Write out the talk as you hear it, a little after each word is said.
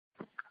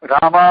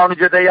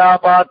ராமானுஜதயா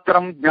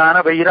பாத்திரம் ஞான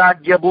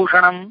வைராக்கிய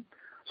பூஷணம்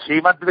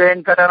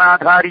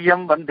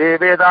ஸ்ரீமத்வேங்கடநாதாரியம் வந்தே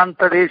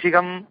வேதாந்த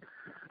தேசிகம்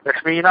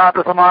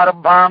லக்ஷ்மீநாத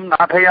சமாரம்பாம்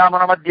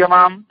நாதயாமன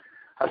மத்தியமாம்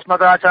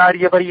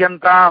அஸ்மதாச்சாரிய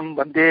பரியந்தாம்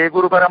வந்தே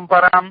குரு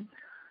பரம்பராம்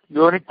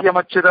யோ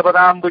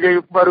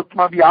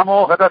நித்யமச்சுதபதாம்புஜயுக்மருக்ம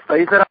வியாமோகத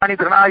ஸ்தைசராணி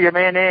திருநாய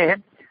மேனே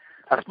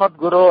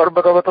அஸ்மத்குரோர்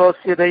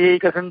பகவதோஸ்ய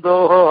தயைக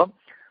சிந்தோஹ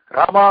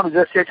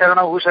ராமானுஜஸ்ய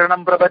சரணௌ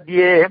சரணம்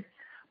பிரபத்யே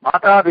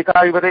மாதா பிதா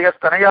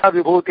யுவதயஸ்தனயா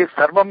விபூதி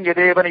சர்வம்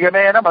யதேவ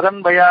நியமேன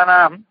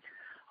மதன்வயானாம்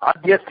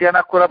ஆத்யஸ்ய ந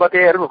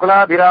குலபதேர்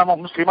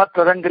முகுலாபிராமம்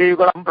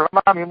ஸ்ரீமத்வதங்கிரீகுலம்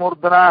பிரணமாமி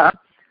மூர்தனா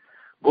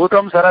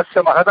பூதம்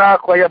சரஸ்ய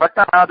மகதாஹ்வய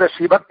பட்டநாத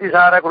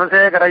ஸ்ரீபக்திசார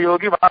குலசேகர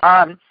யோகி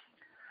மகான்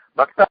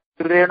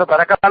பக்தரேணு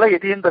பரகால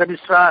யதீந்திர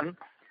மிஸ்ரான்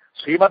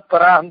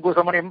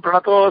ஸ்ரீமத்பராங்குசமுனிம்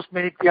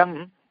பிரணதோஸ்மி நித்யம்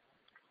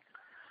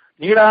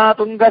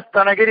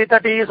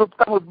நீலாதுங்கஸ்தனகிரிதடீ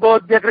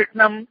சுப்தமுத்போத்ய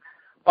கிருஷ்ணம்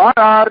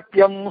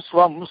பாரார்த்தியம்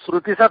ஸ்வம்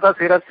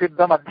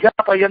ஸ்ருதிசதசிரசித்தம்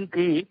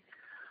அத்தியாபயந்தி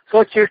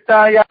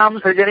ஸ்வச்சிஷ்டாயாம்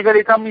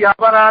சஜனிகலிதம்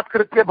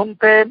யாவனாத்கிருத்ய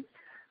புங்கே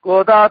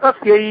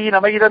கோதாதஸ்யை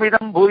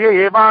நமைதமிதம் பூய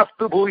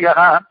ஏமாஸ்து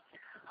பூயः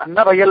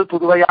அன்னவயல்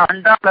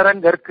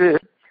புதுவையாண்டாளரங்கற்கு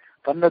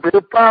தன்ன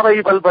திருப்பாவை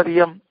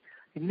பல்பதியம்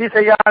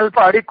இன்னிசையால்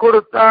பாடிக்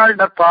கொடுத்தாள்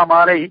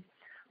நற்பாமாலை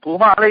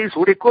பூமாலை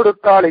சூடிக்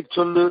கொடுத்தாளை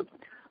சொல்லு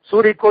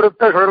சூடிக்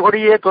கொடுத்த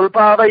சுழற்கொடியே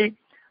தொல்பாவை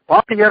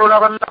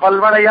பாட்டியருளவல்ல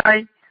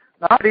பல்வளையாய்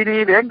நாடினி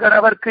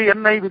வேங்கடவர்க்கு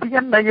என்னை விதி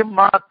என்னையும்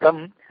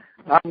மாத்தம்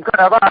நாம்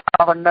கணவா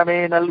வண்ணமே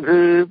நல்கு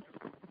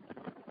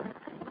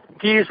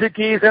கீசு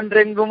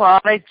கீசென்றெங்கும்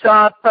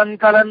ஆனைச்சாத்தன்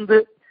கலந்து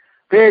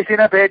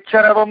பேசின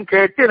பேச்சரவும்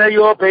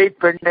கேட்டிலையோ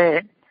பெண்ணே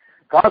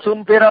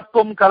காசும்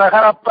பிறப்பும்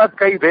கலகரப்ப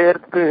கை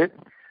பேர்த்து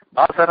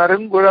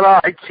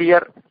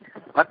வாசனருங்குழலாய்ச்சியர்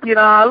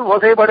மத்தினால்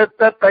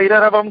ஓசைப்படுத்த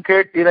தைரரவம்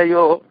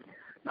கேட்டிலையோ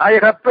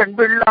நாயகப் பெண்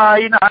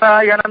பிள்ளாய்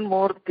நாராயணன்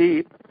மூர்த்தி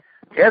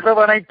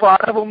கேசவனை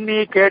பாடவும் நீ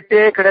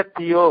கேட்டே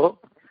கிடத்தியோ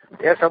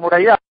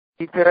தேசமுடைய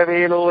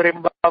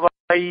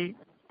திரவேலோரெம்பாவை.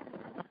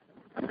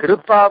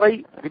 திருப்பாவை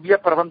திவ்ய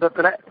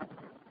பிரபந்தத்துல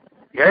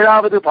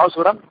 7வது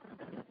பாசுரம்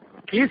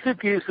கீசு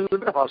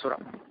கீசுன்ற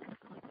பாசுரம்.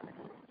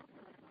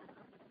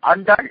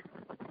 ஆண்டாள்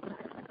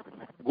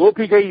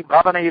கோபிகை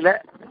பாவனையில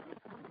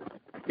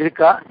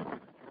இருக்கா.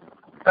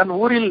 தன்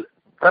ஊரில்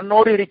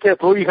தன்னோடு இருக்க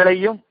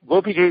தோழிகளையும்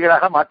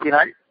கோபிகைகளாக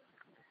மாற்றினாள்.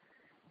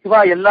 இவா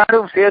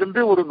எல்லாரும் சேர்ந்து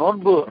ஒரு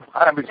நோன்பு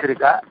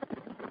ஆரம்பிச்சிருக்கா.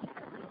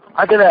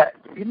 அதுல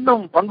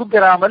இன்னும் பங்கு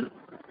பெறாமல்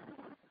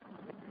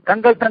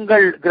தங்கள்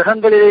தங்கள்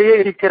கிரகங்களிலேயே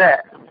இருக்கிற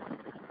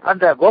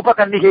அந்த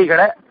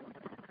கோபகன்னிகைகளை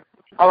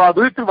அவ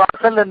வீட்டு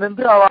வாசல்ல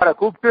நின்று அவளை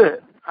கூப்பிட்டு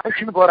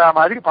அழைச்சின்னு போற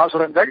மாதிரி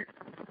பாசுரங்கள்.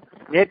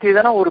 நேற்றைய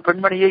தினம் ஒரு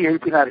பெண்மணியை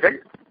எழுப்பினார்கள்.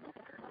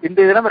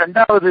 இன்றைய தினம்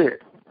 2வது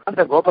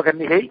அந்த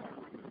கோபகன்னிகை.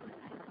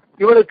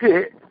 இவளுக்கு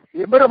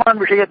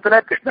எம்பெருமான் விஷயத்துல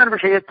கிருஷ்ணன்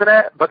விஷயத்துல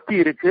பக்தி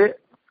இருக்கு.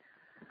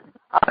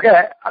 ஆக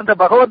அந்த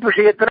பகவத்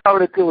விஷயத்துல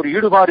அவளுக்கு ஒரு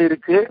ஈடுபாடு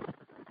இருக்கு.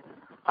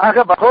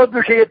 ஆக பகவத்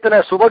விஷயத்துல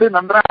சுவடு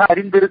நன்றாக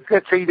அறிந்திருக்க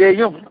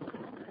செய்தேயும்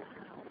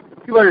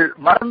இவள்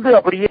மறந்து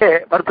அப்படியே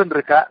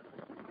மறுத்துருக்கா.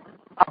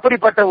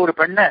 அப்படிப்பட்ட ஒரு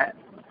பெண்ணை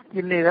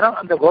இன்னைய தினம்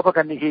அந்த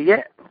கோபகன்னிகையை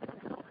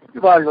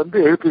இவாள்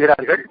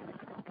எழுப்புகிறார்கள்.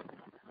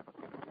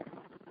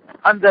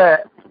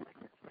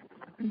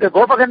 இந்த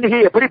கோபகன்னிகை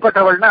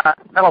எப்படிப்பட்டவள்னா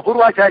நம்ம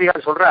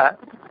பூர்வாச்சாரியார் சொல்ற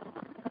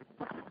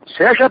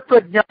சேஷத்துவ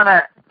ஞான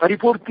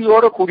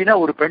பரிபூர்த்தியோடு கூடின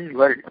ஒரு பெண்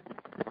இவள்.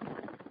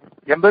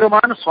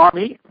 எம்பெருமான்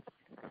சுவாமி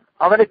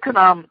அவனுக்கு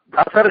நாம்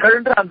தாசர்கள்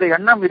என்ற அந்த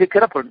எண்ணம்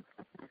இருக்கிற பெண்.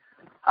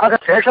 ஆக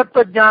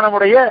சேஷத்துவ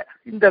ஞானமுடைய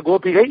இந்த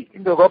கோபிகை,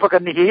 இந்த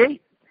கோபகன்னிகையை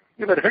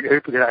இவர்கள்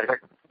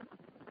எழுப்புகிறார்கள்.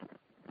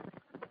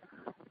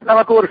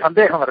 நமக்கு ஒரு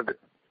சந்தேகம் வருது.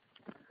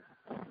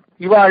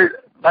 இவாள்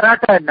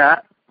வராட்டா என்ன,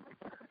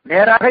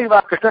 நேராக இவா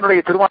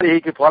கிருஷ்ணனுடைய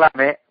திருமாளிகைக்கு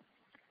போலாமே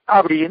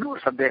அப்படின்னு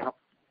ஒரு சந்தேகம்.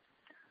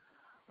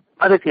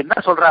 அதுக்கு என்ன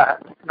சொல்றா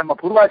நம்ம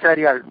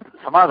பூர்வாச்சாரியால்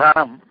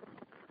சமாதானம்,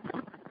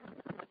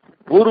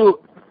 ஒரு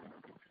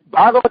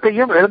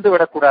பாகவத்தையும் இழந்து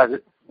விடக்கூடாது.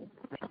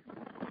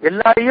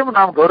 எல்லாரையும்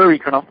நாம்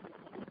கௌரவிக்கணும்.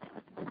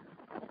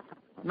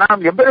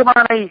 நாம்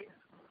எம்பெருமானை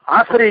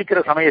ஆசிரியிக்கிற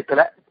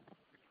சமயத்துல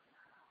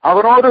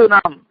அவனோடு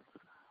நாம்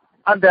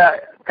அந்த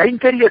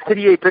கைங்கரிய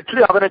ஸ்திரியை பெற்று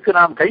அவனுக்கு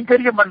நாம்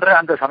கைங்கரியம் பண்ற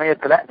அந்த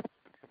சமயத்துல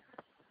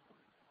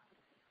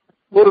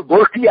ஒரு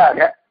கோஷ்டியாக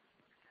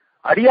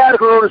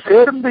அடியார்களோடு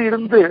சேர்ந்து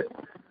இருந்து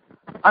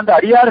அந்த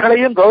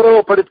அடியார்களையும்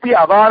கௌரவப்படுத்தி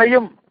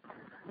அவளையும்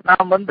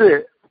நாம்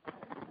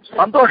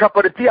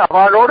சந்தோஷப்படுத்தி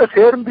அவளோடு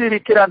சேர்ந்து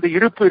இருக்கிற அந்த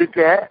இருப்பு இருக்க,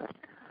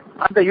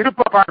 அந்த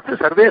இருப்பை பார்த்து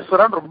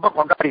சர்வேஸ்வரன் ரொம்ப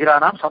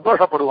கொண்டாடுகிறானாம்,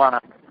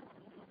 சந்தோஷப்படுவானாம்.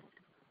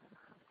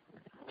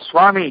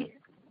 சுவாமி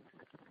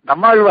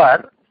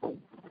நம்மாழ்வார்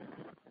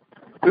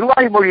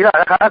திருவாய்மொழியில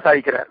அழகாக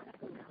சாதிக்கிறார்.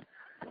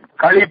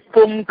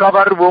 களிப்பும்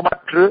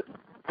கவர்வுமற்று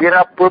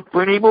பிறப்பு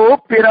பிணிமோ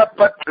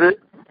பிறப்பற்று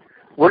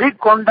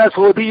ஒளிக்கொண்ட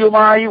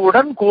சோதியுமாய்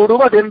உடன்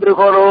கூடுவதென்று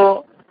கொலோ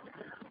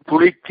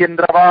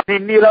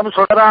துளிக்கின்றவானின் நிலம்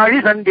சொடராழி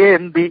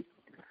சங்கேந்தி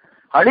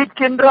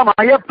அளிக்கின்ற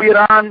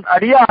மயப்பிரான்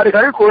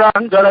அடியார்கள்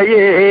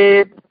குழாங்களையே.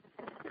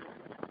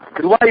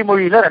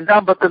 திருவாய்மொழியில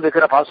 2ஆம் பத்தில்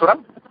இருக்கிற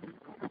பாசுரம்.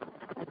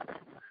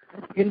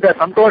 இந்த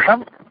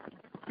சந்தோஷம்,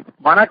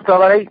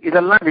 மனக்கவலை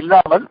இதெல்லாம்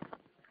இல்லாமல்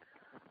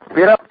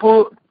பிறப்பு,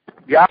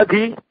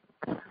 வியாதி,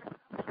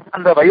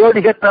 அந்த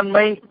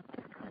வயோதிகத்தன்மை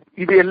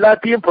இது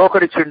எல்லாத்தையும்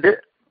போக்கடிச்சுண்டு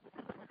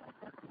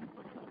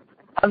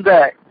அந்த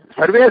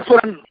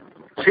சர்வேஸ்வரன்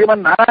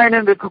ஸ்ரீமன்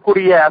நாராயணன்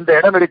இருக்கக்கூடிய அந்த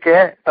இடம் இருக்கே,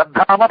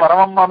 தத்தாம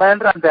பரமம்ம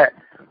என்ற அந்த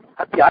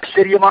அத்தி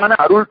ஆச்சரியமான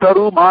அருள்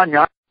தரு மா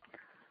ஞானம்,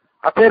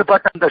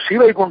 அப்பேற்பட்ட அந்த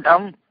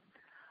ஸ்ரீவைகுண்டம்,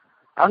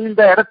 அந்த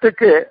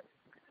இடத்துக்கு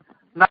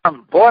நாம்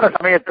போற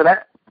சமயத்துல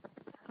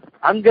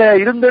அங்க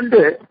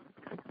இருந்துண்டு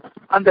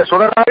அந்த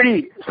சுடராழி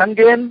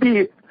சங்கேந்தி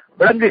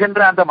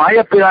விளங்குகின்ற அந்த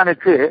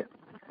மாயப்பிரானுக்கு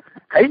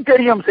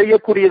கைங்கரியம்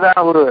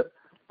செய்யக்கூடியதான ஒரு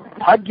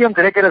பாக்கியம்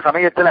கிடைக்கிற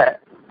சமயத்துல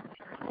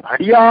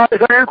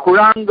அடியார்கள்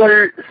குழாங்கள்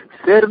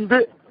சேர்ந்து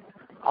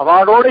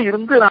அவளோடு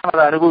இருந்து நாம்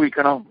அதை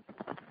அனுபவிக்கணும்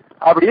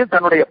அப்படின்னு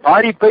தன்னுடைய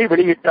பாரிப்பை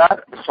வெளியிட்டார்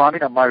சுவாமி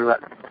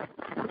நம்மாழ்வார்.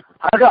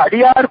 ஆக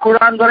அடியார்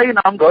குழாங்களை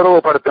நாம்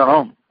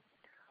கௌரவப்படுத்தணும்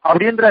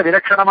அப்படின்ற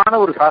விலட்சணமான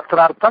ஒரு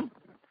சாஸ்திரார்த்தம்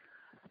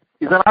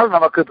இதனால்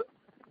நமக்கு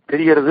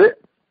தெரிகிறது.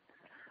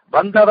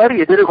 வந்தவர்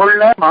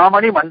எதிர்கொள்ள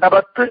மாமணி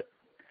மண்டபத்து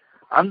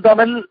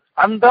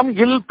அந்தம்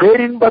இல்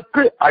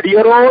பேரின்பத்து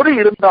அடியரோடு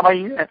இருந்தமை.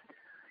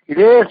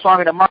 இதே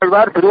சுவாமி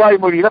நம்மாழ்வார்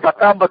திருவாய்மொழியில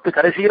 10ஆம் பத்து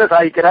கடைசியில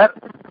சாய்க்கிறார்.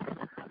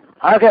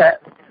 ஆக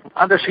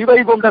அந்த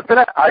ஸ்ரீவைகுண்டத்துல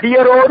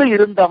அடியரோடு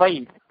இருந்தமை,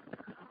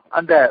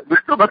 அந்த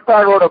விஷ்ணு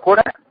பக்தாளோட கூட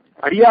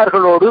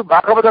அடியார்களோடு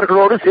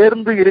பாகவதர்களோடு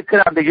சேர்ந்து இருக்கிற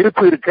அந்த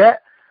இருப்பு இருக்க,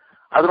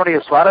 அதனுடைய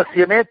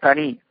சுவாரஸ்யமே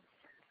தனி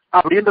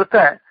அப்படின்றத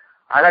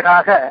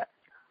அழகாக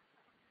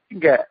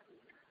இங்க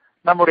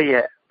நம்முடைய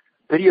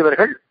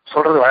பெரியவர்கள்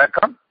சொல்றது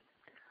வழக்கம்.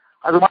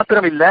 அது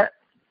மாத்திரம் இல்ல,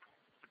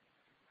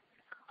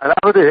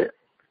 அதாவது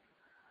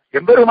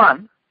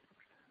எம்பெருமான்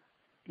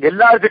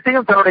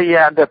எல்லார்கிட்டையும் தன்னுடைய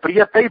அந்த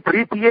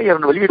பிரீத்தியை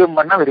அவன் வெளியிடும்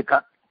வண்ணம்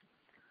இருக்கான்.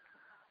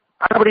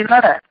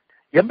 அப்படின்னால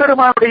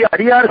எம்பெருமானுடைய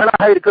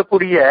அடியார்களாக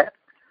இருக்கக்கூடிய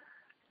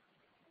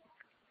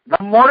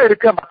நம்மோடு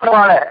இருக்க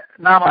மற்றவாளை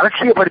நாம்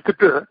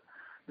அலட்சியப்படுத்திட்டு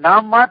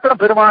நாம்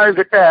மாத்திரம் பெருமாள்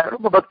கிட்ட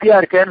ரொம்ப பக்தியா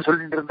இருக்கேன்னு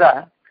சொல்லிட்டு இருந்தா,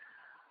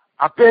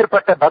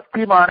 அப்பேற்பட்ட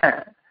பக்திமான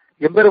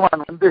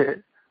எம்பெருமான்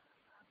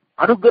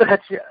அனுகிரக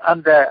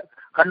அந்த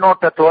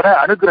கண்ணோட்டத்தோட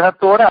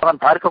அனுகிரகத்தோட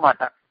அவன் பார்க்க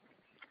மாட்டான்.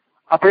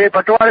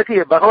 அப்பேற்பட்டவாளுக்கு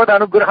பகவத்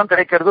அனுகிரகம்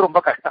கிடைக்கிறது ரொம்ப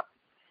கஷ்டம்.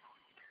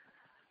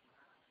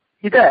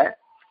 இத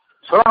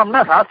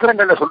சொல்லணும்னா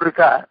சாஸ்திரங்கள்ல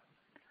சொல்லிருக்கா,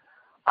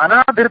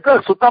 அனாதிர்க்க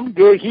சுத்தம்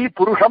தேகி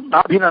புருஷம்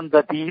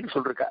நாபிநந்தத்தின்னு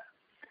சொல்லிருக்கா.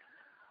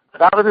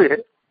 அதாவது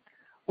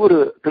ஒரு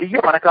பெரிய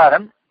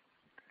பணக்காரன்,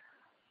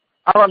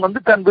 அவன்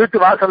தன் வீட்டு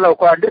வாசல்ல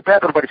உட்காந்து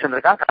பேப்பர்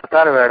படிச்சுருக்கான்,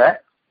 கர்த்தார வேலை.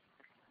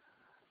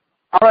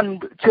 அவன்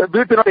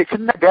வீட்டினுடைய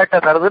சின்ன கேட்டை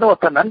தருதுன்னு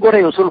ஒருத்தன் நன்கொடை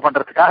வசூல்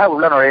பண்றதுக்காக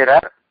உள்ள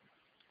நுழையிறார்.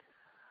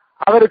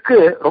 அவருக்கு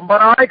ரொம்ப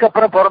நாளைக்கு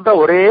அப்புறம் பிறந்த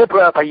ஒரே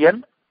பையன்.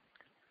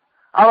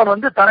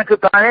 அவன் தனக்கு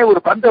தானே ஒரு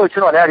பந்தை வச்சு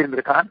விளையாடி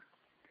இருந்திருக்கான்.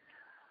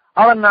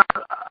 அவன்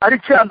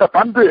அடிச்ச அந்த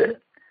பந்து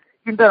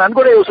இந்த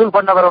நன்கொடை வசூல்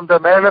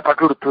பண்ணவர் மேல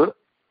பட்டுடுத்து.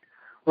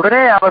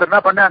 உடனே அவர் என்ன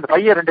பண்ண, அந்த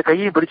பையன் 2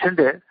 கையையும்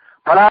பிடிச்சுண்டு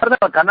பலார்ந்து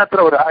அவன்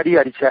கன்னத்துல ஒரு அடி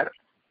அடிச்சார்.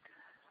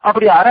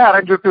 அப்படி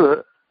அரைஞ்சுட்டு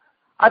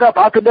அதை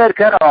பார்த்துட்டே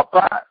இருக்கார். அவ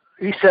அப்பா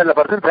ஈஸ்டர்ல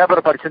படுத்து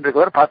பேப்பர் படிச்சுட்டு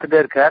இருக்கவர் பார்த்துட்டே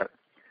இருக்கார்.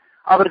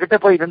 அவர்கிட்ட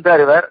போய்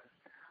நின்றார். இவர்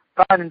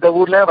தான் இந்த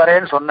ஊர்ல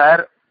வரேன்னு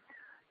சொன்னார்,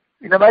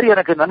 இந்த மாதிரி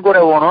எனக்கு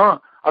நன்கொடை வேணும்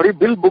அப்படி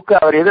பில் புக்கு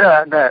அவர்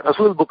அந்த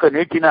வசூல் புக்கை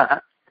நீட்டினா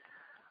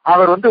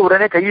அவர்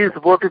உடனே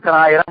கையெழுத்து போட்டு தன்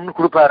 1000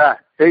 கொடுப்பாரா,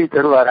 எழுதி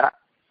தருவாரா?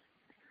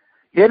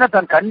 ஏன்னா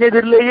தன்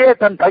கண்ணெதிரிலேயே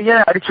தன்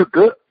பையனை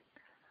அடிச்சுட்டு,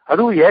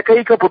 அதுவும்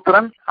ஏகைக்க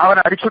புத்திரன்,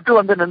 அவனை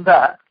அடிச்சுட்டு நின்றா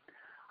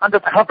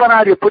அந்த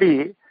தகப்பனார் எப்படி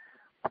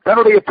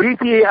தன்னுடைய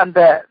பிரீத்தியை அந்த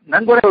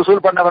நன்கொடை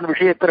வசூல் பண்ணவன்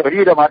விஷயத்தில்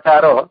வெளியிட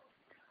மாட்டாரோ,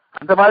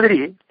 அந்த மாதிரி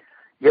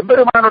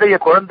எம்பெருமானுடைய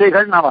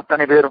குழந்தைகள் நாம்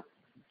அத்தனை பேரும்.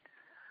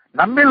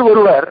 நம்மில்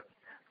ஒருவர்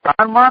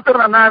தான்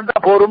மாத்திரம் நன்னா இருந்தா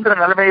போரும்ன்ற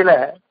நிலைமையில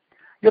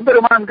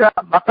எம்பெருமான்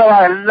மற்றவா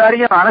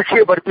எல்லாரையும்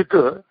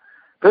அலட்சியப்படுத்திட்டு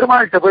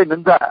பெருமாள்கிட்ட போய்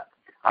நின்றா,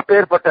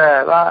 அப்பேற்பட்ட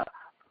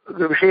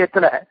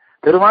விஷயத்துல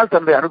பெருமாள்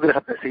தன்னுடைய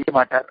அனுகிரகத்தை செய்ய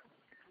மாட்டார்.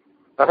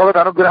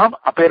 பகவத் அனுகிரகம்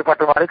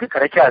அப்பேற்பட்டவாளுக்கு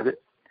கிடைக்காது.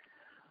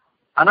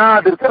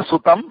 அனாதிர்க்க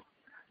சுத்தம்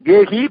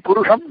கேகி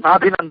புருஷம்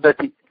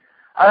நாபிநந்ததி.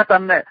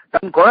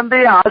 தன்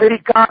குழந்தையை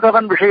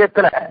ஆதரிக்காதவன்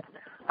விஷயத்துல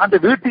அந்த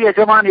வீட்டு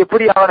எஜமான்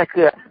எப்படி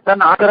அவனுக்கு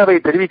தன் ஆதரவை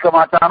தெரிவிக்க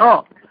மாட்டானோ,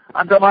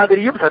 அந்த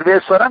மாதிரியும்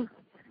சர்வேஸ்வரன்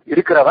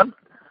இருக்கிறவன்.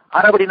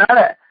 ஆனபடினால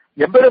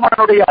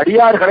எம்பெருமானுடைய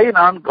அடியார்களை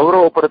நான்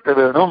கௌரவப்படுத்த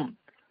வேணும்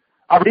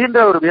அப்படின்ற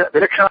ஒரு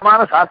விலட்சணமான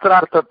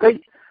சாஸ்திரார்த்தத்தை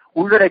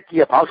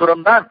உள்ளடக்கிய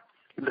பாசுரம் தான்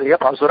இன்றைய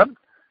பாசுரம்,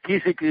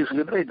 கீசு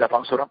என்ற இந்த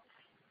பாசுரம்.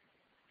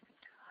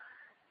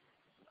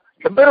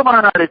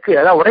 எம்பெருமானாருக்கு,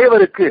 அதாவது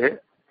உடையவருக்கு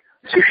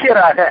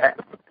சிஷ்யராக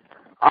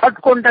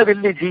ஆட்கொண்ட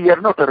வில்லி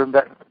ஜீயர்னு ஒருத்தர்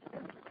இருந்தார்.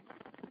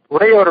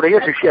 உடையவருடைய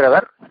சிஷ்யர்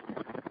அவர்.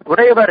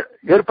 உடையவர்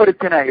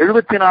ஏற்படுத்தின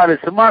 74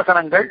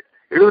 சிம்மாசனங்கள்,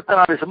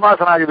 74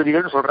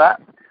 சிம்மாசனாதிபதிகள் சொல்றார்.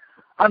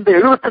 அந்த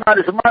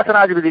 74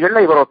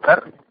 சிம்மாசனாதிபதிகள்ல இவர்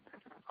ஒருத்தர்.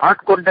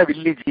 ஆட்கொண்ட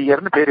வில்லி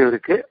ஜீயர்னு பேர்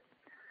இவருக்கு.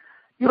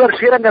 இவர்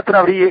ஸ்ரீரங்கத்தில்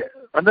அப்படி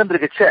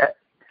வந்துருக்கச்ச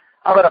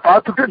அவரை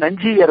பார்த்துட்டு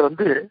நஞ்சியர்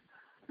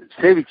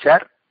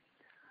சேவிச்சார்.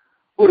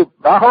 ஒரு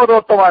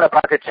பாகவதோத்தமான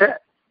பார்க்கச்ச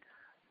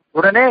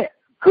உடனே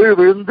கீழ்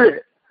விழுந்து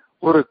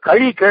ஒரு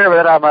கழி கீழே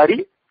விழற மாதிரி,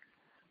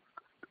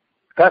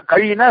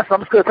 கழினா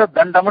சம்ஸ்கிருத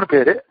தண்டம்னு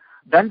பேரு,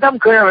 தண்டம்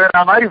கீழே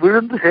விழற மாதிரி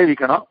விழுந்து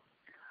சேவிக்கணும்.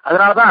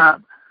 அதனாலதான்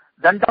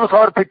தண்டம்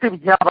சமர்ப்பித்து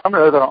விஜாபனம்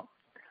எழுதுறோம்.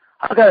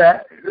 ஆக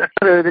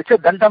லெட்டர் வச்சு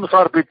தண்டம்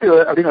சமர்ப்பித்து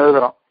அப்படின்னு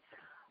எழுதுறோம்.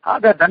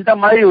 ஆக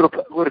தண்டம் மாதிரி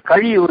ஒரு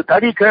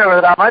தடி கீழே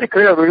விழுற மாதிரி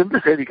கீழே விழுந்து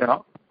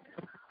சேவிக்கணும்.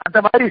 அந்த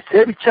மாதிரி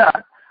சேவிச்சா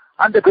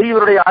அந்த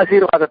பெரியவருடைய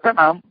ஆசீர்வாதத்தை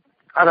நாம்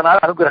அதனால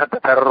அனுகிரகத்தை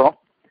பெறுறோம்.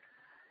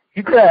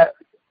 இதுல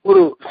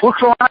ஒரு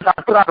சூக்ஷ்மமான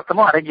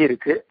சாஸ்திரார்த்தமும் அடங்கி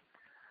இருக்கு.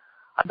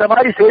 அந்த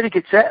மாதிரி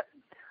சேவிக்கிச்ச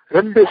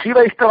 2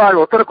 ஸ்ரீவைஷ்ணவாள்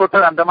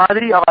ஒருத்தருக்கொத்தர் அந்த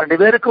மாதிரி அவர் 2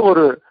 பேருக்கும்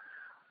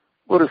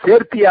ஒரு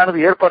சேர்த்தியானது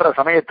ஏற்படுற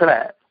சமயத்துல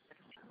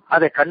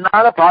அதை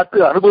கண்ணால பார்த்து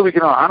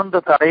அனுபவிக்கணும்,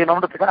 ஆனந்தத்தை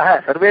அடையணும்ன்றதுக்காக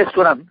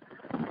சர்வேஸ்வரன்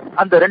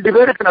அந்த 2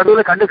 பேருக்கு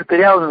நடுவில் கண்ணுக்கு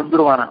தெரியாத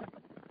நின்றுவானா.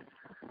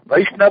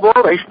 வைஷ்ணவோ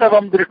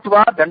வைஷ்ணவம்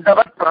திருஷ்டுவா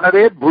தண்டவத்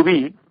பிரணவே புவி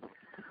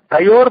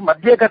தயோர்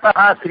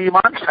மத்தியகதா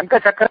ஸ்ரீமான் சங்க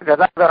சக்கர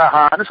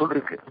கதாதரஹான்னு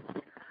சொல்லிருக்கு.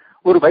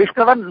 ஒரு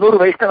வைஷ்ணவன் இன்னொரு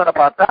வைஷ்ணவனை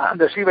பார்த்தா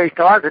அந்த ஸ்ரீ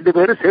வைஷ்ணவா 2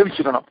 பேரும்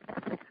சேவிச்சுக்கணும்.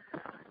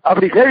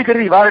 அப்படி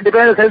சேவிக்கிறது இவா 2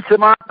 பேரும் சேவிச்சு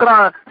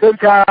மாத்திரம்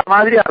சேவிச்சா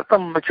மாதிரி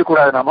அர்த்தம்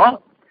வச்சுக்கூடாது. நாம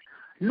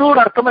இன்னொரு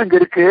அர்த்தமும் இங்க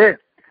இருக்கு.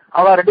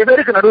 அவ 2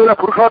 பேருக்கு நடுவில்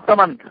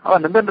புருஷோத்தமன்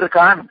அவன் நின்று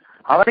இருக்கான்,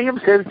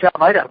 அவனையும் சேவிச்சா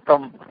மாதிரி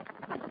அர்த்தம்.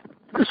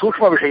 இது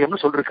சூக்ஷ்ம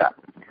விஷயம்னு சொல்லிருக்கா.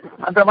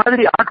 அந்த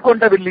மாதிரி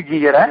ஆட்கொண்ட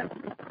வில்லிஜீயரை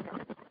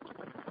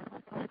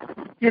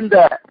இந்த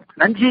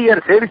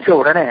நஞ்சியர் சேவிச்ச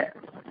உடனே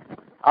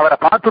அவரை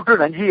பார்த்துட்டு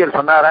நஞ்சியர்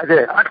சொன்னாரா, இது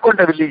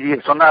ஆட்கொண்ட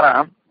வில்லிஜீயர்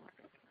சொன்னாராம்,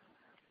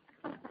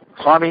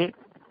 சுவாமி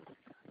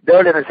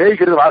தேவடி என்ன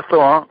சேவிக்கிறது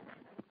வாஸ்தவம்,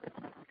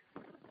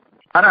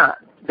 ஆனா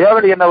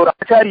தேவடி என்ன ஒரு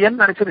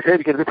ஆச்சாரியன் நினைச்சு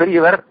சேவிக்கிறது,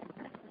 பெரியவர்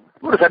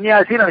ஒரு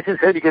சன்னியாசி நினைச்சு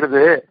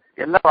சேவிக்கிறது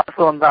எல்லாம்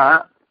வாஸ்தவம் தான்.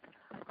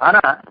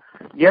 ஆனா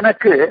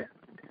எனக்கு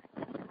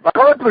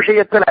பகவத்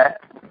விஷயத்துல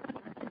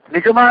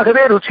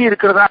நிஜமாகவே ருச்சி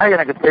இருக்கிறதாக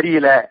எனக்கு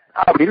தெரியல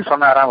அப்படின்னு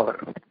சொன்னாராம். அவர்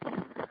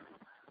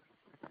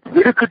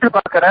விடுக்கிட்டு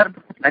பார்க்கிறார்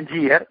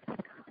நஞ்சியர்.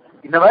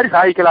 இந்த மாதிரி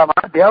சாதிக்கலாமா?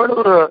 தேவட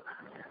ஒரு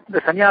இந்த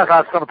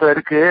சன்னியாசாசிரமத்துல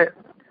இருக்கு,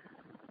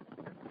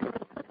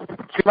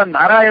 சிவன்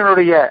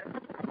நாராயணனுடைய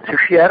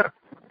சிஷ்யர்,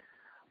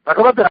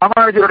 பகவத்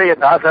ராமானுஜருடைய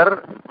தாசர்,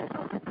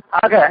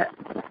 ஆக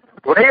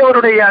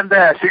உடையவருடைய அந்த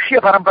சிஷ்ய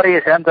பரம்பரையை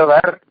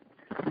சேர்ந்தவர்,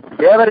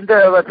 தேவர் இந்த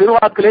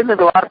திருவாக்கிலிருந்து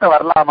இந்த வார்த்தை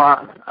வரலாமா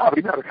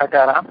அப்படின்னு அவர்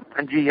கேட்டாராம்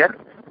நஞ்சியர்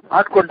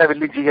ஆட்கொண்ட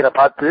வில்லிஜீயரை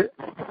பார்த்து.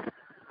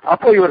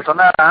 அப்போ இவர்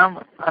சொன்னாராம்,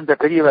 அந்த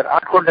பெரியவர்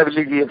ஆட்கொண்ட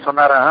வில்லிஜீயர்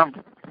சொன்னாராம்,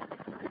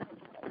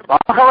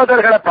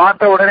 பாகவதர்களை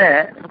பார்த்த உடனே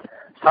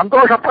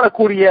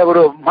சந்தோஷப்படக்கூடிய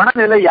ஒரு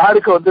மனநிலை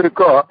யாருக்கு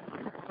வந்திருக்கோ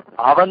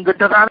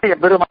அவங்கிட்டதான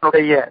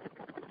எம்பெருமானுடைய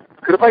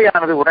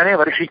கிருபையானது உடனே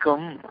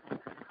வருஷிக்கும்.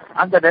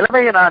 அந்த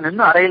நிலைமையை நான்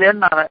இன்னும்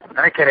அடையலேன்னு நான்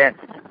நினைக்கிறேன்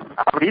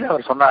அப்படின்னு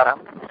அவர்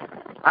சொன்னாராம்.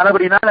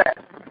 அப்படினால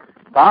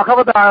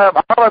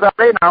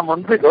பாகவதாரை நாம்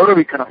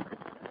கௌரவிக்கணும்.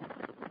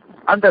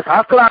 அந்த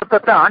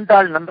சாஸ்திரார்த்தத்தை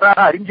ஆண்டாள் நன்றாக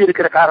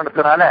அறிஞ்சிருக்கிற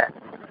காரணத்தினால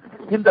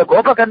இந்த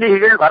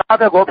கோபகன்னிகைகள்,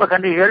 வராத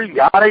கோபகன்னிகைகள்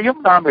யாரையும்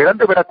நாம்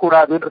இழந்து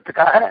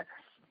விடக்கூடாதுன்றதுக்காக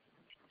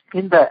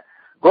இந்த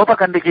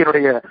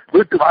கோபகன்னிகையினுடைய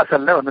வீட்டு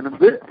வாசல்ல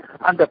நின்று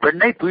அந்த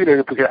பெண்ணை துயில்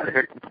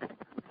எழுப்புகிறார்கள்.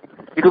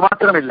 இது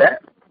மாத்திரம் இல்ல,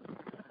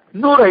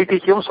 இன்னொரு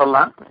ஐதிஹ்யம்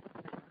சொல்லலாம்.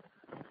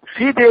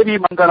 ஸ்ரீதேவி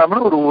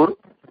மங்கலம்னு ஒரு ஊர்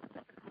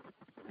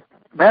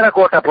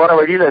மேலக்கோட்டை போற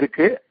வழியில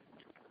இருக்கு.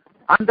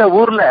 அந்த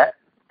ஊர்ல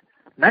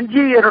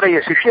நஞ்சியருடைய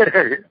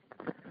சிஷ்யர்கள்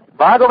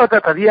பாகவத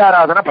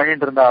ததியாராதனை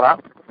பண்ணிட்டு இருந்தாராம்.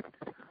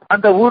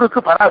 அந்த ஊருக்கு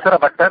பராசர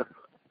பட்டர்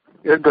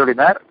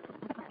எழுந்தொழினார்.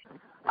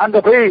 அங்க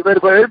போய்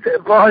இவர்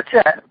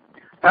போகச்ச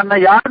தன்னை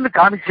யாருன்னு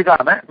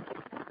காமிச்சுக்காம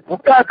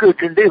முட்டாக்கு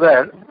வச்சுட்டு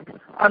இவர்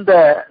அந்த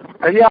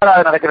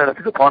ததியாராதனை நடக்கிற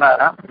இடத்துக்கு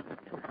போனாராம்.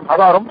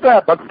 அவ ரொம்ப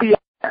பக்தியா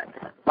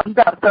வந்த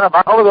அத்தனை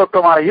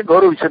பாகவதோத்தமாரையும்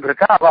கௌரவிச்சுட்டு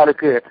இருக்கா,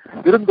 அவளுக்கு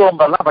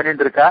விருந்தோம்பெல்லாம்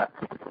பண்ணிட்டு இருக்கா.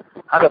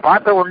 அதை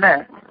பார்த்த உடனே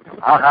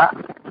ஆஹா,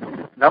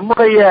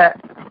 நம்முடைய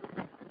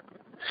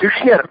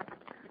சிஷ்யர்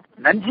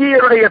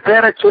நஞ்சியருடைய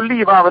பேரை சொல்லி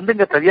இவா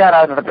இங்க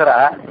தயாராக நடத்துறா.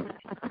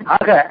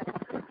 ஆக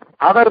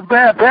அவர்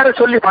பேரை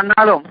சொல்லி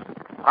பண்ணாலும்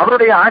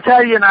அவருடைய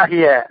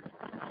ஆச்சாரியனாகிய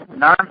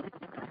நான்,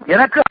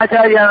 எனக்கு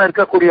ஆச்சாரியான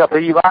இருக்கக்கூடிய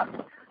பெரியவா,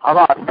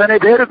 அவ அத்தனை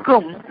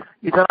பேருக்கும்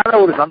இதனால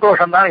ஒரு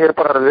சந்தோஷம் தான்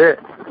ஏற்படுறது.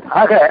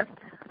 ஆக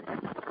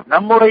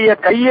நம்முடைய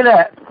கையில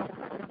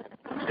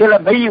சில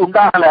மெய்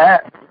உண்டாகல,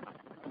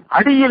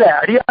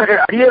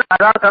 அடியார்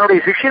அதாவது தன்னுடைய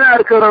சிஷ்யனா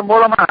இருக்கிறவர்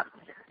மூலமா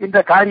இந்த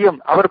காரியம்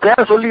அவர்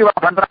பேரை சொல்லி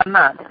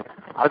பண்றான்னா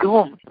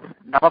அதுவும்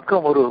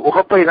நமக்கும் ஒரு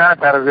உகப்பை தானே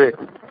தருது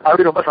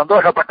அப்படி ரொம்ப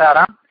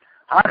சந்தோஷப்பட்டாராம்.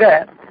 ஆக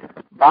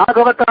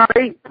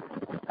பாகவதாரை,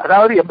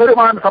 அதாவது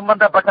எம்பெருமான்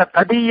சம்பந்தப்பட்ட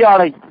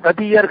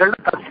ததியர்கள்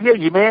தசிய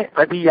இமே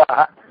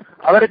ததியாக,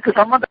 அவருக்கு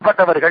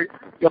சம்பந்தப்பட்டவர்கள்,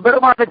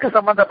 எம்பெருமானுக்கு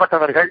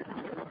சம்பந்தப்பட்டவர்கள்.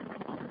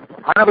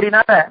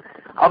 அப்படினால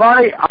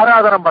அவளை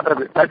ஆராதனம்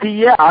பண்றது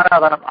ததிய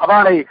ஆராதனம்,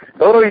 அவளை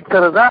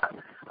கௌரவித்தது தான்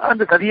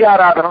அந்த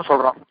ததியாராதனம்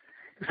சொல்றோம்.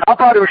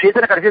 சாப்பாடு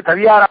விஷயத்துல கடைசி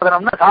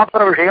ததியாராதனம்னா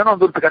சாப்பிட்ற விஷயம்னு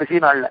வந்துருக்கு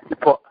கடைசி நாள்ல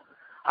இப்போ.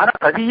 ஆனா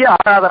ததிய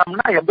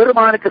ஆராதனம்னா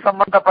எம்பெருமானுக்கு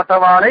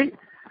சம்பந்தப்பட்டவாளை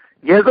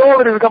ஏதோ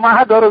ஒரு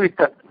விதமாக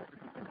கௌரவித்தல்.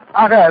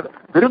 ஆக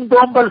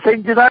விருந்தோம்பல்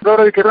செஞ்சுதான்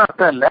கௌரவிக்கிறது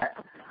அர்த்தம் இல்ல.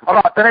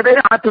 அவ அத்தனை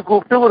பேரும் ஆத்து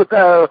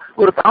கூப்பிட்டு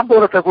ஒரு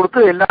தாம்பூலத்தை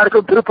கொடுத்து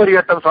எல்லாருக்கும்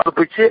திருப்பரியட்டம்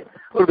சமர்ப்பிச்சு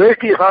ஒரு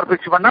வேஷ்டியை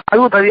சமர்ப்பிச்சு பண்ணா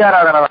அதுவும்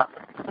ததியாராதனை தான்.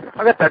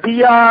 ஆக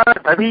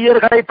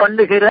ததியர்களை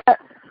பண்ணுகிற,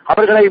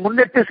 அவர்களை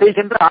முன்னிட்டு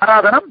செய்கின்ற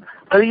ஆராதனம்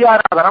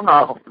ததியாராதனம்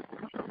ஆகும்.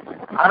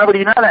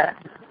 அப்படினால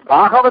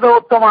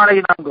பாகவதோத்தமானை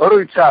நாம்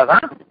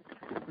கௌரவிச்சாதான்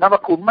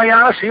நமக்கு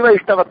உண்மையான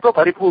ஸ்ரீவைஷ்ணவத்துவ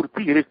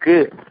பரிபூர்த்தி இருக்கு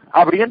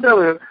அப்படின்ற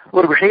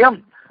ஒரு விஷயம்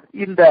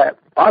இந்த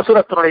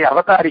பாசுரத்தினுடைய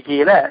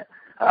அவதாரிக்கையில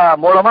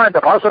மூலமா, இந்த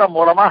பாசுரம்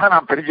மூலமாக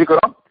நாம்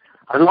தெரிஞ்சுக்கிறோம்.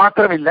 அது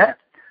மாத்திரம் இல்ல,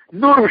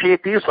 இன்னொரு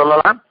விஷயத்தையும்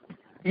சொல்லலாம்.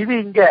 இது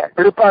இங்க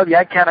திருப்பாவை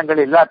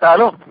வியாக்கியானங்கள்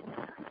இல்லாட்டாலும்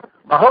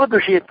பகவத்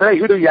விஷயத்துல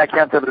ஈடு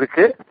வியாக்கியானத்தில்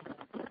இருக்கு.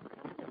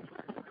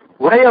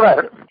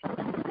 உடையவர்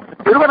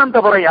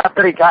திருவனந்தபுரம்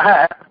யாத்திரைக்காக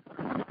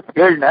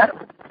எழுதினார்.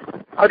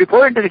 அப்படி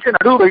போயிட்டு இருந்துச்சு,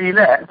 நடு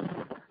வழியில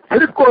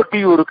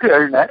திருக்கோட்டியூருக்கு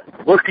எழுதினார்,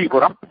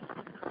 கோஷ்டிபுரம்.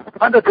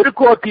 அந்த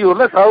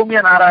திருக்கோட்டியூர்ல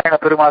சௌமிய நாராயண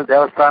பெருமாள்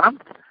தேவஸ்தானம்,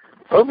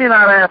 சௌமிய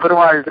நாராயண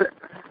பெருமாள்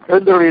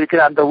எழுந்தருளி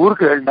இருக்கிற அந்த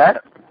ஊருக்கு எழுதினார்.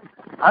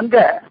 அங்க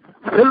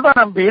செல்வ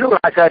நம்பின்னு ஒரு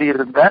ஆச்சாரியர்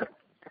இருந்தார்.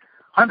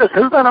 அந்த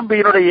செல்வ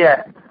நம்பியினுடைய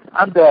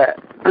அந்த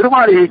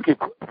திருமாளிகைக்கு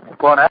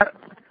போனார்.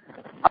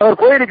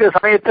 அவர் போயிருக்கிற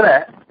சமயத்துல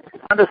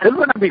அந்த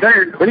செல்வ நம்பிகள்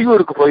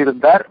வெளியூருக்கு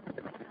போயிருந்தார்.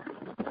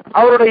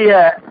 அவருடைய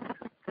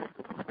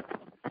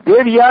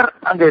தேவியார்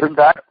அங்க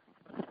இருந்தார்.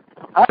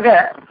 ஆக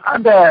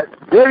அந்த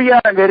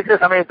தேவியார் அங்க இருக்கிற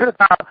சமயத்தில்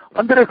தான்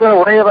வந்திருக்கிற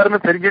உடையவர்னு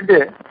தெரிஞ்சுட்டு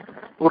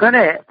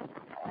உடனே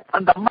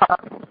அந்த அம்மா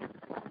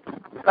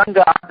அங்க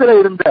ஆத்துல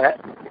இருந்த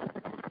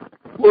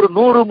ஒரு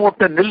 100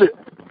 மூட்டை நெல்லு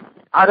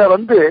அதை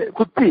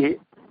குத்தி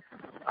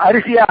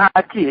அரிசியாக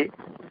ஆக்கி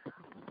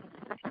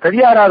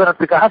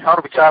பெரியாராதனத்துக்காக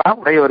சமர்ப்பிச்சாராம்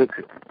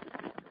உடையவருக்கு.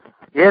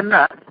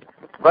 ஏன்னா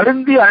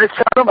வருந்தி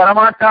அழைச்சாலும்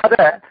வரமாட்டாத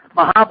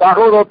மகா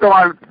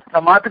பாகவதோத்தமாள்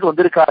நம்ம மாத்துக்கு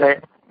வந்திருக்காரு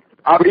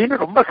அப்படின்னு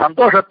ரொம்ப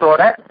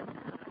சந்தோஷத்தோட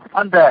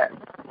அந்த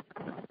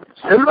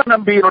செல்வ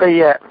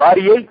நம்பியினுடைய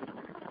பாரியை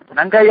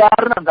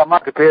நங்கையார்னு அந்த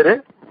அம்மாக்கு பேரு,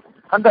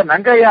 அந்த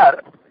நங்கையார்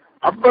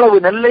அவ்வளவு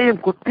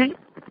நெல்லையும் குத்தி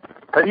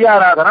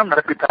பெரியாராதனம்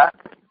நடப்பித்தார்.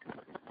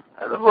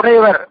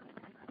 உடையவர்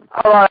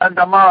அந்த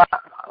அம்மா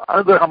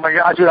அனுகிரகம் பண்ணி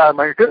ஆசீர்வாதம்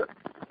பண்ணிட்டு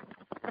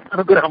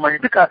அனுகிரகம்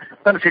பண்ணிட்டு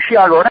தன்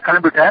சிஷ்யாளோட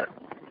கிளம்பிட்டார்.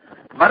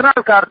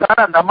 மறுநாள்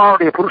காலத்தால் அந்த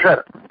அம்மாவுடைய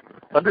புருஷர்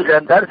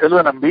சேர்ந்தார்.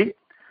 செல்வ நம்பி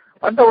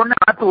வந்த உடனே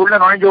ஆத்து உள்ள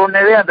நுழைஞ்ச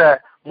உடனேவே அந்த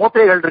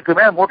மூட்டைகள்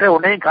இருக்குமே, மூட்டை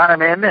உடனேயும்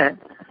காணமேன்னு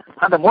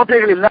அந்த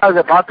மூட்டைகள்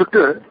இல்லாத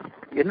பார்த்துட்டு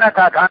என்ன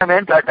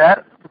காணமேன்னு கேட்டார்.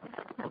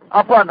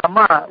 அப்போ அந்த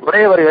அம்மா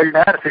உடையவர்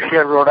எழுதினார்,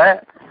 சிஷ்யர்களோட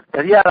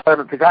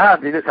பெரியாராதனத்துக்காக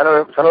அந்த இது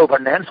செலவு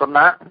பண்ணேன்னு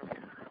சொன்னா.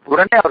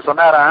 உடனே அவர்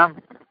சொன்னாராம்,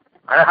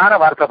 அழகான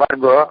வார்த்தை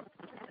பாருங்கோ,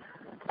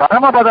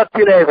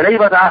 பரமபதத்திலே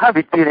விளைவதாக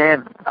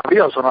வித்தினேன்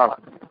அப்படி அவர்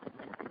சொன்னாராம்.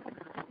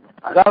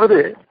 அதாவது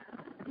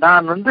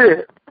நான்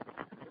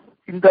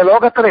இந்த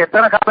லோகத்துல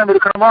எத்தனை காலம்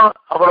இருக்கணுமோ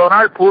அவ்வளவு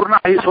நாள் பூர்ண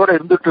ஆயுசோட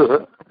இருந்துட்டு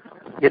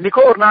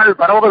என்னைக்கோ ஒரு நாள்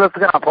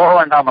பரமபதத்துக்கு நான் போக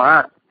வேண்டாமா?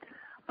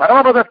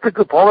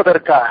 பரமபதத்துக்கு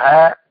போவதற்காக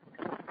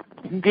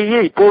இங்கேயே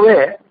இப்போவே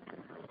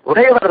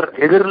உடையவர்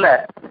எதிரில்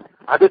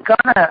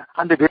அதுக்கான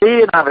அந்த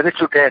விதையை நான்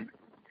விதைச்சுட்டேன்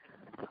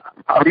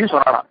அப்படின்னு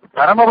சொன்னாராம்.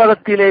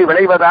 பரமபதத்திலே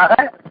விளைவதாக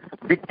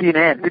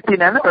வித்தினேன்,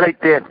 வித்தினேன்னு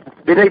விளைத்தேன்,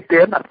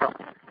 விதைத்தேன் அர்த்தம்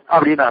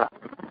அப்படின்னாலாம்.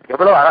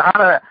 எவ்வளவு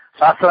அழகான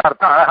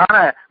சாஸ்திரார்த்தம், அழகான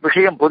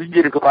விஷயம்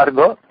பொதிஞ்சிருக்கு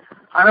பாருங்கோ.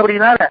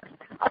 அப்படினால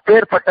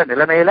அப்பேற்பட்ட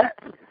நிலைமையில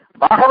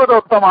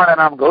பாகவதோத்தமான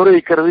நாம்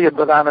கௌரவிக்கிறது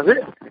என்பதானது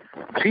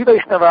ஸ்ரீ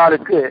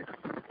வைஷ்ணவாளுக்கு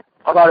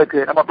அவளுக்கு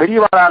நம்ம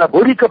பெரியவாளால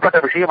போதிக்கப்பட்ட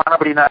விஷயமான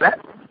அப்படினால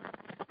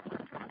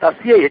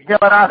தஸ்ய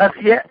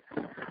யஜ்ஞவராகஸ்ய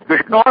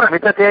விஷ்ணோர்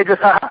அமித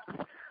தேஜசா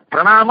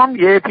பிரணாமம்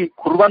ஏபி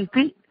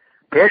குர்வந்தி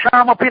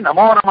தேஷாமப்பி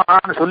நமோ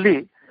நமஹான்னு சொல்லி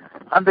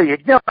அந்த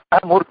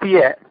யஜ்ஞவராக மூர்த்திய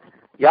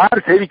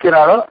யார்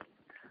சேவிக்கிறாரோ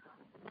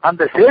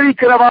அந்த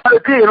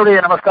சேவிக்கிறவாளுக்கு என்னுடைய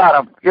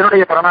நமஸ்காரம்,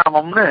 என்னுடைய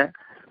பிரணாமம்னு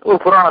ஒரு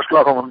புராண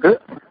ஸ்லோகம் உண்டு.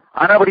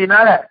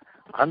 ஆனபடினால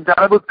அந்த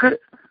அளவுக்கு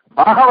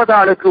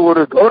பாகவதாளுக்கு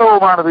ஒரு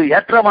கௌரவமானது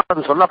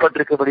ஏற்றமானது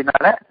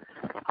சொல்லப்பட்டிருக்கிறபடினால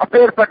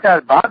அப்பேற்பட்ட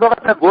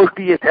பாகவத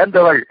கோஷ்டியை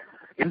சேர்ந்தவள்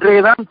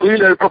இன்றையதான்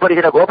துயில்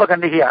எழுப்பப்படுகிற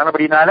கோபகன்னிகை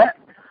ஆனபடினால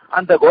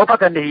அந்த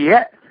கோபகன்னிகையை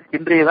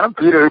இன்றைய தினம்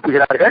துயில்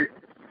எழுப்புகிறார்கள்.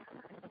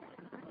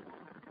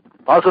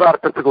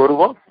 பாசுரார்த்தத்துக்கு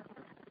வருவோம்.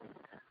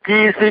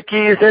 கீசு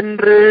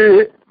கீசென்று,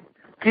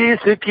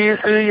 கீசு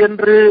கீசு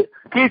என்று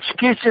கீச்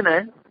கீச்சுன்னு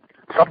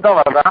சப்தம்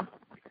வரலாம்.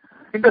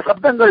 இந்த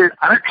சப்தங்கள்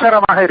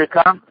அனக்ஷரமாக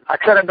இருக்காம்,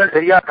 அக்ஷரங்கள்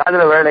சரியா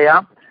காதுல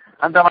வேலையாம்.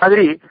 அந்த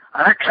மாதிரி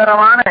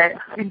அனக்ஷரமான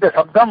இந்த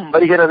சப்தம்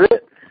வருகிறது.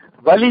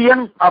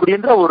 வலியன்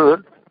அப்படின்ற ஒரு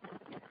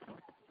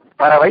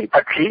பறவை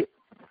பட்சி.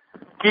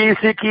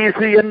 கீசு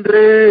கீசு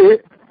என்று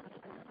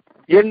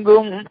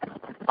எங்கும்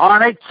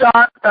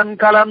ஆனைச்சாத்தன்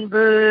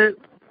கலந்து,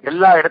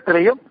 எல்லா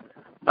இடத்திலையும்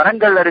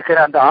மரங்கள் இருக்கிற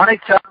அந்த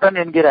ஆனைச்சாத்தன்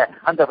என்கிற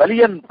அந்த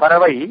வலியன்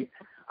பறவை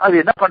அது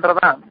என்ன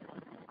பண்றதா,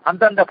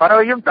 அந்தந்த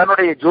பறவையும்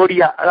தன்னுடைய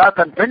ஜோடியா, அதாவது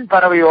தன் பெண்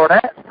பறவையோட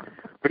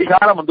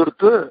விடிகாலம்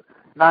வந்துடுத்து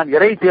நான்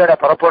இறை தேட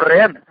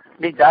புறப்படுறேன்,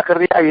 நீ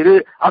ஜாக்கிரதையா இரு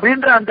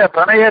அப்படின்ற அந்த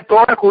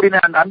பிரணயத்தோட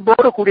கூடின அந்த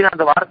அன்போடு கூடின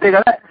அந்த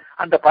வார்த்தைகளை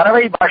அந்த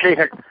பறவை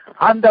பாஷைகள்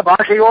அந்த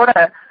பாஷையோட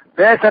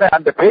பேசுற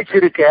அந்த பேச்சு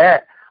இருக்க,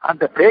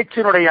 அந்த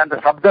பேச்சினுடைய அந்த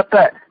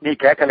சப்தத்தை நீ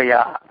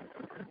கேட்கலையா?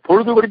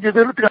 பொழுது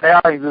விடிஞ்சதுக்கு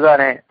அடையாளம்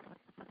இதுதானே.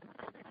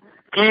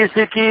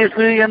 கீசு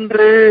கீசு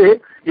என்று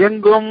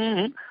எங்கும்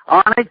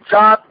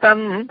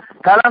ஆனைச்சாத்தன்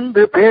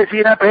கலந்து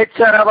பேசின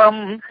பேச்சரவம்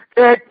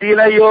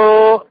கேட்டிலையோ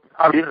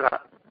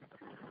அப்படின்றார்.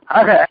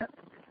 ஆக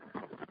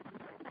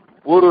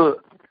ஒரு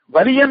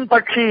வலியன்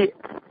பட்சி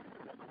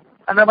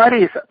அந்த மாதிரி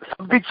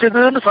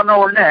சப்திச்சதுன்னு சொன்ன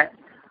உடனே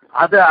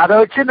அதை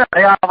வச்சு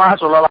அடையாளமாக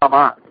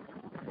சொல்லலாமா?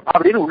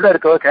 அப்படின்னு உள்ள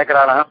இருக்கவ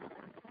கேட்கிறாளாம்.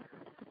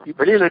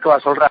 வெளியில் இருக்கவா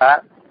சொல்றா,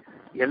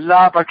 எல்லா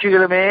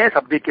பட்சிகளுமே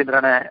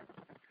சப்திக்கின்றன.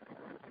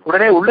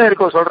 உடனே உள்ள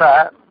இருக்கவ சொல்றா,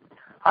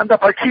 அந்த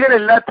பட்சிகள்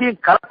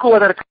எல்லாத்தையும்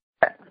கலக்குவதற்கு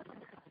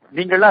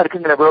நீங்கள்லாம்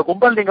இருக்குங்கிற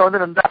கும்பல் நீங்க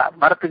வந்து நின்றா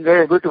மரத்துங்க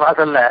வீட்டு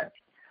வாசல்ல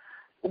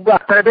உங்க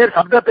அத்தனை பேர்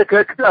சப்தத்தை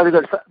கேட்டுட்டு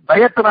அதுகள்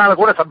பயத்தினால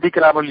கூட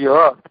சப்திக்கலாம்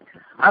இல்லையோ,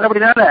 அது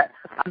அப்படினால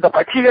அந்த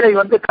பட்சிகளை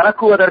வந்து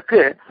கலக்குவதற்கு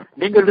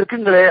நீங்கள்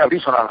இருக்குங்களே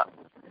அப்படின்னு சொல்லலாம்.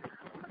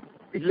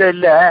 இல்ல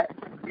இல்ல,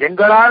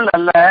 எங்களால்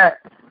அல்ல,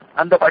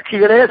 அந்த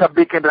பட்சிகளே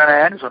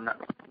சப்திக்கின்றனன்னு சொன்ன.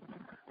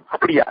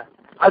 அப்படியா,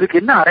 அதுக்கு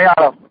என்ன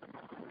அடையாளம்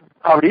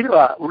அப்படின்னு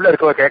உள்ள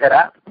இருக்கவ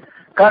கேட்கிறா.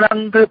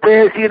 கலந்து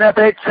பேசின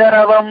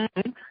பேச்சரவம்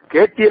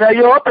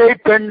கேட்டிலையோ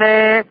பெண்ணே.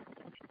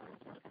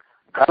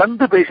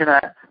 கலந்து பேசின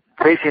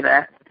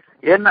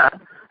ஏன்னா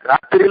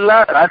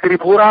ராத்திரி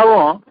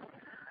பூராவும்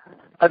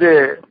அது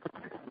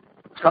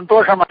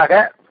சந்தோஷமாக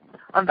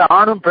அந்த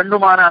ஆணும்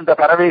பெண்ணுமான அந்த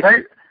பறவைகள்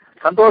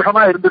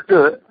சந்தோஷமா இருந்துட்டு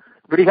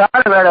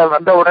விடிகால வேலை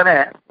வந்த உடனே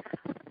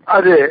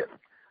அது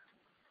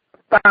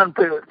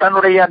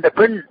தன்னுடைய அந்த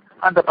பெண்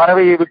அந்த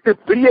பறவையை விட்டு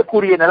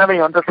பிரியக்கூடிய நிலைமை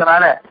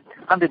வந்ததுனால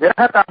அந்த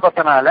விரக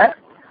தாபத்தினால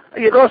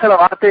ஏதோ சில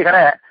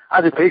வார்த்தைகளை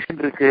அது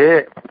பேசிட்டு இருக்கு.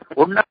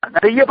 ஒன்னா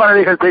நிறைய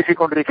பறவைகள் பேசிக்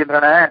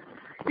கொண்டிருக்கின்றன.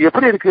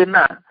 எப்படி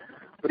இருக்குன்னா,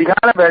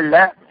 விடிகால வேளையில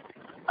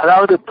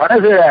அதாவது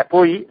படகுல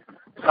போய்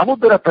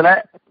சமுத்திரத்துல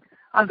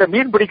அந்த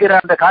மீன் பிடிக்கிற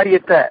அந்த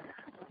காரியத்தை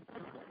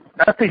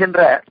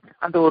நடத்துகின்ற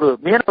அந்த ஒரு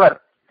மீனவர்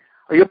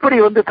எப்படி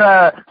வந்து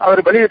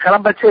அவர் வெளியில்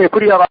கிளம்பச்சு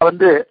எப்படி அவ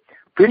வந்து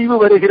பிரிவு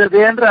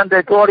வருகிறதுன்ற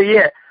அந்த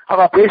தோடையே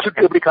அவ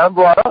பேசிட்டு எப்படி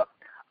கிளம்புவாரோ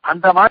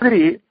அந்த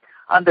மாதிரி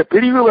அந்த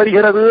பிரிவு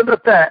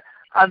வருகிறதுன்றத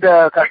அந்த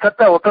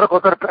கஷ்டத்தை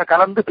ஒருத்தருக்கு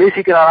கலந்து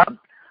பேசிக்கிறாராம்.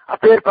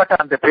 அப்பேற்பட்ட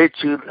அந்த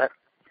பேச்சு.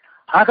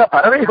 ஆக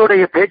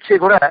பறவைகளுடைய பேச்சை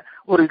கூட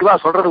ஒரு இதுவா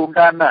சொல்றது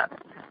உண்டான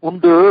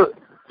உண்டு.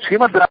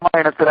 ஸ்ரீமத்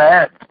ராமாயணத்துல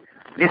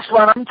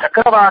நிஸ்வனம்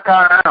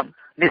சக்கரவாக்கானம்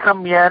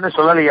நிசம்யன்னு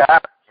சொல்லலையா?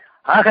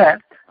 ஆக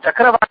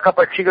சக்கரவாக்க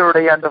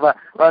பட்சிகளுடைய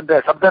அந்த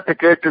சப்தத்தை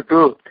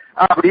கேட்டுட்டு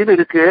அப்படின்னு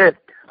இருக்கு.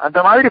 அந்த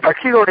மாதிரி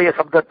பட்சிகளுடைய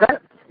சப்தத்தை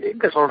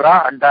எங்க சொல்றா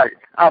அண்டாள்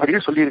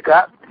அப்படின்னு சொல்லியிருக்கா.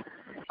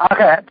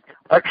 ஆக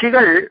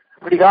பட்சிகள்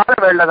விடிகால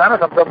வேலை தானே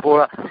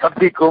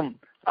சப்திக்கும்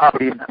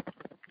அப்படின்னு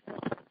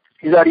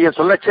இது அடியன்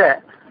சொல்லச்ச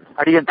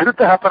அடியன்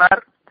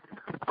திருத்தகப்பனார்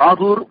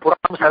பாதூர்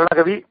புராணம்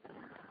சரணகவி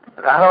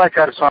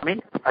ராகவாச்சார சுவாமி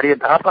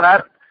அடியன்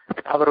தகப்பனார்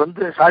அவர்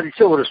வந்து சாதிச்ச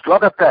ஒரு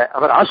ஸ்லோகத்தை,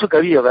 அவர் ஆசு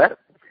கவி,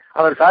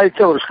 அவர்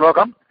சாதிச்ச ஒரு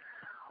ஸ்லோகம்.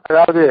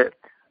 அதாவது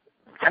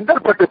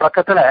செங்கல்பட்டு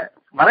பக்கத்துல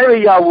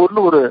மலைவையா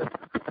ஊர்னு ஒரு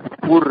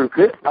ஊர்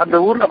இருக்கு. அந்த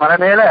ஊர்ல மலை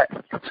மேல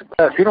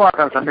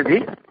சீனிவாசன் சன்னதி,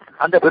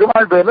 அந்த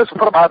பெருமாள் பேர்ல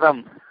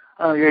சுப்பிரபாதம்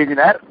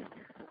எழுதினார்.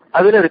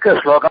 அதுல இருக்க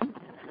ஸ்லோகம்,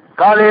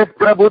 காலே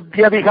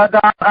பிரபுத்திய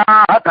விகதா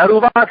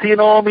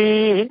தருவாசினோமி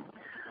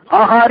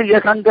ஆஹாரிய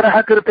சங்கிரஹ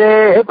கிருதே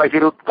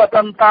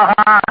பகிருத்பதந்தஹ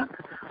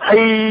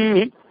ஹை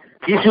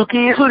கீசு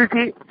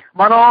கீசுரிதி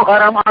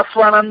மனோகரம்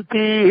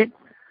ஆஸ்வனந்தி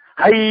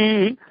ஹை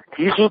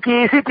கீசு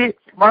கீசிதி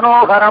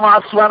மனோகரம்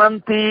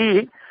ஆஸ்வனந்தி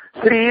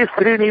ஸ்ரீ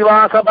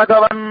ஸ்ரீனிவாச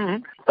பகவன்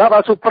தவ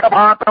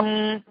சுப்பிரபாதம்.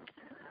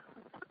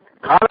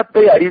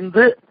 காலத்தை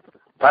அறிந்து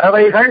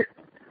பறவைகள்,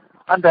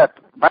 அந்த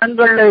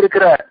மரங்கள்ல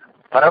இருக்கிற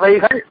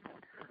பறவைகள்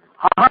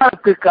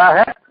ஆகாரத்துக்காக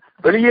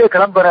வெளியே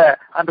கிளம்புற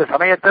அந்த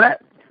சமயத்துல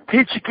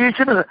கீச்சு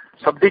கீச்சுன்னு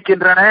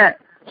சப்திக்கின்றன.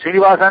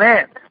 ஸ்ரீனிவாசனே,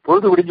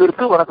 பொழுது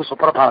விடிஞ்சிருத்து, உனக்கு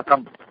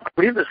சுப்பிரபாதம்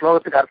அப்படின்னு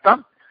ஸ்லோகத்துக்கு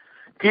அர்த்தம்.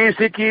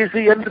 கீசு கீசு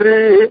என்று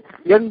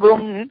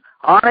எங்கும்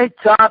ஆனை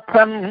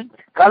சாத்தன்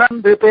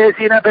கலந்து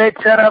பேசின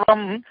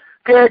பேச்சரவம்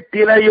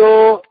கேட்டிலையோ,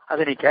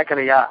 அது நீ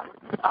கேட்கலையா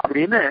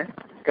அப்படின்னு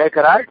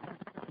கேட்கிறாள்.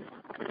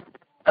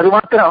 அது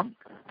மாத்திரம்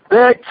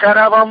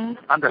பேச்சரவம்,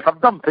 அந்த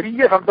சப்தம்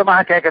பெரிய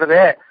சப்தமாக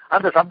கேட்கிறதே,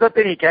 அந்த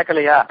சப்தத்தை நீ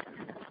கேட்கலையா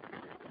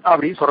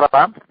அப்படின்னு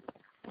சொல்றதாம்.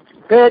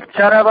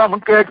 பேச்சரவம்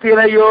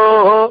கேட்கிலையோ,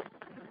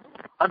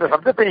 அந்த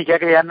சப்தத்தை நீ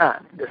கேட்கலையான்னா,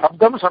 இந்த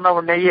சப்தம் சொன்ன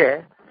உடனேயே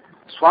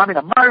சுவாமி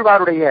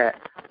நம்மாழ்வாருடைய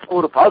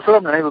ஒரு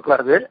பாசுரம் நினைவுக்கு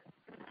வருது.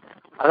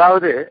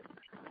 அதாவது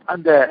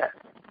அந்த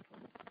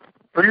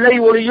பிள்ளை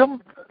ஒளியும்,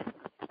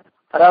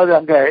 அதாவது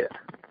அங்க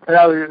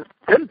அதாவது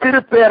தென்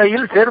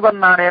திருப்பேரையில்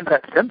சேர்வன்னானே என்ற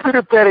தென்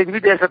திருப்பேரை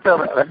விதேசத்தை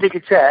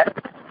வர்ணிக்கிச்ச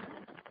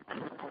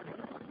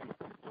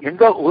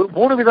எங்க ஒரு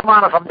 3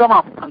 விதமான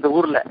சப்தமாம் அந்த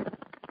ஊர்ல.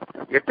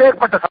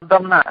 எப்பேற்பட்ட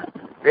சப்தம்னா,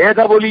 வேத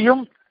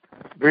ஒலியும்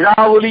விழா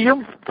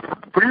ஒலியும்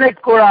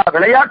பிள்ளைக்குழா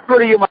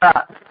விளையாட்டொலியும்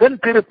தென்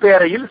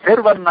திருப்பேரையில்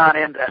சேர்வன்னான்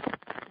என்ற.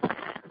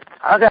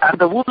 ஆக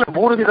அந்த ஊர்ல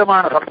 3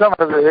 விதமான சப்தம்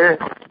வருது.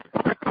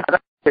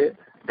 அதாவது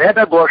வேத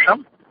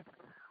கோஷம்,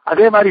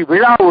 அதே மாதிரி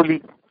விழா ஒலி,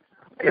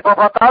 எப்ப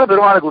பார்த்தாலும்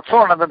பெருமாளுக்கு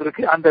உற்சவம்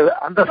நடந்துருக்கு அந்த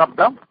அந்த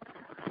சப்தம்,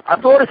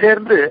 அதோடு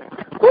சேர்ந்து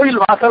கோயில்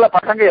வாசல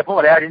பசங்க எப்பவும்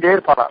விளையாடிட்டே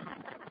இருப்பாராம்.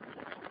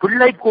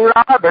 பிள்ளை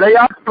குழா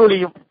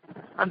விளையாட்டொலியும்,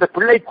 அந்த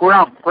பிள்ளை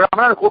குழாம்,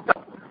 குழாம்னா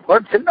கூட்டம்,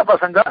 சின்ன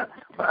பசங்க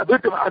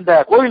வீட்டு அந்த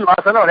கோயில்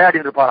வாசல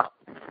விளையாடிட்டு இருப்பாராம்.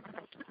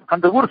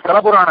 அந்த ஊர் ஸ்தல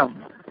புராணம்.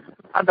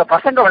 அந்த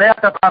பசங்க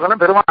விளையாட்ட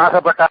பார்க்கணும் பெருமாள்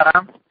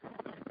ஆசைப்பட்டாராம்.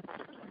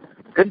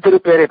 தென்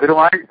திருப்பேரை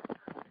பெருமாள்,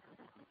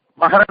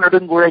 மகர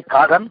நெடுங்குழை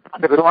காதன்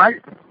அந்த பெருமாள்,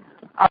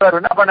 அவர்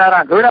என்ன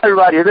பண்ணாராம்,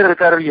 கருடாழ்வார் எதிர்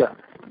இருக்காரு இல்லையோ,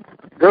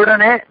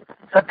 கருடனே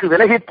சற்று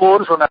விலகி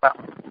போன்னு சொன்னாராம்.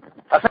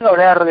 பசங்க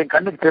விளையாடுறது என்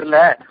கண்ணுக்கு தெரியல,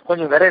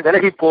 கொஞ்சம்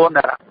விலகி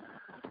போனாராம்.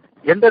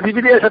 எந்த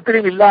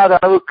விவிதேசத்திலும் இல்லாத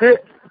அளவுக்கு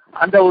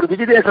அந்த ஒரு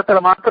விவிதேசத்துல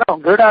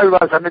மாத்திரம்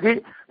கருடாழ்வார் சன்னதி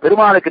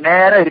பெருமாளுக்கு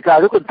நேரம்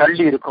இருக்காது, கொஞ்சம்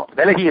தள்ளி இருக்கும்,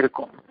 விலகி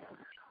இருக்கும்.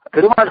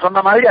 பெருமாள்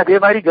சொன்ன மாதிரி அதே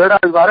மாதிரி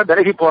கருடாழ்வாரம்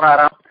விலகி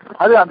போனாராம்.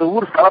 அது அந்த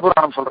ஊர்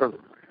ஸ்தலபுராணம் சொல்றது.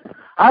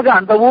 ஆக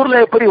அந்த ஊர்ல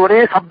எப்படி ஒரே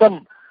சப்தம்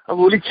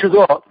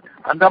ஒலிச்சுதோ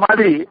அந்த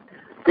மாதிரி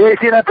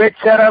பேசின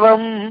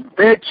பேச்சரவம்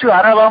பேச்சு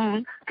அரவம்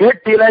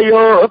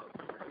கேட்டிலையோ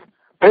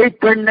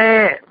பெய்ப்பெண்ணே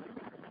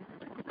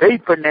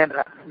பெய்ப்பெண்ணேன்ற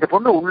இந்த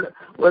பொண்ணு உள்ள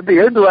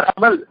எழுந்து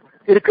வராமல்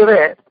இருக்கவே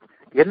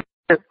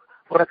என்ன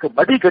உனக்கு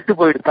மதி கெட்டு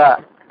போயிடுதா,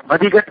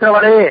 மதி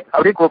கெட்டவளே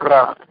அப்படின்னு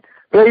கூப்பிடுறான்.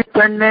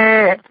 பெய்ப்பெண்ணே,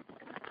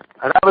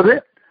 அதாவது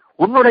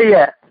உன்னுடைய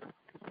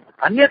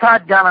அந்நியதா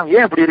ஞானம்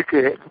ஏன் இப்படி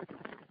இருக்கு?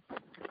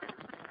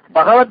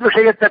 பகவத்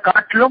விஷயத்தை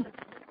காட்டிலும்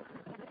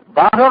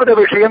பாகவத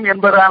விஷயம்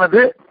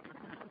என்பதானது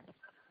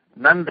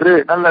நன்று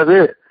நல்லது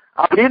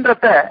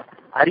அப்படின்றத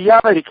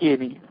அறியாம இருக்கியே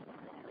நீ.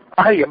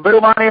 ஆக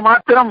எம்பெருமானை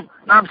மாத்திரம்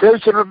நாம்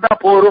சேவிச்சுட்டு இருந்தா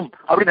போரும்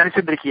அப்படின்னு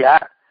நினைச்சிட்டு இருக்கியா?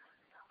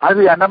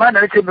 அது அந்த மாதிரி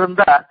நினைச்சிட்டு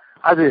இருந்தா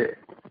அது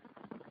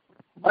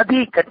மதி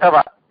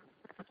கெட்டவா,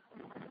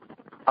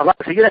 அவ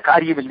செய்யற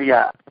காரியம்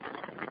இல்லையா?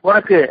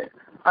 உனக்கு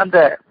அந்த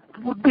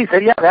புத்தி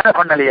சரியா வேலை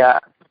பண்ணலையா?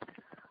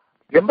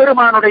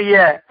 எம்பெருமானுடைய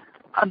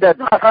அந்த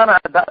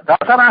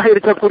தாசனாக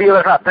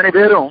இருக்கக்கூடியவர்கள் அத்தனை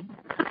பேரும்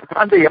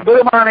அந்த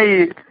எம்பெருமானை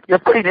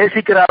எப்படி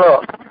நேசிக்கிறாரோ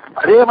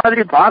அதே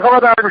மாதிரி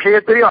பாகவதார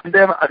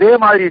விஷயத்திலையும் அதே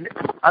மாதிரி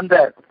அந்த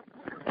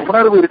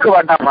உணர்வு இருக்க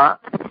வேண்டாமா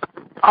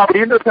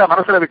அப்படின்றத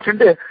மனசுல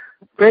வச்சுட்டு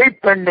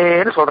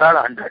பேய்ப்பெண்ணேன்னு சொல்றாள்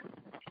ஆண்டாள்.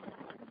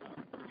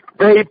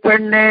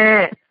 பேய்ப்பெண்ணே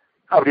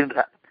அப்படின்ற.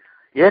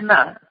 ஏன்னா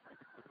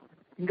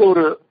இங்க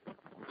ஒரு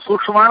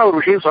சூக்ஷ்மமான ஒரு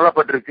விஷயம்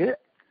சொல்லப்பட்டிருக்கு.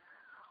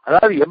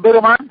 அதாவது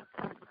எம்பெருமான்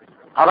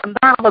அவன்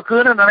தான்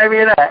நமக்குன்னு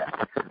நினைவேல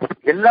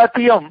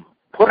எல்லாத்தையும்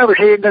புற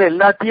விஷயங்கள்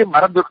எல்லாத்தையும்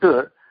மறந்துட்டு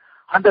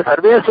அந்த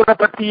சர்வேஸ்வரை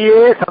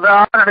பத்தியே சதா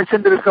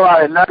நினைச்சிட்டு இருக்கவா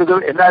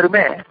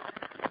எல்லாருமே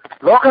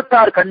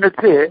லோகத்தார்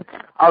கண்ணுக்கு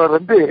அவர்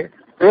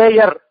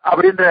பேயர்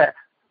அப்படின்ற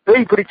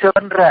பேய்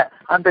பிடிச்சவன்ற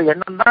அந்த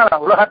எண்ணம்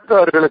தான்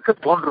உலகத்தவர்களுக்கு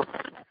தோன்றும்.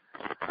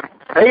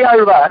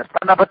 பேயாழ்வார்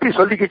தன்னை பத்தி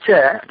சொல்லிக்கிச்ச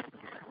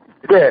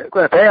இது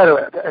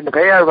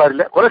பேயாழ்வார்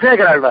இல்ல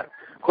குலசேகர ஆழ்வார்.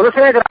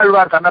 குலசேகர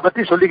ஆழ்வார் தன்னை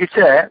பத்தி சொல்லிக்கிச்ச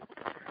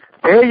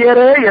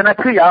பேயரே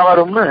எனக்கு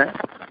யாவரும்னு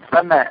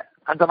தன்னை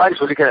அந்த மாதிரி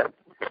சொல்லிக்கிறார்.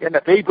 என்ன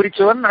பேய்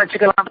பிடிச்சவன்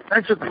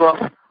நினைச்சுக்கோ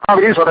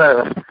அப்படின்னு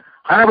சொல்றாரு.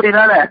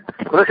 அப்படினால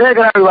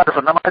குலசேகர ஆழ்வார்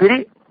சொன்ன மாதிரி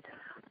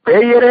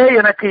பேயரே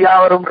எனக்கு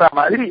யாவரும்ன்ற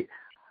மாதிரி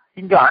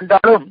இங்க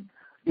ஆண்டாலும்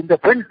இந்த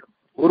பெண்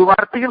ஒரு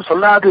வார்த்தையும்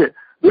சொல்லாது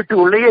வீட்டு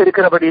உள்ளேயே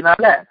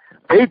இருக்கிறபடினால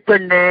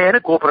பேய்ப்பெண்ணேன்னு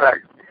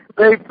கூப்பிடுறாள்.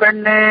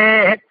 பேய்ப்பெண்ணே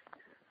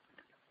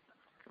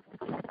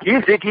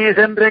கீசு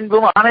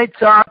கீசென்றெங்கும் ஆனை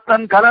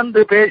சாத்தன்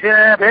கலந்து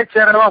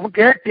பேச்சரவம்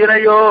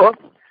கேட்டிரையோ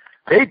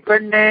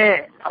பேய்ப்பெண்ணே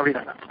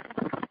அப்படின்னா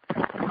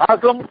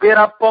காசும்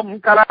பிறப்பும்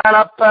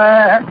கலகலப்ப.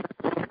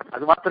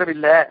 அது மாத்திரம்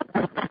இல்ல,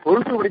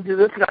 பொழுது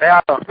முடிஞ்சதுக்கு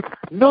அடையாளம்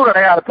இன்னொரு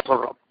அடையாளத்தை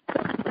சொல்றோம்.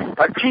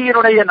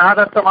 பட்சியினுடைய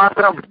நாதத்தை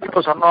மாத்திரம்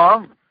இப்ப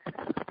சொன்னோம்.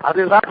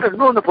 அதுதான்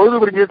இன்னும்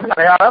பொழுது முடிஞ்சதுக்கு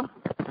அடையாளம்.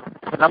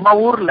 நம்ம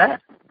ஊர்ல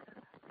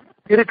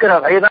இருக்கிற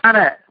வயதான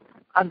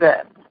அந்த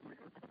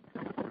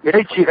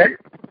இறைச்சிகள்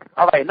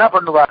அவ என்ன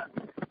பண்ணுவா,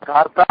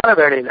 கார்த்தால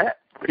வேளையில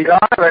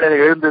விடிகால வேளையில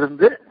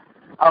எழுந்திருந்து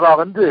அவ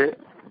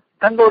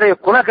தங்களுடைய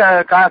குல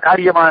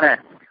காரியமான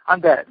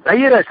அந்த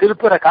தயிர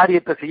சிலுப்புற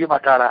காரியத்தை செய்ய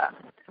மாட்டாளா?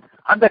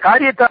 அந்த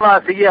காரியத்தை அவ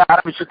செய்ய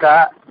ஆரம்பிச்சுட்டா.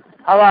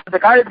 அவ அந்த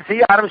காரியத்தை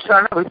செய்ய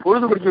ஆரம்பிச்சுட்டான்னா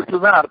பொழுது முடிஞ்சுட்டு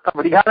தான் அர்த்தம்,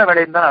 விடிகால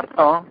வேலைன்னு தான்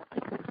அர்த்தம்.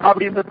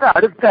 அப்படின்றது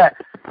அடுத்த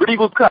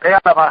விடிவுக்கு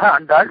அடையாளமாக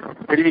ஆண்டாள்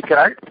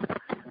தெரிவிக்கிறாள்.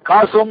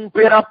 காசும்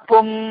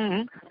பிறப்பும்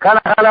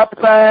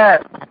கலகலப்ப.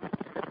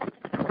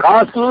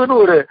 காசுன்னு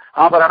ஒரு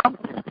ஆபரணம்,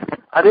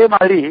 அதே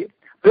மாதிரி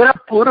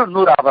பிறப்புன்னு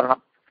இன்னொரு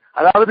ஆபரணம்.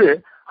 அதாவது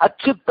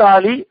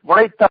அச்சுத்தாலி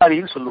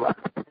முளைத்தாலின்னு சொல்லுவார்.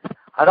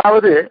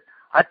 அதாவது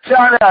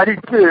அச்சால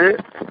அரித்து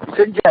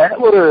செஞ்ச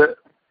ஒரு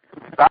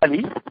தாலி,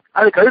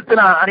 அது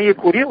கழுத்துல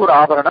அணியக்கூடிய ஒரு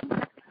ஆபரணம்.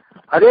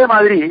 அதே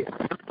மாதிரி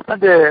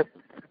அந்த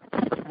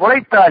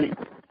முளைத்தாலி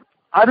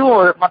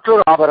அதுவும்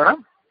மற்றொரு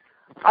ஆபரணம்.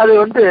 அது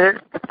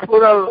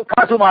ஒரு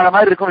காசு மாலை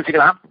மாதிரி இருக்கும்னு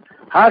வச்சுக்கலாம்.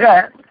 ஆக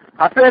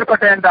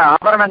அப்பேற்பட்ட இந்த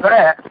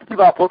ஆபரணங்களை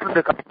இவா போட்டு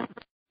இருக்க.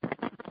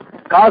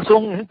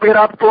 காசும்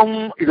பிறப்பும்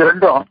இது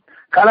ரெண்டும்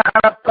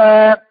கலகலப்ப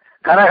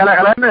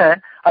கலகலகலன்னு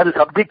அது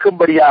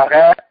சப்திக்கும்படியாக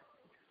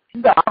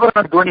இந்த ஆபரண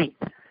துவனி,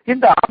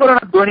 இந்த ஆபரண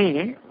துவனி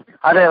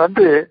அதை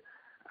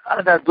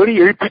அந்த துவனி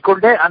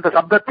எழுப்பிக்கொண்டே, அந்த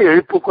சப்தத்தை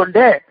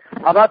எழுப்பிக்கொண்டே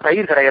அவ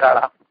தயிர்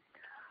கிடைகிறாளாம்.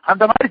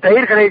 அந்த மாதிரி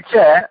தயிர்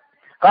கிடைச்ச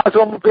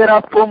காசும்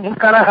பிறப்பும்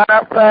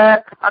கலகலப்ப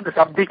அந்த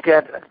சப்திக்க.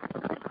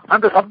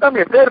 அந்த சப்தம்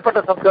எப்பேற்பட்ட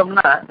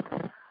சப்தம்னா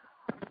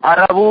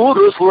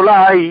அறவூரு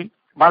சுலாய்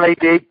மலை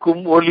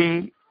தேய்க்கும் ஒலி.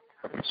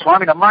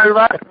 சுவாமி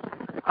நம்மாழ்வார்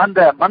அந்த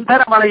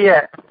மந்தர மலைய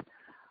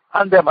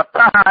அந்த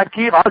மத்தாக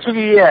ஆக்கி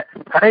வாசுகிய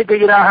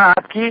கடைபெயராக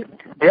ஆக்கி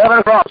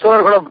தேவர்களும்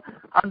அசுரர்களும்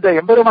அந்த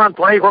எம்பெருமான்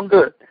துணை கொண்டு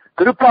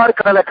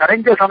திருப்பார்கடலை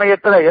கடைஞ்ச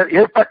சமயத்துல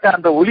ஏற்பட்ட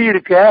அந்த ஒலி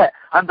இருக்க,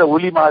 அந்த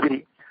ஒலி மாதிரி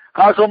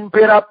காசும்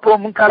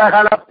பிறப்பும்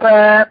கலகலப்ப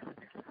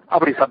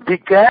அப்படி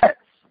சப்திக்க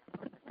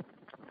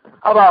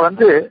அவ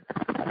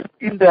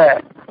இந்த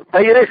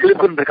தயிரை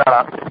சிலுப்புன்னு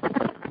இருக்காளாம்.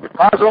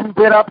 பாசும்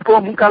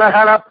பிறப்பும்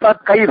கலகலப்ப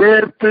கை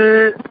வேர்த்து.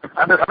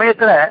 அந்த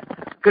சமயத்துல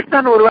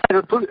கிருஷ்ணன் ஒருவர்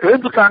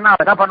எழுந்துட்டான்னா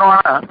என்ன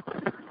பண்ணுவான்னா,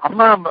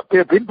 அம்மா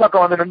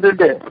பின்பக்கம் வந்து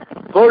நின்றுட்டு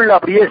தோல்ல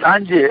அப்படியே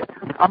சாஞ்சு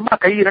அம்மா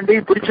கை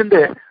ரெண்டையும்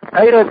பிடிச்சுட்டு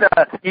தயிரை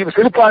நீ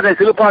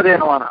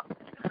சிலுப்பாதேன்னுவானா.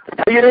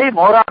 தயிரை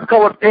மோராக்க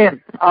ஒட்டேன்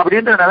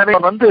அப்படின்ற நிலைமை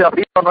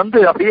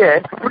அப்படியே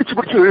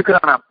பிடிச்சு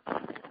இழுக்கிறானா.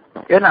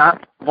 ஏன்னா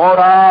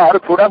மோரார்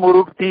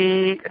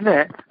குடமுருட்டின்னு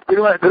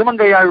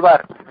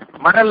திருமங்கையாழ்வார்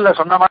மணல்ல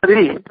சொன்ன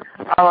மாதிரி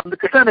அவன்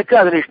கிருஷ்ணனுக்கு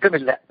அதுல இஷ்டம்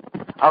இல்லை.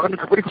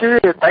 அவனுக்கு பிடிச்சு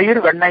தயிர்,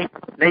 வெண்ணெய்,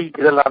 நெய்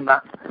இதெல்லாம்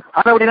தான்.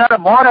 ஆனபடினால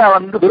மோரை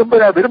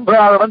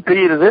விரும்பாதவன்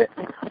தெரியுது.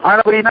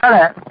 ஆனபடினால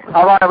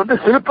அவனை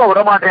சிலுப்ப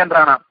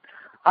விடமாட்டேன்றானா.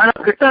 ஆனா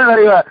கிருஷ்ணன்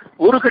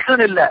ஒரு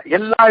கிருஷ்ணன் இல்ல,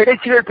 எல்லா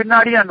இடைச்சிகள்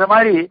பின்னாடியும் அந்த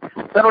மாதிரி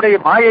தன்னுடைய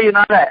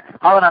மாயையினால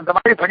அவன் அந்த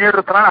மாதிரி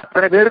பண்ணிடுறான்.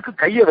 அத்தனை பேருக்கு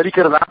கையை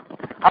வலிக்கிறதான்.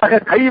 ஆக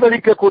கை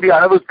வலிக்கக்கூடிய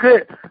அளவுக்கு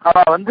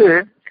அவன்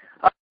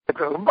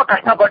ரொம்ப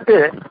கஷ்டப்பட்டு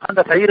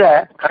அந்த தயிரை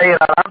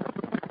கரையிறான்.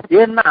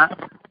 ஏன்னா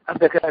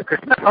அந்த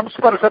கிருஷ்ண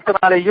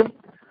சம்ஸ்பர்சத்தினாலேயும்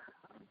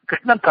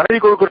கிருஷ்ணன் தடவி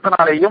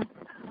கொடுக்கறதுனாலையும்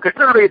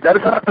கிருஷ்ணனுடைய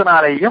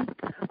தரிசனத்தினாலேயும்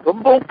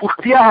ரொம்பவும்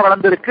புஷ்டியாக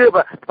வளர்ந்திருக்கு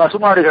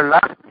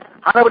பசுமாடுகள்லாம்.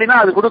 ஆனபடினா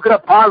அது கொடுக்கிற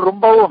பால்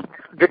ரொம்பவும்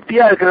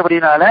கெட்டியா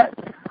இருக்கிறபடினால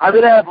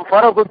அதுல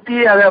பொற குத்தி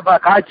அதை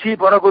காய்ச்சி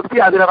பொற குத்தி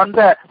அதுல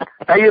வந்த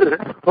தயிர்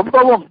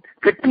ரொம்பவும்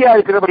கெட்டியா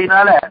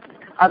இருக்கிறபடினால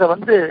அதை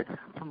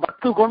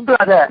மத்து கொண்டு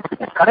அதை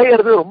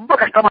கடையிறது ரொம்ப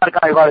கஷ்டமா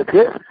இருக்கா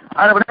இவாளுக்கு.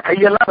 ஆனபடி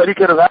கையெல்லாம்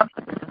வலிக்கிறதா.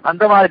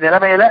 அந்த மாதிரி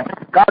நிலைமையில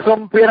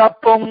காசும்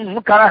பிறப்பும்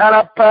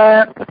கலகலப்ப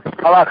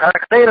அவ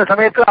கடையிற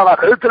சமயத்துல அவ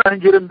கழுத்துல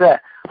அணிஞ்சிருந்த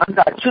அந்த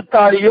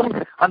அச்சுத்தாலியும்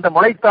அந்த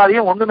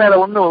முளைத்தாலியும் ஒண்ணு மேல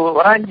ஒண்ணு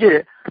வரைஞ்சு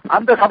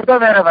அந்த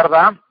சப்தம் வேற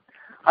வரதான்.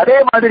 அதே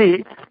மாதிரி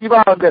இவ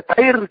அந்த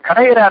தயிர்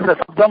கடையிற அந்த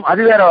சப்தம்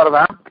அது வேற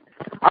வரதான்.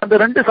 அந்த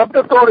ரெண்டு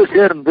சப்தத்தோடு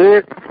சேர்ந்து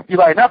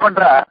இவ என்ன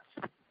பண்றா,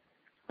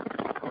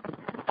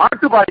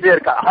 பாட்டு பாடிட்டே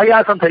இருக்கா.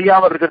 ஆயாசம்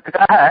தெரியாம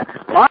இருக்கிறதுக்காக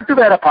பாட்டு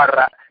வேற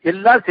பாடுறா.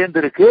 எல்லாம் சேர்ந்து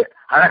இருக்கு.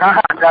 அழகாக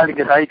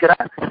அங்காளிங்க சாய்க்கிறா.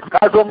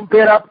 காசும்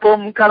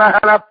பிறப்பும்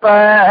கலகலப்ப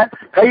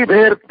கை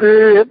பேர்த்து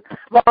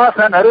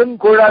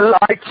வாசனருங்குழல்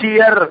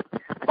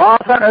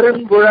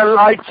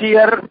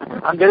ஆட்சியர்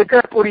அங்க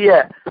இருக்கக்கூடிய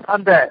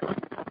அந்த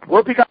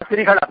கோபிகா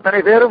ஸ்திரீகள் அத்தனை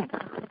பேரும்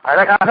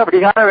அழகாக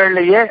விடிகால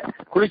வேளையே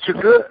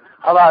குளிச்சுட்டு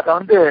அவ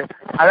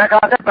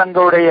அழகாக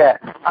தங்களுடைய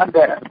அந்த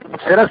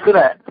சிரசுல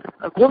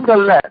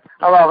கூந்தல்ல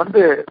அவ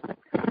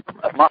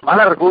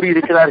மலர்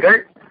கூறியிருக்கிறார்கள்.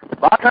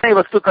 வாசனை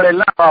வஸ்துக்கள்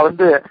எல்லாம்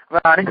அவ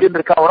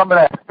அணிஞ்சிருக்கா,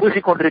 உடம்புல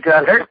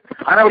பூசிக்கொண்டிருக்கிறார்கள்.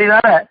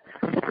 ஆனபடினால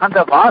அந்த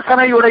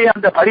வாசனையுடைய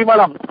அந்த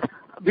பரிமளம்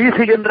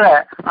வீசுகின்ற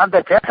அந்த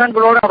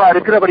கேசங்களோடு அவ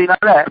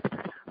இருக்கிறபடினால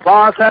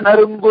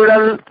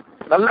வாசனருங்குழல்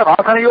நல்ல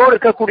வாசனையோடு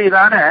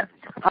இருக்கக்கூடியதான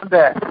அந்த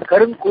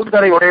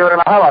கருங்கூந்தலை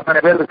உடையவர்களாக அத்தனை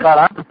பேர்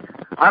இருக்காராம்.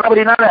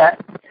 ஆனபடினால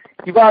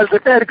இவாள்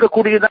கிட்ட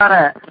இருக்கக்கூடியதான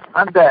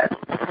அந்த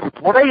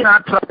முடை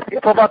நாற்றம்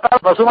எப்ப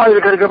பார்த்தாலும் பசுமாடு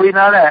இருக்கு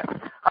அப்படின்னால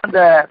அந்த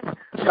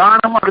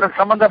சாணம் அதற்கு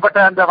சம்பந்தப்பட்ட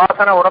அந்த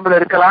வாசனை உடம்புல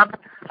இருக்கலாம்.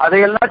 அதை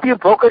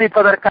எல்லாத்தையும்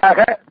போக்கடிப்பதற்காக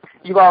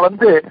இவா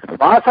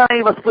வாசனை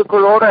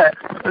வஸ்துக்களோட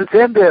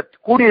சேர்ந்து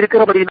கூடி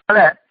இருக்கிறபடினால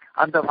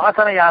அந்த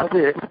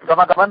வாசனையானது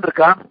கமகமன்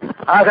இருக்கான்.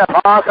 ஆக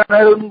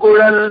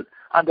வாசனருங்குழல்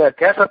அந்த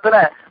கேசத்துல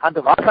அந்த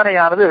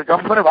வாசனையானது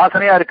ரொம்ப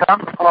வாசனையா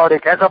இருக்கான் அவருடைய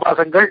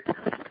கேசபாசங்கள்.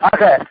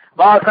 ஆக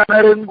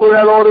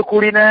வாசனருங்குழலோடு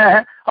கூடின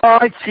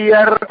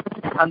ஆட்சியர்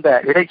அந்த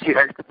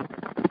இடைச்சிகள்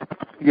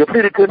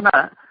எப்படி இருக்குன்னா,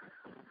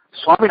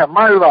 சுவாமி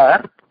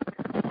நம்மாழ்வார்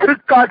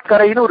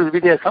திருக்காட்கரைன்னு ஒரு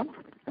திவிதேசம்.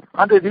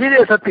 அந்த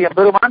திவிதேசத்து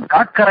எம்பெருமான்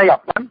காட்கரை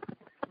அப்பன்,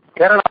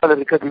 கேரளாவில்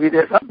இருக்க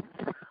திவிதேசம்.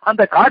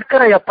 அந்த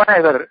காட்கரை அப்பனை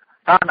இவர்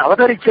தான்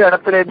அவதரிச்ச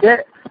இடத்திலிருந்தே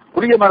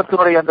புளிய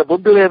மரத்தினுடைய அந்த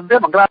புந்திலிருந்தே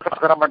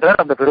மங்களாசாசனம்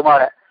பண்றார் அந்த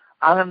பெருமாளை.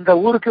 அந்த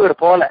ஊருக்கு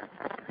இவர் போல,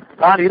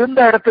 தான் இருந்த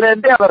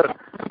இடத்திலிருந்தே அவர்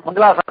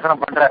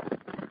மங்களாசாசனம் பண்றார்.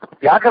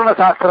 வியாக்கரண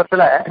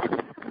சாஸ்திரத்துல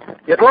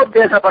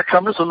யதோத்தேச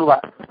பட்சம்னு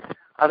சொல்லுவார்.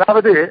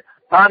 அதாவது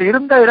தான்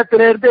இருந்த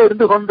இடத்திலிருந்தே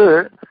இருந்து கொண்டு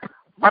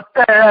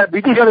மற்ற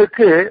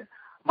விதிகளுக்கு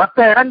மற்ற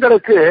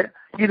இடங்களுக்கு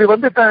இது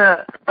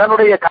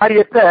தன்னுடைய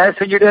காரியத்தை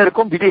செஞ்சுட்டே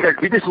இருக்கும் விதிகள்,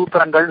 விதி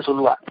சூத்திரங்கள்னு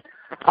சொல்லுவார்.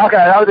 ஆக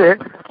அதாவது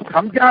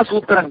சம்யா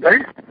சூத்திரங்கள்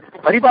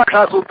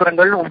பரிபாஷா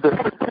சூத்திரங்கள் உண்டு.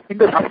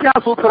 இந்த சம்யா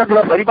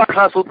சூத்திரங்களும்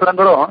பரிபாஷா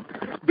சூத்திரங்களும்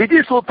விதி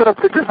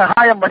சூத்திரத்துக்கு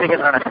சகாயம்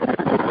பண்ணுகின்றன.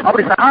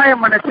 அப்படி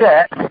சகாயம் பண்ணச்ச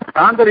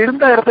தாங்கள்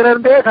இருந்த இடத்துல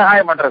இருந்தே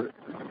சகாயம் பண்றது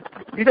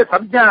இது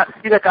சம்யா,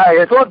 இத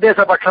யதோத்தேச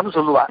பட்சம்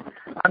சொல்லுவார்.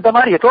 அந்த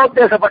மாதிரி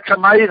யதோத்தேச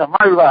பட்சம் மாதிரி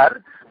நம்மாழ்வார்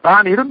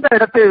தான் இருந்த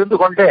இடத்தில் இருந்து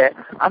கொண்டே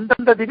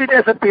அந்தந்த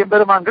திவிதேசத்து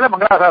எம்பெருமான்களை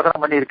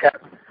மங்களாசாசனம் பண்ணியிருக்கார்.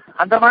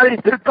 அந்த மாதிரி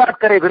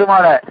திருக்காட்கரை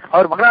பெருமாளை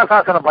அவர்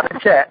மங்களாசாசனம்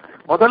பண்ணிச்ச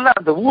முதல்ல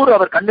அந்த ஊர்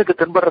அவர் கண்ணுக்கு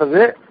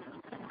தென்படுறது.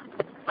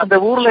 அந்த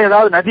ஊர்ல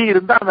ஏதாவது நதி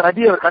இருந்தா அந்த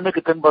நதி அவர்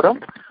கண்ணுக்கு தென்படும்.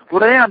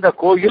 உடனே அந்த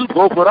கோயில்,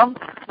 கோபுரம்,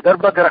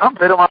 கர்ப்பகிரகம்,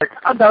 பெருமாள்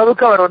அந்த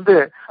அளவுக்கு அவர்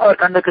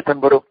அவர் கண்ணுக்கு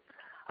தென்படும்.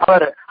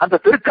 அவர் அந்த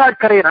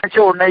திருக்காட்கரையை நினைச்ச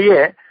உடனேயே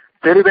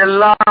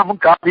தெருவெல்லாம்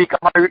காவி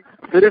கமல்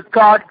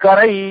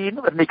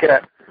திருக்காட்கரைன்னு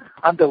வர்ணிக்கிறார்.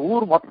 அந்த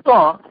ஊர்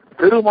மொத்தம்,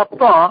 தெரு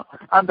மொத்தம்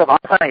அந்த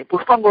வாசனை,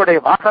 புஷ்பங்களுடைய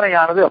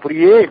வாசனையானது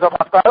அப்படியே இப்ப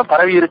பார்த்தாலும்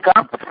பரவி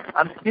இருக்கான்.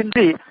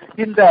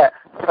 இந்த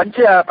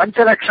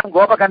பஞ்சலட்சம்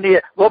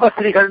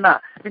கோபஸ்திரீகள்னா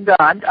இந்த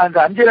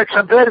 5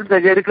 லட்சம் பேர் இந்த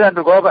இருக்கிற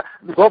அந்த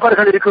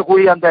கோபர்கள்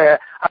இருக்கக்கூடிய அந்த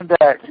அந்த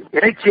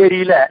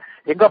இடைச்சேரியில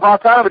எங்க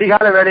பார்த்தாலும்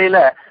விடிகால வேளையில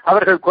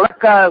அவர்கள்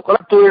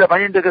குலத்தொழில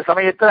பண்ணிட்டு இருக்கிற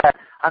சமயத்துல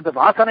அந்த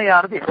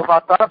வாசனையானது எங்க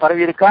பார்த்தாலும்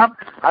பரவி இருக்காம்.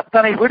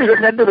 அத்தனை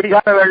வீடுகள்ல இருந்து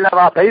விடிகால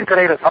வேளையில தயிர்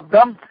கடைகிற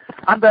சப்தம்,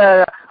 அந்த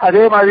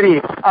அதே மாதிரி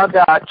அந்த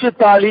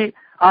அச்சுத்தாளி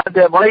அந்த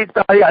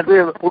முளைத்தாளி அது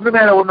ஒண்ணு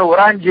மேல ஒண்ணு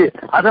உராஞ்சு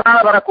அதனால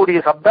வரக்கூடிய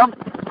சப்தம்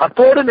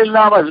அத்தோடு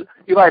இல்லாமல்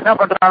இவ என்ன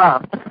பண்றானா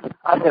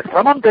அந்த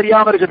சிரமம்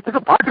தெரியாம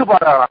இருக்கிறதுக்கு பாட்டு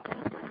பாடுறாளாம்.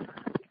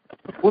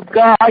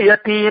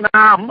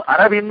 உத்காயத்தீனாம்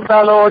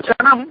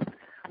அரவிந்தலோச்சனம்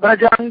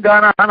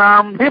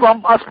பிரஜங்கணானாம்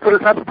திவம்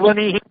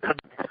அஸ்பிருசத்வனி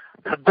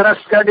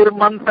தத்ரஸ்ய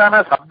நிர்மந்தன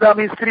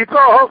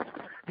சப்தமிஸ்ரிதோ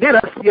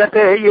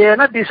நிரஸ்யதே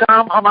ஏன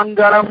திசாம்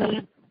அமங்கலம்.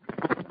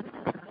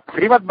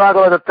 ஸ்ரீமத்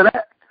பாகவதத்துல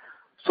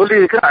சொல்லி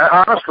இருக்கிற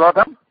அழகான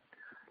ஸ்லோகம்.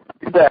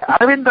 இந்த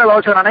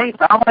அரவிந்தலோச்சனனை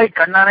தாமரை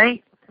கண்ணனை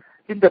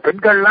இந்த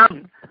பெண்கள்லாம்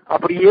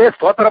அப்படியே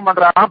ஸ்தோத்திரம்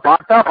பண்றாராம்,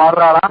 பாட்டா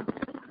பாடுறாராம்.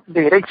 இந்த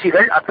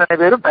இறைச்சிகள் அத்தனை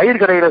பேரும்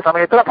தயிர் கடைகிற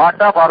சமயத்துல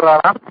பாட்டா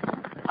பாடுறாராம்.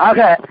 ஆக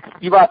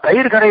இவா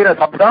தயிர் கடைகிற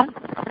சப்தம்,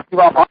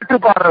 இவா பாட்டு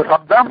பாடுற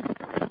சப்தம்,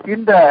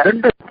 இந்த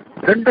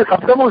ரெண்டு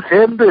சப்தமும்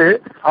சேர்ந்து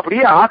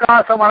அப்படியே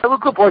ஆகாசம்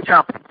அளவுக்கு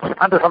போச்சாம்.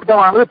 அந்த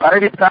சப்தமானது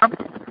பரவித்தான்.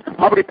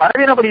 அப்படி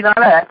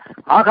பரவினபடினால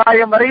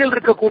ஆகாயம் வரையில்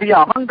இருக்கக்கூடிய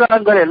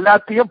அமங்கலங்கள்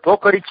எல்லாத்தையும்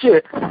போக்கடிச்சு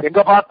எங்க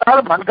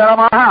பார்த்தாலும்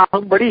மங்களமாக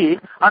ஆகும்படி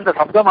அந்த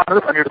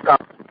சப்தமானது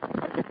பண்ணிடுத்தான்.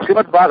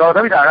 ஸ்ரீமத்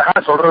பாகவதம் இது அழகா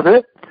சொல்றது.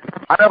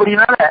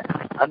 அப்படினால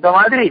அந்த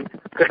மாதிரி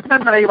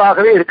கிருஷ்ணன்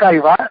நிறைவாகவே இருக்கா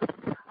இவா.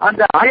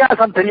 அந்த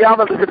ஆயாசம்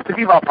தெரியாமல்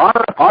இருக்கிறதுக்கு இவா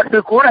பாடுற பாட்டு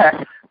கூட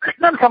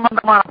கிருஷ்ணன்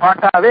சம்பந்தமான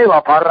பாட்டாவே இவா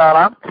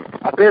பாடுறாளாம்.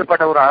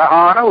 அப்பேற்பட்ட ஒரு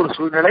அழகான ஒரு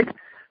சூழ்நிலை.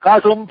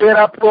 காசும்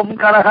பிறப்பும்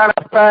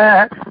கலகலப்ப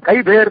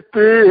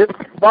கைபேர்த்து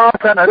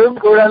வாச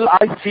நறுங்குழல்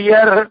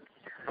ஆட்சியர்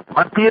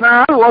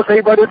மத்தினால்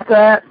ஓசைப்படுத்த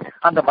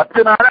அந்த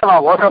மத்தினால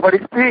அவன்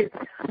ஓசைப்படுத்தி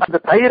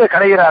அந்த தயிரை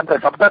கடைகிற அந்த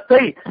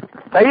சப்தத்தை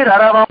தயிர்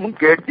அரவம்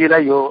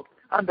கேட்டிலையோ,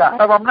 அந்த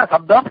அரவம்னா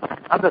சப்தம்,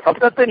 அந்த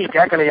சப்தத்தை நீ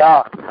கேட்கலையா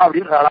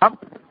அப்படின்னு சொல்லலாம்.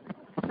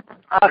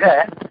 ஆக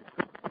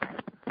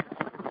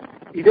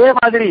இதே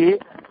மாதிரி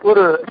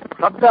ஒரு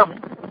சப்தம்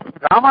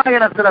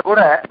ராமாயணத்துல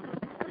கூட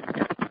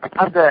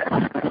அந்த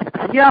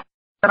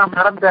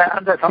நடந்த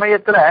அந்த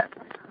சமயத்துல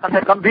அந்த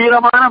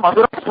கம்பீரமான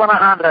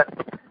மதுரஸ்வனகான்ற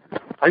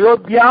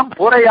அயோத்தியாம்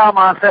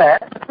பூரையாமாச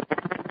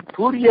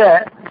சூரிய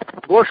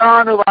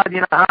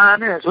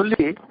கோஷானுவாதினான்னு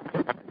சொல்லி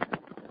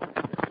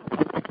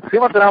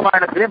ஸ்ரீமத்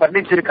ராமாயணத்திலே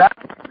வர்ணிச்சிருக்கார்.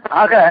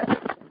 ஆக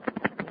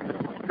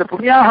இந்த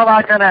புண்ணியாக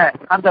வாசன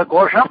அந்த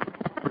கோஷம்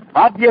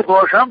வாத்திய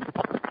கோஷம்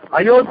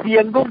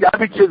அயோத்தியெங்கும்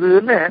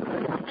வியாபிச்சதுன்னு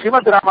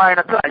ஸ்ரீமத்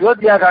ராமாயணத்தில்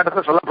அயோத்தியா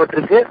காண்டத்தில்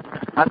சொல்லப்பட்டிருக்கு.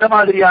 அந்த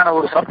மாதிரியான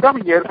ஒரு சப்தம்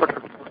இங்க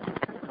ஏற்பட்டிருக்கு.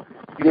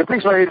 இது எப்படி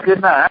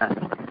சொல்லியிருக்குன்னா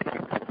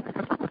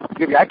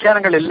இங்க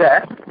வியாக்கியானங்கள் இல்ல,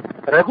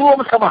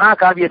 ரகுவம்ச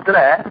மகாகாவியத்துல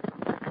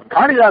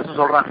காளிதாசன்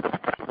சொல்றான்.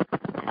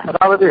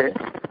 அதாவது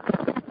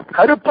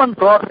கருப்பன்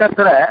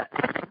தோட்டத்துல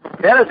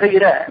வேலை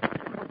செய்யற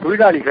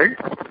தொழிலாளிகள்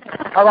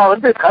அவ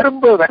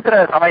கரும்பு வெட்டுற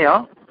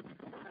சமயம்,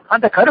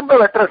 அந்த கரும்பு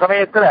வெட்டுற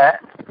சமயத்துல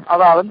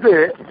அவ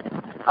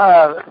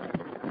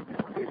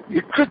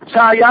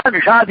இச்சுச்சாயா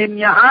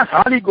நிஷாதின்யா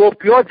சாலி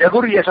கோப்பியோ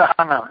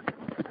ஜகுர்யசான.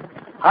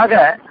 ஆக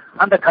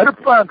அந்த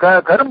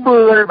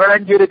கரும்புகள்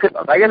விளைஞ்சி இருக்கு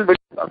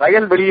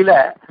வயல்வெளியில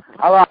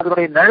அவ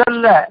அதனுடைய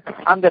நிழல்ல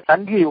அங்க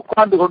தங்கி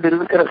உட்கார்ந்து கொண்டு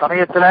இருக்கிற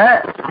சமயத்துல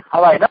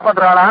அவ என்ன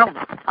பண்றாளாம்,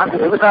 அந்த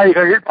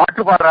விவசாயிகள்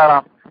பாட்டு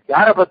பாடுறாளாம்.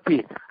 யார பத்தி?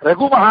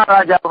 ரகு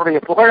மகாராஜாவுடைய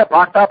புகழ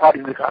பாட்டா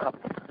பாடியிருக்காராம்,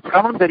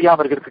 சிரமம்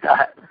தெரியாம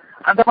இருக்கிறதுக்காக.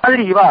 அந்த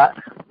மாதிரி இவ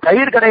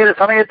தயிர் கடைகிற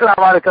சமயத்துல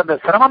அவளுக்கு அந்த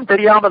சிரமம்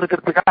தெரியாம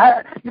இருக்கிறதுக்காக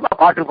இவ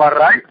பாட்டு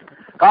பாடுறாள்.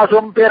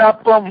 காசும்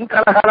பிறப்பும்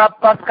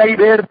கலகலப்ப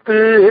கைவேர்த்து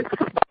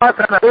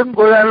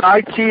நெடுங்குழல்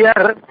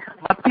ஆட்சியர்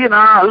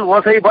மத்தினால்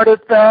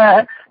ஓசைப்படுத்த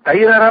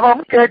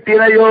தைரவம்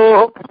கேட்டிலையோ.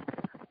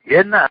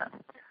 என்ன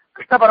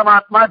கிருஷ்ண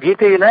பரமாத்மா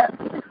கீதையில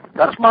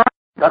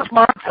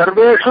தஸ்மாத்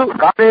சர்வேஷு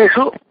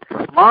காலேஷு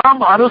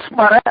மாம்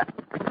அனுஸ்மர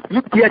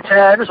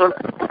யுத்தியச்சன்னு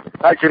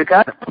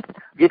சொல்லிருக்கார்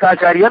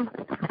கீதாச்சாரியன்.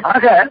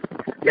 ஆக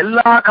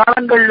எல்லா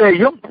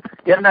காலங்களிலேயும்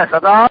என்ன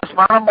சதா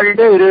ஸ்மரணம்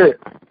பண்ணிட்டே இரு,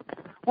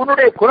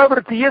 உன்னுடைய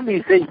குலவிருத்தியை நீ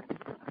செய்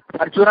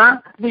அர்ஜுனா,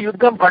 நீ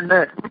யுத்தம் பண்ணு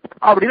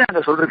அப்படின்னு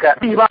அங்க சொல்லிருக்க.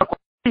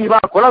 இவா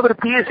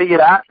குலவிருத்தியும்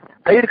செய்கிறா,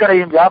 தயிர்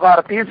கடையும்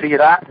வியாபாரத்தையும்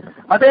செய்கிறா,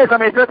 அதே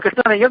சமயத்துல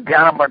கிருஷ்ணனையும்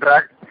தியானம்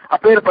பண்றாள்.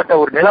 அப்பேற்பட்ட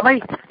ஒரு நிலைமை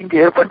இங்க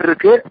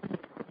ஏற்பட்டிருக்கு.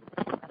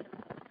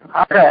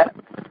 ஆக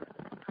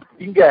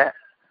இங்க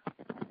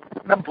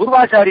நம்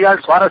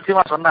பூர்வாச்சாரியால்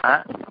சுவாரஸ்யமா சொன்னா,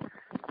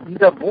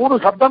 இந்த 3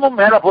 சப்தமும்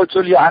மேல போய்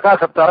சொல்லி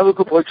ஆகாசத்து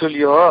அளவுக்கு போய்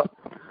சொல்லியோ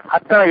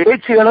அத்தனை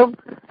இறைச்சிகளும்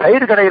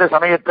தயிர் கடைகிற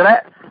சமயத்துல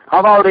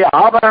அவளுடைய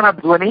ஆபரண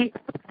துவனி,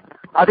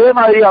 அதே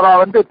மாதிரி அவ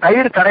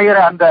தயிர் கடைகிற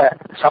அந்த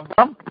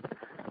சப்தம்,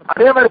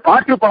 அதே மாதிரி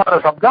பாட்டு பாடுற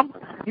சப்தம்,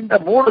 இந்த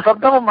 3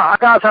 சப்தமும்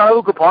ஆகாச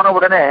அளவுக்கு போன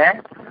உடனே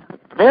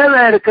மேல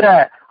இருக்கிற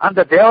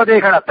அந்த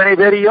தேவதைகள் அத்தனை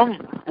பேரையும்,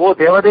 ஓ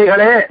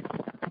தேவதைகளே,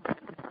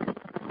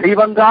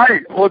 தெய்வங்கள்,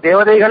 ஓ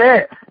தேவதைகளே,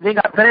 நீங்க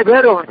அத்தனை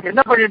பேரும்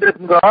என்ன பண்ணிட்டு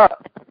இருக்குங்க,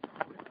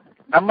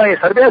 நம்ம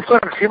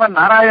சர்வேஸ்வரன் ஸ்ரீமன்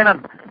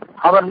நாராயணன்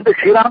அவன்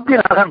ஸ்ரீராம்தி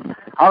நாதன்,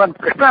 அவன்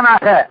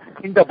கிருஷ்ணனாக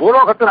இந்த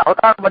பூலோகத்தில்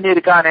அவதாரம்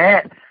பண்ணியிருக்கானே,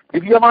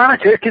 திவ்யமான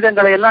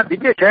சேஷ்டிதங்களை எல்லாம்,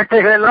 திவ்ய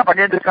சேஷ்டைகளை எல்லாம்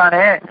பண்ணிட்டு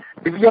இருக்கானே,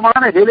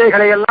 திவ்யமான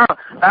லீலைகளை எல்லாம்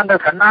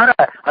நாங்கள் கண்ணார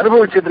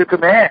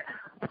அனுபவிச்சிருக்குமே,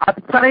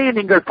 அத்தனை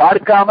நீங்கள்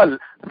பார்க்காமல்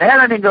மேல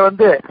நீங்க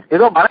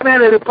ஏதோ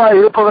மலைமேல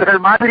இருப்பவர்கள்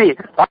மாதிரி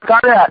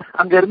பார்க்காத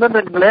அங்க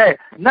இருந்துங்களே,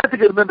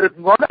 இன்னத்துக்கு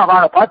இருந்துருக்கும்போது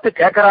அவனை பார்த்து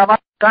கேட்கறாமா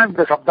தான்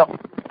இந்த சப்தம்.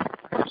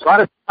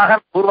 சுவாரஸ்யமாக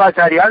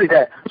பூர்வாச்சாரியால் இத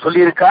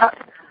சொல்லியிருக்கா.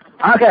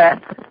 ஆக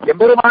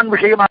எம்பெருமான்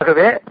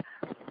விஷயமாகவே,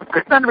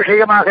 கிருஷ்ணன்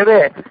விஷயமாகவே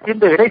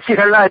இந்த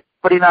இடைச்சிகள்லாம்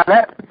அப்படினால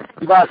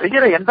இவா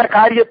செய்யற எந்த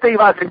காரியத்தை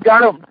இவா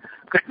செஞ்சாலும்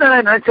கிருஷ்ணனை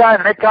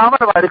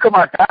நினைக்காமல் அவ இருக்க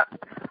மாட்டா.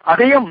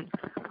 அதையும்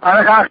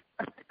அழகாக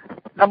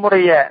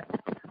நம்முடைய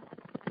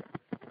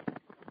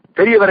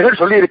பெரியவர்கள்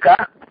சொல்லியிருக்கா.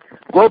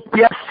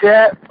 கோபியஸ்ய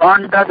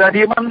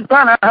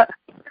பாண்டதரிமந்தன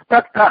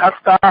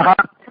தத்தஹஸ்தாக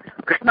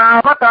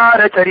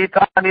கிருஷ்ணாவதார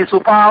சரிதானி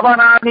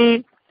சுபாவனானி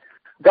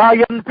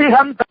காயந்தி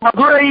ஹந்த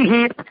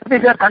மதுரைஹி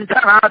நிஜ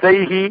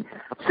கண்டநாதைஹி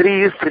ஸ்ரீ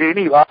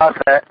ஸ்ரீனிவாச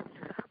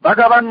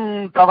பகவன்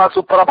தவ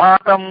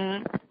சுப்பிரபாதம்.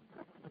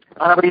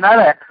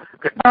 அப்படினால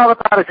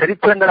கிருஷ்ணாவதார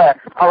சரித்திரங்களை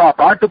அவ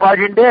பாட்டு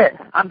பாடிண்டே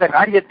அந்த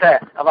காரியத்தை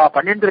அவ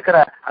பண்ணிட்டு இருக்கிற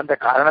அந்த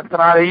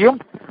காரணத்தினாலேயும்,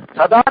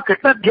 சதா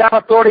கிருஷ்ண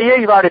தியானத்தோடையே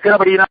இவா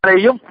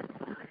இருக்கிறபடினாலேயும்,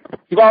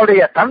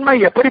 இவாவுடைய தன்மை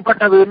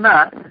எப்படிப்பட்டதுன்னா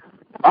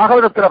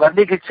பாகவதத்துல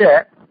வர்ணிக்கிச்ச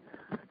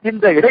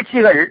இந்த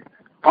இறைச்சிகள்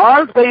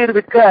பால் தயிர்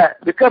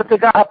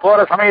விற்கிறதுக்காக போற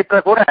சமயத்துல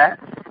கூட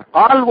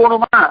பால்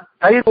வேணுமா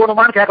தயிர்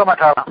வேணுமான்னு கேட்க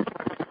மாட்டாளாம்.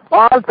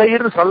 பால்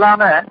தயிர்னு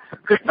சொல்லாம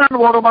கிருஷ்ணன்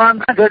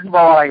வேணுமான்னு தான் கேட்டு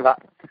போவாளாம் இவா.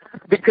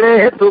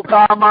 விக்ரேது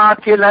காமா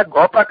கில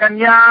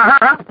கோபகன்யா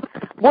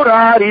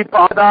முராரி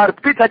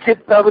பாதார்ப்பித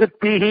சித்த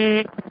விருத்தி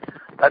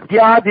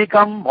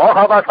தத்யாதிகம்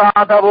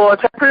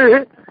மோகவசாதவோச்சத்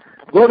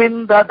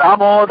கோவிந்த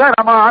தாமோதர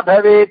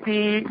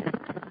மாதவேதி.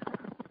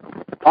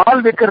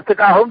 பால்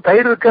விற்கிறதுக்காகவும்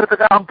தயிர்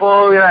விற்கிறதுக்காகவும்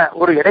போகிற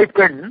ஒரு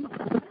இடைப்பெண்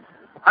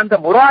அந்த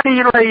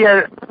முராரியினுடைய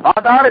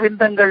ஆதார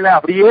விந்தங்கள்ல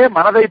அப்படியே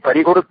மனதை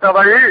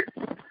பறிகொடுத்தவள்.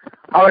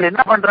 அவள்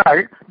என்ன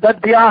பண்றாள்,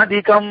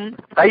 தத்யாதிகம்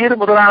தயிர்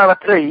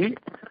முதலானவற்றை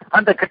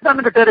அந்த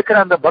கிருஷ்ணன் கிட்ட இருக்கிற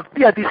அந்த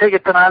பக்தி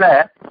அதிசயத்தினால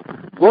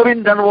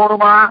கோவிந்தன்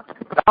ஓணுமா,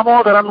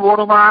 தாமோதரன்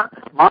ஓணுமா,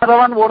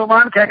 மாதவன்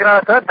ஓணுமான்னு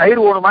கேட்கிறாத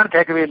தயிர் ஓணுமான்னு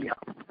கேட்கவே இல்லையா.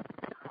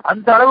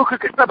 அந்த அளவுக்கு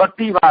கிருஷ்ண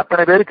பக்தி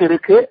அத்தனை பேருக்கு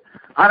இருக்கு.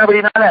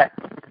 ஆனபடினால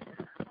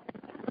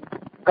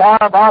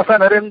காபாச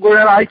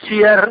நெருங்குழல்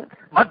ஆட்சியர்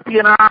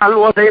மத்தியினால்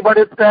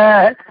ஓசைப்படுத்த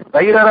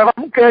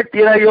வைரவம்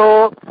கேட்டிரையோ.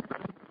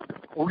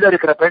 உள்ள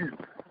இருக்கிற பெண்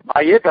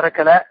வாயே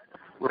திறக்கல.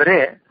 உடனே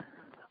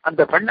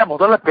அந்த பெண்ணை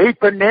முதல்ல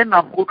பேய் பெண்ணேன்னு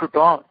நாம்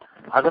கூட்டுட்டோம்,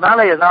 அதனால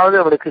ஏதாவது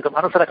அவளுக்கு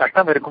மனசுல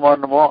கஷ்டம் இருக்குமோ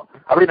என்னமோ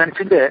அப்படின்னு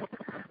நினைச்சுட்டு,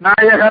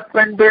 நாயக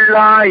பெண்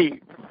பிள்ளாய்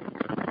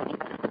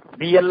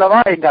நீ அல்லவா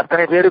எங்க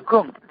அத்தனை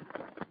பேருக்கும்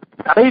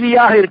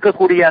தலைவியாக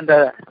இருக்கக்கூடிய அந்த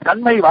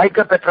தன்மை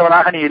வாய்க்க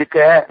பெற்றவளாக நீ இருக்க,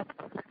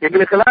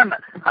 எங்களுக்கெல்லாம்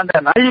அந்த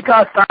நாயிகா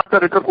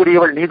ஸ்தானத்தில்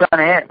இருக்கக்கூடியவள்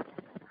நீதானே.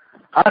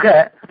 ஆக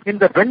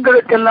இந்த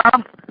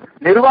பெண்களுக்கெல்லாம்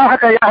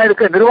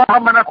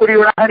நிர்வாகம்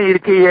பண்ணக்கூடியவளாக நீ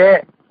இருக்கியே,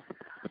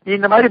 நீ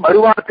இந்த மாதிரி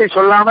மறுவார்த்தை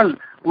சொல்லாமல்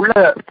உள்ள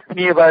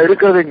நீ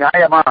இருக்கிறது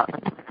நியாயமா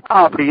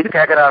அப்படின்னு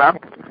கேட்கிறாராம்.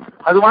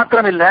 அது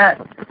மாத்திரம் இல்ல,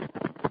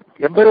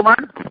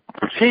 எம்பெருமான்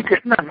ஸ்ரீ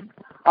கிருஷ்ணன்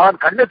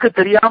அவன் கண்ணுக்கு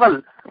தெரியாமல்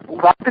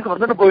வாத்துக்கு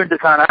வந்துட்டு போயிட்டு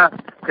இருக்கானா,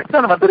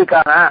 கிருஷ்ணன்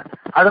வந்திருக்கானா,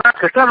 அதனால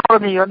கிருஷ்ணனோட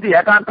நீ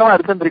ஏகாந்தமா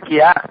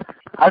இருந்திருக்கியா,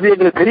 அது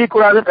எங்களுக்கு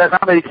தெரியக்கூடாதுன்னு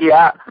பேசாம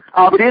இருக்கியா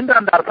அப்படின்ற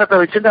அந்த அர்த்தத்தை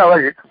வச்சுட்டு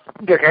அவள்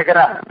இங்க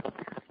கேட்கிறா.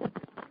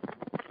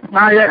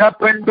 நாயக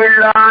பெண்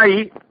பிள்ளாய்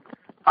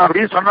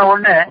அப்படின்னு சொன்ன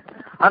உடனே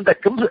அந்த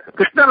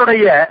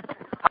கிருஷ்ணனுடைய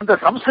அந்த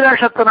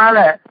சம்சேஷத்தினால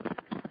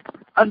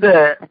அந்த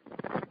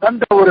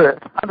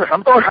அந்த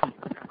சந்தோஷம்,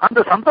 அந்த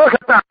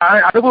சந்தோஷத்தை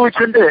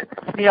அனுபவிச்சுட்டு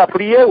நீ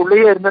அப்படியே உள்ளே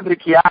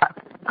இருந்திருக்கியா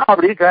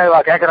அப்படின்னு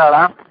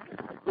கேட்கிறாளாம்.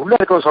 உள்ள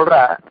இருக்க சொல்ற,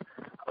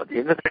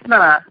 எங்க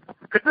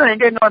கிருஷ்ணன்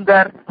எங்க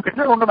வந்தார்,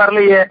 கிருஷ்ணன் ஒண்ணு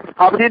வரலையே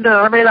அப்படின்ற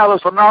நிலைமையில அவ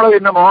சொன்னாலோ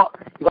என்னமோ,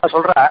 இவ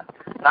சொல்ற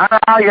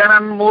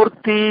நாராயணன்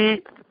மூர்த்தி.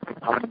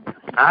 அவன்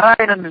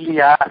நாராயணன்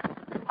இல்லையா,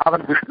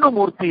 அவன் விஷ்ணு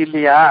மூர்த்தி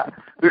இல்லையா.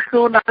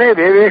 விஷ்ணுனாலே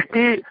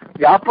வேவேஷ்டி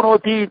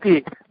வியாபனோதி இது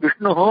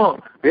விஷ்ணு,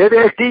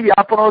 வேவேஷ்டி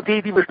வியாபனோதி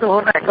இது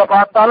விஷ்ணுன்னு எங்க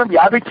பார்த்தாலும்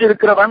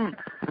வியாபிச்சிருக்கிறவன்.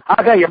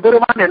 ஆக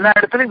எம்பெருமான் எல்லா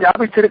இடத்திலும்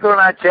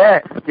வியாபிச்சிருக்கிறவனாச்சே,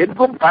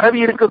 எங்கும் பரவி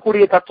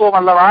இருக்கக்கூடிய தத்துவம்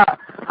அல்லவா.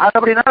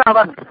 அப்படின்னா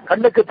அவன்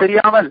கண்ணுக்கு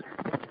தெரியாமல்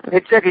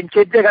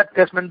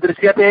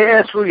திருஷ்யதே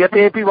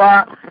ஸ்ரூயதேபி வா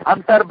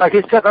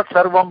அந்தர்பகிஷ்ய தத்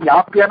சர்வம்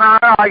வியாபிய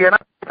நாராயண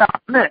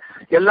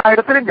எல்லா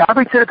இடத்திலும்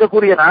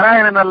வியாபிச்சிருக்கக்கூடிய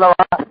நாராயணன்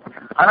அல்லவா.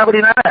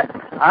 அப்படினால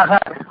ஆக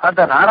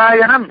அந்த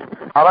நாராயணன்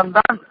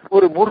அவன்தான்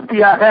ஒரு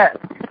மூர்த்தியாக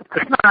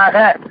கிருஷ்ணனாக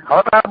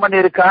அவதாரம்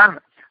பண்ணியிருக்கான்.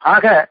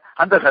 ஆக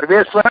அந்த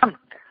சர்வேஸ்வரன்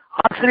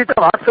ஆசிரித்த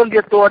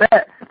வாத்சல்யத்தோட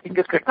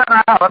இங்க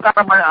கிருஷ்ணனாக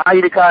அவதாரம்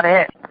ஆயிருக்கானே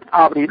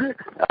அப்படின்னு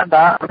அந்த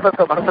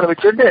அர்த்தத்தை மனசுல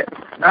வச்சுட்டு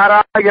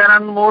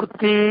நாராயணன்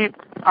மூர்த்தி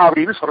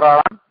அப்படின்னு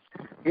சொல்றான்.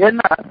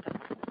 ஏன்னா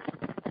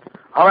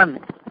அவன்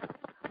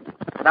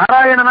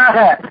நாராயணனாக,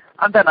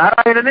 அந்த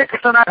நாராயணனே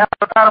கிருஷ்ணனாக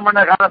அவதாரம்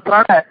பண்ண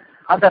காரணத்தினால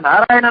அந்த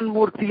நாராயணன்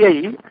மூர்த்தியை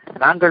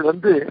நாங்கள்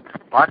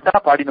பாட்டா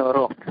பாடினு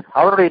வரோம்.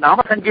 அவருடைய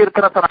நாம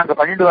சங்கீர்த்தனத்தை நாங்க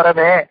பண்ணிட்டு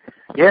வரவே.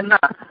 ஏன்னா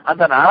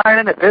அந்த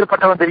நாராயணன்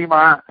பேர்பட்டவன்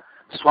தெரியுமா,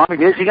 சுவாமி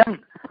தேசிகன்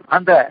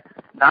அந்த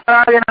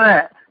நாராயணனை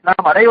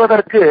நாம்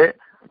அடைவதற்கு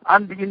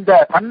அந்த இந்த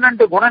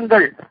 12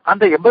 குணங்கள்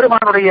அந்த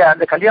எம்பெருமானுடைய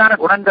அந்த கல்யாண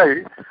குணங்கள்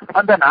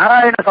அந்த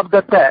நாராயண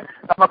சப்தத்தை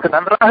நமக்கு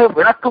நன்றாக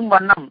விளக்கும்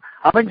வண்ணம்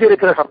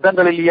அமைஞ்சிருக்கிற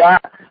சப்தங்கள் இல்லையா?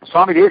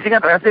 சுவாமி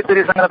தேசிகன் ரகசிய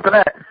திரிசங்கத்துல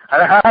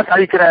அழகாக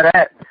சாதிக்கிறாரு.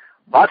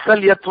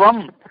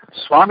 வாத்சல்யத்துவம்,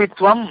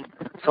 சுவாமித்துவம்,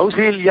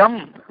 சௌசீல்யம்,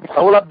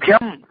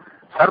 சௌலபியம்,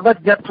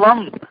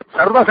 சர்வஜத்வம்,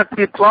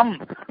 சர்வசக்தித்வம்,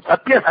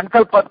 சத்திய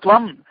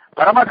சங்கல்பத்துவம்,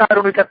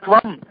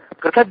 பரமகாருணிகத்துவம்,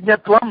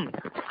 கிருதஜத்வம்,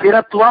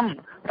 ஸ்திரத்துவம்,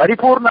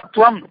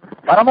 பரிபூர்ணத்துவம்,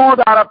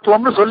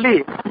 பரமோதாரத்துவம்னு சொல்லி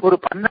ஒரு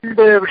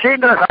 12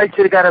 விஷயங்களை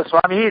சாதிச்சிருக்காரு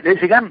சுவாமி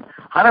தேசிகன்.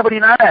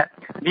 ஆனபடினால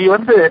நீ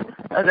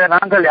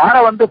நாங்கள் யார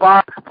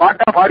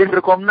பாட்டா பாடிட்டு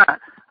இருக்கோம்னா,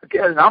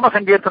 நாம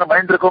சங்கீர்த்தனம்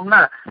பண்ணிட்டு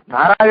இருக்கோம்னா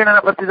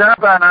நாராயணனை பத்தி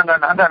தான்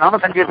நாங்க நாம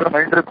சங்கீர்த்தனம்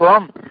பண்ணிட்டு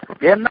இருக்கோம்.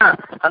 ஏன்னா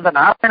அந்த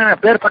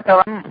நாராயணன்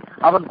பேர்பட்டவன்,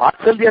 அவன்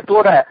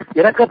வாத்சல்யத்தோட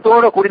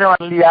இரக்கத்தோட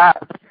கூடினவன் இல்லையா?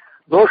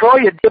 தோஷோ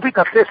எத்யபி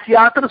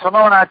கஸ்யஸ்யாத்துன்னு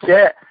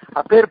சொன்னவனாச்சே.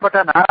 அப்பேற்பட்ட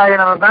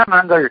நாராயணன் தான்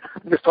நாங்கள்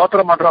இங்க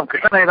ஸ்தோத்திரம் பண்றோம்,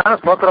 கிருஷ்ணனை தானே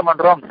ஸ்தோத்திரம்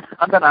பண்றோம்.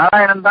 அந்த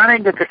நாராயணன் தானே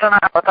இங்க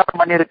கிருஷ்ணனாக அவதாரம்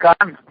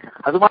பண்ணியிருக்கான்.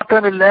 அது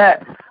மாத்திரம் இல்ல,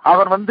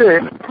 அவன்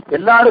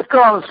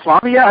எல்லாருக்கும் அவன்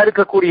சுவாமியா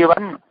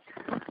இருக்கக்கூடியவன்,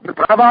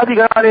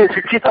 பிரபாதிகளாலே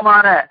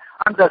சிக்ஷிதமான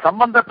அந்த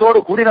சம்பந்தத்தோடு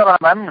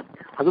கூடினவன்.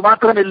 அது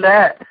மாத்திரம் இல்ல,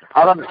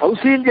 அவன்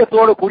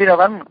சௌசீல்யத்தோடு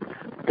கூடினவன்,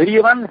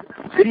 பெரியவன்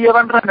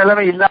சிறியவன்ற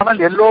நிலைமை இல்லாமல்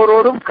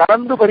எல்லோரோடும்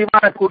கலந்து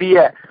பரிமாறக்கூடிய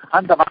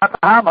அந்த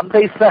மாதா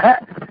மந்தைசக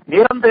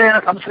நிரந்தரேன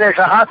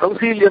சம்ஸ்லேஷா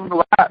சௌசீல்யம்.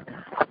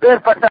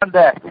 அப்பேற்பட்ட அந்த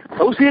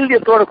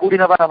சௌசீல்யத்தோடு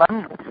கூடினவன் அவன்.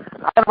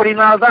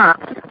 அப்படினால்தான்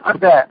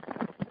அந்த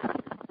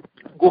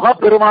குஹ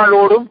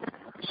பெருமாளோடும்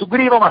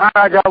சுக்ரீவ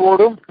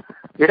மகாராஜாவோடும்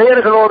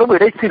இடையர்களோடும்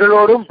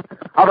இடைச்சிகளோடும்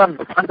அவன்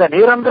அந்த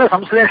நிரந்தர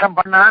சம்ஸ்லேஷம்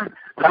பண்ணான்,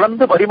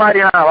 கலந்து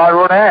பரிமாறினான்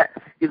அவளோட.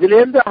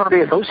 இதிலிருந்து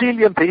அவனுடைய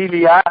சௌசீல்யம்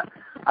தெரியலையா?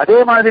 அதே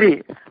மாதிரி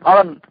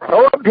அவன்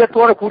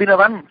சௌலபியத்தோடு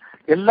கூடினவன்,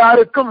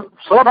 எல்லாருக்கும்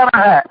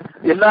சுலபனாக,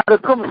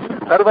 எல்லாருக்கும்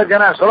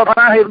சர்வஜன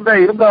சுலபனாக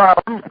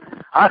இருந்தவன்.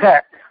 ஆக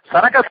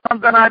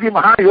சனகஸ்கந்தனாதி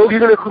மகா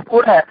யோகிகளுக்கு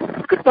கூட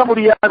கிட்ட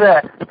முடியாத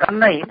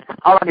தன்னை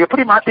அவன்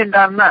எப்படி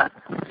மாத்தின்றான்னா,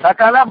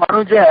 சகல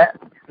மனுஜ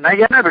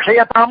நயன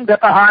விஷயத்தாம்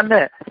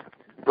கதகான்னு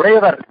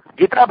உடையவர்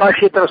கீதா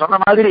பாஷ்யத்துல சொன்ன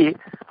மாதிரி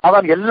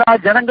அவன் எல்லா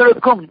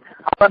ஜனங்களுக்கும்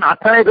அவன்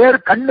அத்தனை பேர்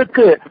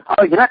கண்ணுக்கு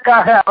அவன்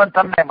இலக்காக அவன்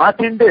தன்னை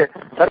மாற்றிண்டு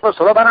சர்வ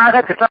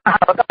சுலபனாக கிருஷ்ணனாக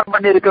அவதாரம்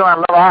பண்ணி இருக்கிறவன்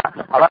அல்லவா?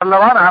 அவன்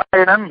அல்லவா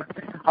நாராயணன்?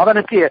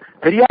 அவனுக்கு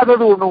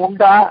தெரியாதது ஒண்ணு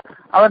உண்டா?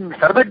 அவன்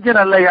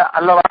சர்வஜன்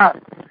அல்லவா?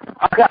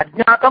 ஆக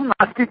அஜ்ஞாதம்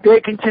நாஸ்தி தே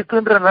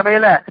கிஞ்சித்துன்ற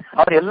நிலைமையில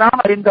அவன் எல்லாம்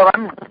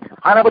அறிந்தவன்.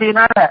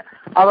 ஆனபடினால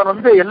அவன்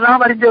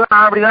எல்லாம் அறிஞ்சவன்.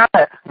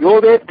 ஆனபடினால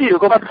யோவேத்தி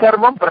யுகவத்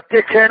சர்வம்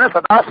பிரத்யக்ஷேன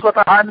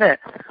சதாஸ்வதான்னு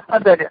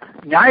அந்த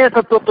நியாய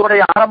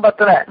தத்துவத்துடைய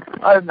ஆரம்பத்துல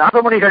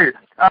நாதமுனிகள்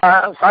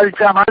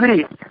சாதிச்ச மாதிரி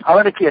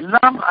அவனுக்கு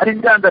எல்லாம்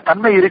அறிஞ்ச அந்த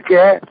தன்மை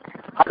இருக்கு.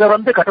 அத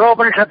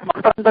கட்டோபனிஷத்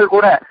மந்திரங்கள்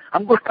கூட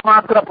அங்குஷ்ட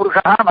மாத்திர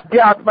புருஷா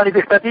மத்திய ஆத்ம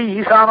நிதிஷ்டதி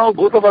ஈசானோ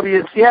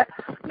பூதபவியஸ்ய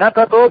ந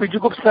ததோ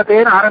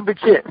விஜுகுப்சதேன்னு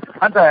ஆரம்பிச்சு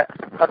அந்த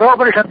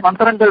கட்டோபனிஷத்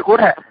மந்திரங்கள்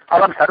கூட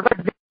அவன்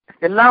சர்வஜ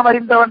எல்லாம்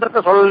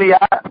அறிந்தவன்றத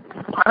சொல்லலையா?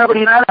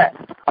 ஆனபடினால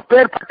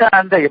அப்பேற்பட்ட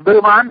அந்த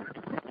எம்பெருமான்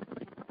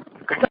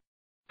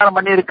கிருஷ்ணன்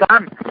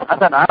பண்ணியிருக்கான்.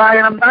 அந்த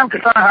நாராயணன் தான்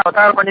கிருஷ்ணனாக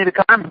அவதாரம்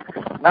பண்ணியிருக்கான்.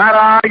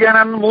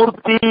 நாராயணன்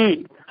மூர்த்தி.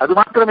 அது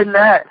மாத்திரம் இல்ல,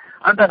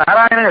 அந்த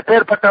நாராயணன்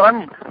எப்பேற்பட்டவன்?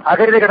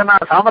 அகரித கடனா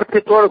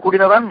சாமர்த்தியத்தோடு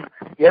கூடினவன்,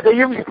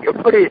 எதையும்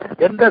எப்படி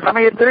எந்த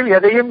சமயத்திலும்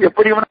எதையும்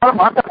எப்படி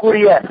வேணாலும்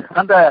மாற்றக்கூடிய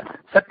அந்த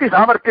சக்தி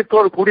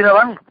சாமர்த்தியத்தோடு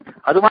கூடினவன்.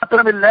 அது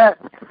மாத்திரம் இல்ல,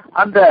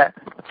 அந்த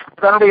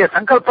தன்னுடைய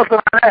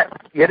சங்கல்பத்தினால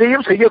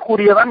எதையும்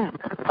செய்யக்கூடியவன்.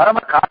 பரம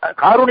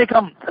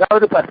காருணிகம்,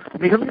 அதாவது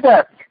மிகுந்த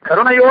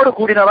கருணையோடு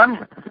கூடினவன்.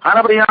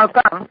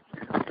 ஆனபடியால்தான்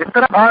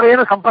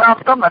சித்திரபாவேன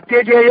சம்பிராப்தம்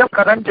நத்தியஜேயம்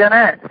கதஞ்சன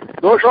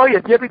தோஷோ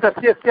எத்யபி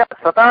தஸ்ய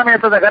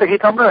சதாமேதத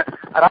கர்ஹிதம்னு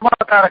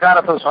ரமாவதார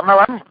காலத்தில்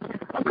சொன்னவன்.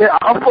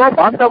 அகம்போ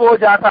பாந்தவோ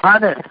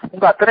ஜாத்தகான்னு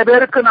உங்க அத்தனை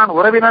பேருக்கு நான்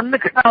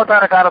உறவினன்னு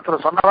கிருஷ்ணாவதார காலத்துல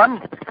சொன்னவன்.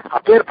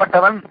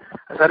 அப்பேற்பட்டவன்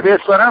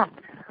சர்வேஸ்வரன்.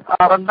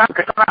 அவன் தான்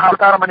கிருஷ்ணனாக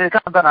அவதாரம்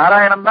பண்ணியிருக்கான். அந்த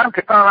நாராயணன் தான்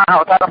கிருஷ்ணனாக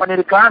அவதாரம்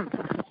பண்ணியிருக்கான்.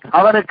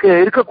 அவனுக்கு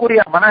இருக்கக்கூடிய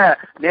மன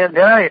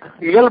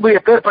இயல்பு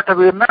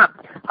எப்பேற்பட்டதுன்னா,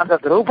 அந்த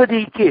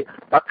திரௌபதிக்கு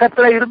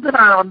பக்கத்துல இருந்து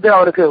நான்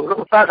அவருக்கு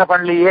உத்தாசம்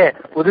பண்ணலையே,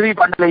 உதவி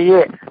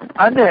பண்ணலையே,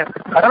 அது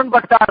கடன்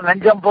பட்டார்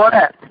நெஞ்சம் போல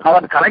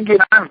அவன்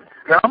கலங்கினான்.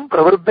 ரணம்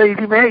பிரவருத்த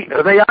இதுமே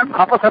ஹிருதயான்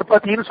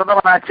அபசர்பத்தின்னு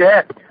சொன்னவனாச்சே.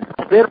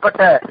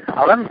 அப்பேற்பட்ட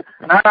அவன்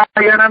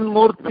நாராயணன்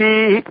மூர்த்தி.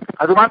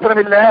 அது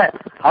மாத்திரம் இல்ல,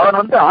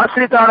 அவன்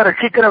ஆசிரித்தான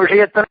ரட்சிக்கிற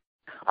விஷயத்துல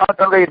அவன்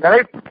தன்னுடைய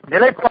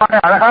நிலைப்பாடு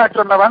அழகா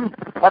சொன்னவன்.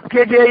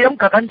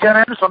 சத்தியஜேயம்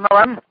கதஞ்சனன்னு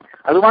சொன்னவன்.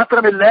 அது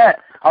மாத்திரம் இல்ல,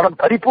 அவன்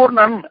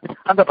பரிபூர்ணன்.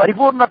 அந்த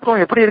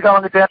பரிபூர்ணத்துவம் எப்படி இருக்கு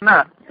அவங்கிட்டன்னா,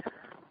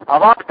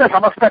 அவாப்த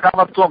சமஸ்த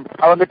காமத்துவம்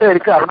அவங்கிட்ட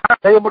இருக்கு. அவனால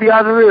செய்ய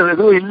முடியாதது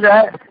எதுவும் இல்ல,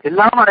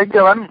 எல்லாம்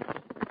அடைஞ்சவன்.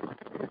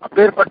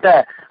 அப்பேற்பட்ட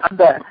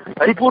அந்த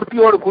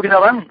பரிபூர்த்தியோடு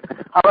கூடினவன்.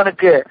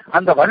 அவனுக்கு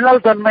அந்த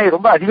வள்ளல் தன்மை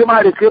ரொம்ப அதிகமா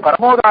இருக்கு,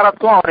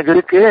 பரமோதாரத்துவம் அவனுக்கு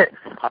இருக்கு.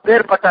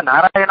 அப்பேற்பட்ட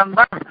நாராயணன்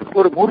தான்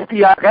ஒரு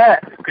மூர்த்தியாக,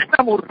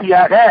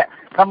 கிருஷ்ணமூர்த்தியாக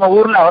நம்ம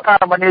ஊர்ல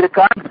அவதாரம்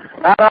பண்ணியிருக்கான்.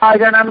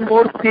 நாராயணன்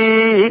மூர்த்தி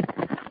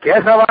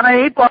கேசவனை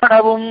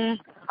பாடவும்.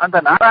 அந்த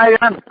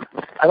நாராயணன்,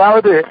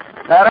 அதாவது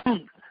நரம்,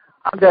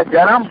 அந்த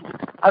ஜனம்,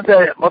 அந்த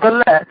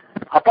முதல்ல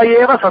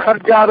அப்பயேவ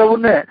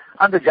சசர்ஜாதவுன்னு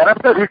அந்த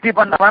ஜனத்தை சிருஷ்டி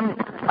பண்ணவன்.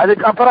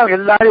 அதுக்கப்புறம்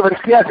எல்லாரும்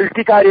வரிசையா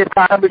சிருஷ்டி காரியத்தை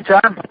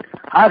ஆரம்பிச்சான்.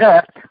 ஆக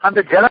அந்த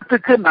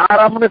ஜலத்துக்கு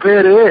நாரம்னு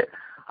பேரு.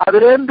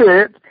 அதுல இருந்து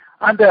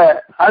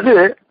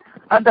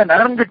அந்த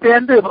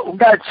நரன்கிட்டேந்து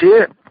உண்டாச்சு.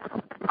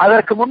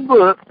 அதற்கு முன்பு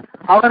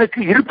அவனுக்கு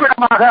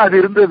இருப்பிடமாக அது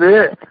இருந்தது.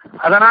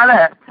 அதனால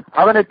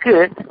அவனுக்கு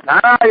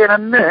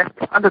நாராயணன்னு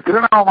அந்த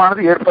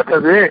திருநாமமானது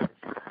ஏற்பட்டது.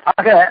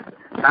 ஆக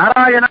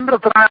நாராயணன்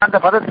அந்த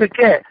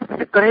பதத்துக்கே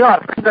எத்தனையோ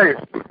அர்த்தங்கள்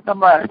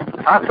நம்ம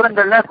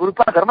சாஸ்திரங்கள்ல,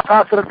 குறிப்பா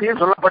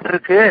தர்மசாஸ்திரத்தையும்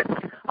சொல்லப்பட்டிருக்கு.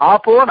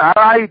 ஆப்போ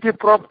நாராயிதி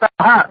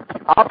புரோக்தாக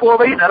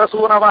ஆப்போவை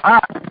நரசூனவா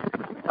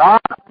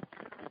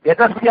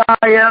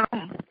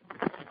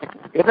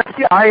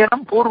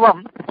எதஸ்யாயனம்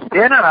பூர்வம்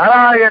தேன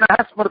நாராயண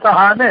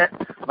ஸ்மிருதான்னு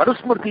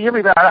மனுஸ்மிருதியும்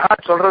இது அழகா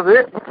சொல்றது.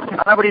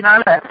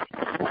 அப்படினால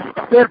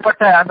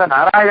அப்பேற்பட்ட அந்த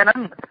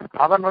நாராயணன்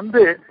அவன்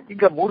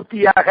இங்க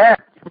மூர்த்தியாக,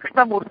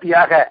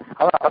 கிருஷ்ணமூர்த்தியாக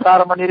அவன்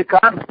அவதாரம்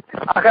பண்ணியிருக்கான்.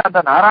 ஆக அந்த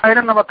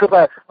நாராயணன் நமக்கு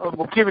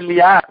முக்கியம்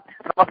இல்லையா?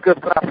 நமக்கு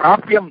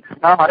பிராப்தியம்,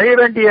 நாம் அடைய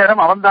வேண்டிய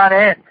இடம்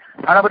அவன்தானே.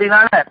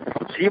 அப்படினால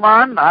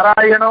ஸ்ரீமான்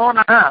நாராயணோ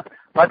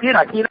பதின்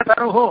அகில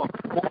தருஹு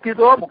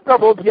முக்திதோ முக்த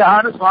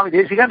போக்கியான்னு சுவாமி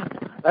தேசிகன்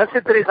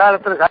ரகசியத்திரை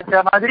சாரத்துல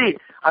சாட்சிய மாதிரி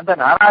அந்த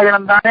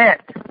நாராயணன் தானே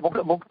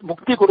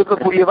முக்தி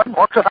கொடுக்கக்கூடியவன்,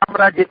 மோட்ச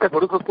சாம்ராஜ்யத்தை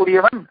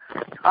கொடுக்கக்கூடியவன்.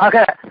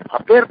 ஆக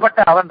அப்பேற்பட்ட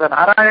அவன்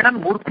நாராயணன்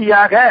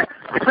மூர்த்தியாக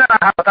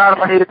கிருஷ்ணனாக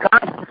அவதாரம்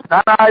பண்ணியிருக்கான்.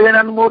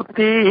 நாராயணன்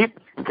மூர்த்தி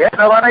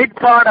கேசவனை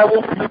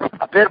பாடவும்.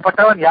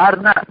 அப்பேற்பட்டவன்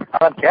யாருன்னா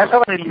அவன்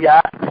கேசவன் இல்லையா?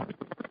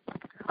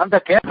 அந்த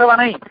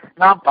கேசவனை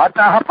நாம்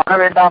பாட்டாக பாட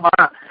வேண்டாமா?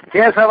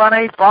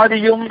 கேசவனை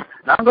பாடியும்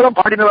நாங்களும்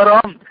பாடினு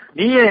வரோம்,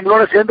 நீயே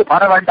எங்களோட சேர்ந்து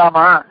பாட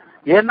வேண்டாமா?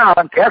 ஏன்னா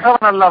அவன்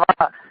கேசவன் அல்லவா?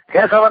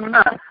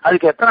 கேசவன்னா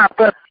அதுக்கு எத்தனை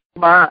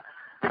அர்த்தமா?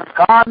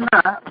 கான்னா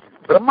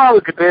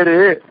பிரம்மாவுக்கு பேரு,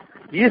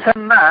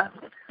 ஈசன்னா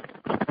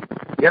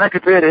எனக்கு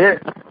பேரு,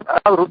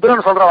 அதாவது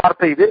ருத்ரன் சொல்ற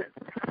வார்த்தை இது.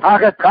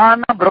 ஆக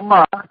கான்னா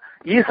பிரம்மா,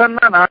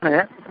 ஈசன்னா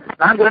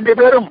நாங்க ரெண்டு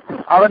பேரும்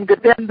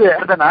அவன்கிட்டேந்து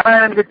அந்த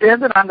நாராயணன்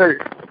கிட்டேந்து நாங்கள்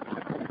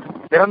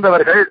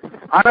பிறந்தவர்கள்.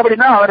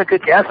 ஆனபடினா அவனுக்கு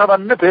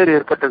கேசவன் பேர்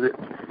ஏற்பட்டது.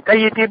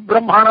 கையிட்டி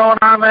பிரம்மணோ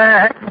நாம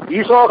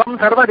ஈசோகம்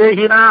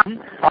சர்வதேகினாம்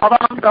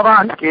ஆவாம்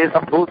தவான்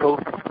கேசம்பூதோ.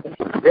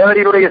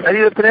 தேவரியுடைய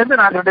சரீரத்திலிருந்து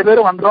நாங்க ரெண்டு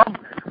பேரும் வந்தோம்.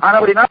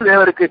 ஆனபடினா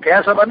தேவருக்கு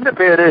கேசவன்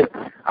பேரு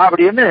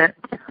அப்படின்னு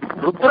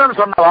ருத்ரன்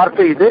சொன்ன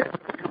வார்த்தை இது.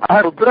 ஆக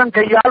ருத்ரன்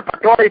கையால்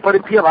பட்டோடை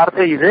படுத்திய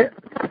வார்த்தை இது.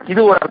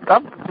 இது ஒரு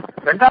அர்த்தம்.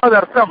 இரண்டாவது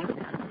அர்த்தம்,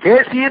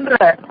 கேசின்ற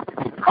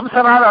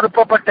ஹம்சனால்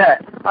அனுப்பப்பட்ட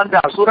அந்த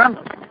அசுரன்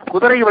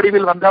குதிரை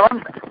வடிவில் வந்தவன்,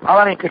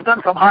 அவனை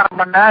கிருஷ்ணன் சம்ஹாரம்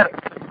பண்ணார்.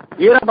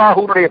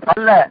 வீரபாகுனுடைய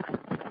பல்ல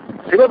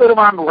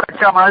சிவபெருமான்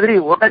உடைச்ச மாதிரி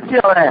உடைச்சு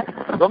அவனை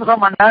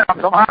துவம்சம் பண்ணார்,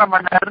 சம்ஹாரம்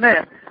பண்ணார்னு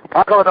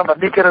பாகவதம்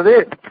வர்ணிக்கிறது.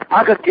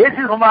 ஆக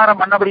கேசி சம்ஹாரம்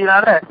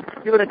பண்ணபடினால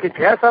இவனுக்கு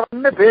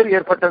கேசவன் பேர்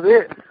ஏற்பட்டது.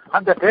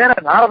 அந்த பேரை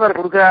நாரதர்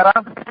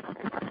கொடுக்கிறாராம்.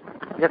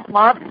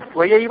 யஸ்மாத்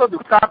ஸ்வயைவ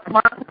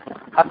துஷ்டாத்மா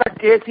ஹத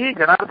கேசி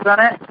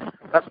ஜனார்தன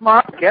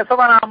தஸ்மாத்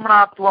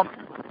கேசவநாம்னாத்வம்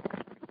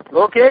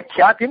லோகே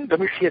க்யாதிம்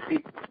கமிஷ்யசி.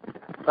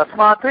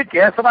 தஸ்மாத்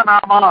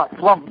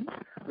கேசவநாமாத்வம்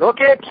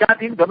லோகே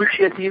க்யாதிம்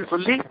கமிஷ்யசின்னு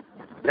சொல்லி,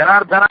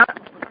 ஜனார்தனா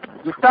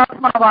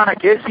துஷ்டாத்மாவான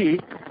கேசி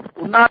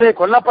உன்னாலே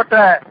கொல்லப்பட்ட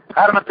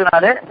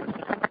காரணத்தினாலே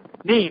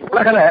நீ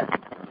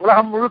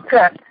உலகம் முழுக்க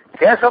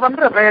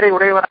கேசவன்ற பெயரை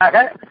உடையவனாக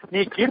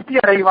நீ கீர்த்தி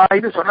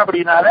அடைவாய்னு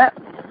சொன்னபடினால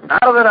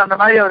நாரதர் அந்த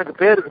மாதிரி அவனுக்கு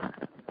பேர்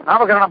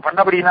நாமகரணம்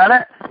பண்ணபடினால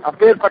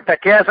அப்பேற்பட்ட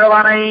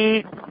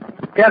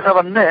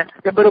கேசவன்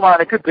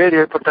எம்பெருமானுக்கு பேர்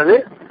ஏற்பட்டது.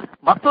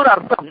 மற்றொரு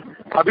அர்த்தம்,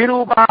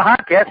 அபிரூபாக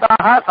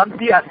கேசாக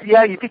சந்தி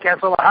அஸ்யா இது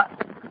கேசவா.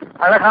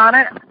 அழகான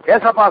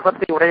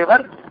கேசபாசத்தை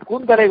உடையவர்,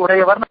 கூந்தலை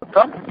உடையவர்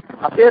அர்த்தம்.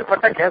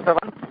 அப்பேற்பட்ட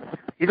கேசவன்,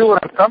 இது ஒரு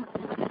அர்த்தம்.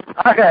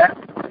 ஆக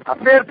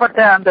அப்பேற்பட்ட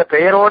அந்த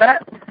பெயரோட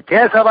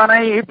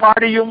கேசவனை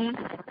பாடியும்,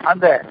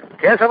 அந்த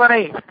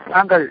கேசவனை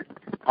நாங்கள்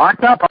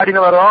பாட்டா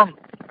பாடின வரோம்.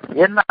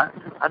 என்ன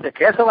அந்த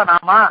கேசவ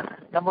நாமா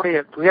நம்முடைய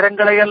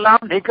துயரங்களை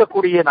எல்லாம்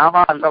நீக்கக்கூடிய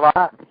நாமா அல்லவா?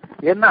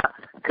 என்ன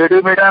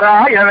கெடுமிடரா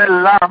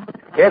எவெல்லாம்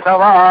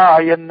கேசவா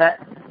என்ன.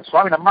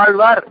 சுவாமி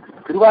நம்மாழ்வார்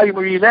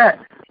திருவாய்மொழியில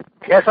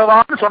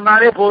கேசவான்னு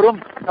சொன்னாலே போரும்,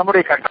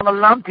 நம்முடைய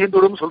கஷ்டமெல்லாம்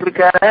தீர்ந்துடும்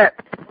சொல்லிருக்காரு.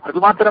 அது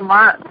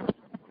மாத்திரமா,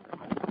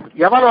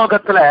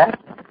 யமலோகத்துல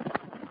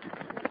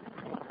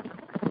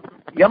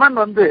யமன்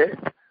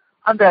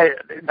அந்த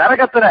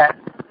நரகத்துல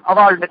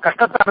அவள்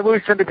கஷ்டத்தை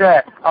அனுபவிச்சுருக்க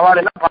அவள்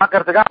எல்லாம்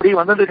பாக்குறதுக்கு அப்படி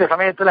வந்துருக்க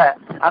சமயத்துல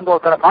அங்க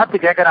ஒருத்தரை பார்த்து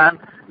கேட்கிறான்,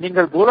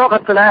 நீங்கள்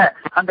பூலோகத்துல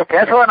அந்த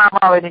கேசவ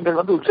நாமாவை நீங்கள்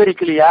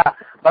உச்சரிக்கலையா,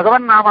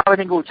 பகவன் நாமாவை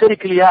நீங்க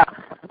உச்சரிக்கலையா,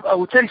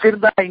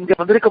 உச்சரிச்சிருந்தா இங்க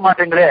வந்திருக்க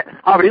மாட்டேங்களே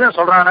அப்படின்னு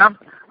சொல்றானா.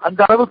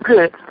 அந்த அளவுக்கு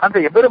அந்த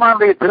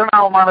எம்பெருமானுடைய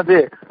திருநாமமானது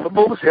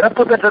ரொம்பவும்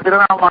சிறப்பு பெற்ற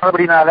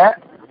திருநாமமானபடினால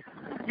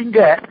இங்க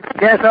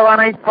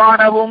கேசவனை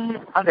பாடவும்,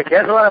 அந்த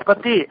கேசவனை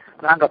பத்தி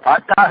நாங்க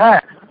பாட்டாக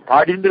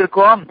பாடிட்டு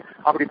இருக்கோம்.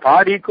 அப்படி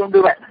பாடிக்கொண்டு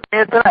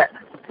சமயத்துல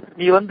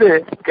நீ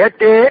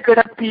கேட்டே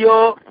கிடப்பியோ.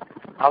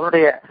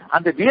 அவனுடைய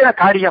அந்த வீர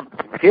காரியம்,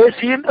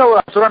 கேசின்ற ஒரு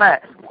அசுரனை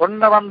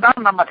கொண்டவன் தான்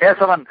நம்ம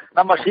கேசவன்,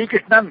 நம்ம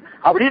ஸ்ரீகிருஷ்ணன்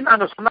அப்படின்னு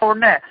நாங்க சொன்ன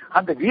உடனே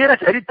அந்த வீர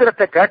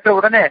சரித்திரத்தை கேட்ட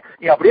உடனே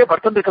நீ அப்படியே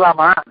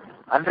படுத்துக்கலாமா?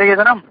 அன்றைய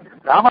தினம்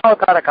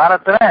ராமாவதார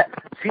காலத்துல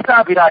சீதா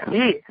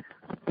பிராட்டி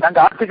நாங்க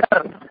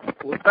ஆத்துக்கார்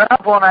உத்தரா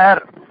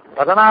போனார்.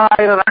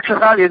 14,000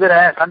 ராட்சசால் எதிர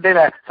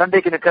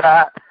சண்டைக்கு நிக்கிறா.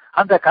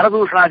 அந்த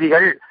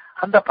கரதூஷணாதிகள்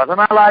அந்த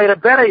 14,000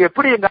 பேரை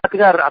எப்படி எங்க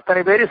ஆத்துக்கார்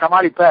அத்தனை பேரையும்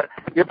சமாளிப்பார்,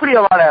 எப்படி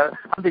அவளை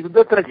அந்த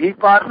யுத்தத்துல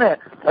ஜெயிப்பார்னு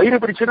வயிறு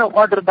பிடிச்சுன்னு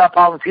உட்காந்து இருந்தா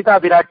பாவம் சீதா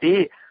பிராட்டி.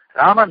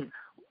 ராமன்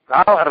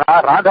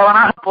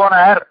ராகவனாக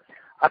போனார்,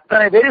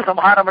 அத்தனை பேரையும்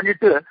சம்ஹாரம்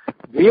பண்ணிட்டு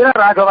வீர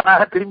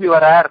ராகவனாக திரும்பி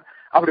வரார்.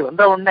 அப்படி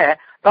வந்த உடனே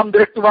தம்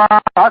திருஷ்டுவா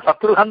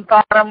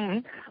சத்ருஹந்தாரம்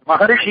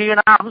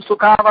மகர்ஷீணாம்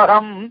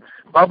சுகாவகம்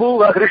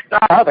பபூவ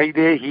ஹிருஷ்டா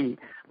வைதேகி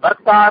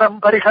பர்த்தாரம்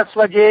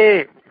பரிஷஸ்வஜே.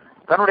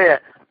 தன்னுடைய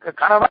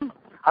கணவன்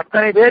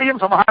அத்தனை பேரையும்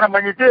சம்ஹாரம்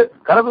பண்ணிட்டு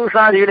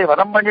கரதூஷாதிகளை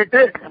வதம்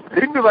பண்ணிட்டு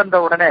திரும்பி வந்த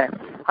உடனே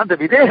அந்த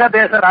விதேக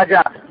தேச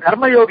ராஜா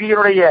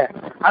கர்மயோகியினுடைய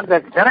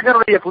அந்த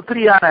ஜனகருடைய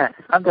புத்திரியான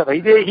அந்த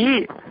வைதேகி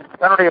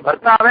தன்னுடைய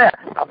பர்த்தாவை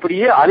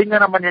அப்படியே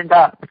ஆலிங்கனம்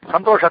பண்ணிண்டா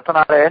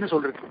சந்தோஷத்தினாலன்னு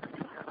சொல்லிருக்கு.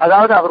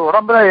 அதாவது அவர்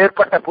உடம்புல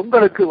ஏற்பட்ட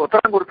புண்களுக்கு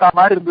உத்தரம் கொடுத்தா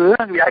மாதிரி இருந்தது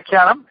அங்க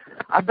வியாக்கியானம்.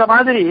 அந்த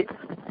மாதிரி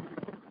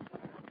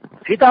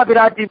சீதா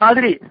பிராட்டி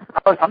மாதிரி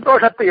அவர்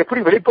சந்தோஷத்தை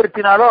எப்படி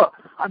வெளிப்படுத்தினாலோ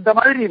அந்த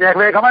மாதிரி நீ வேக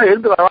வேகமா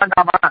எழுந்து வர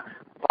வேண்டாமா,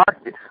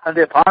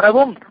 அந்த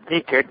பாடவும் நீ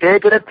கேட்டே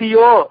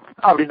கிடத்தியோ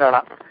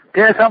அப்படின்னாலாம்.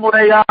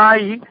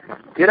 தேசமுடையாய்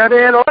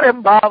திரவேலோர்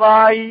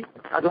எம்பாவாய்.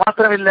 அது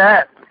மாத்திரம் இல்ல,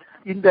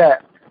 இந்த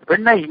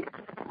பெண்ணை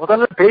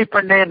முதல்ல பேய்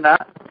பண்ணேன்னா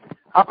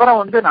அப்புறம்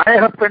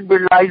நாயக பெண்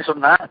பிள்ளாயின்னு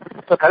சொன்ன,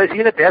 இப்ப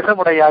கடைசியில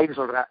தேசமுடையாயின்னு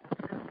சொல்றேன்.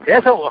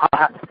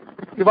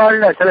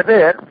 இவாழ்ல சில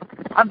பேர்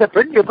அந்த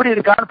பெண் எப்படி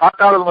இருக்கான்னு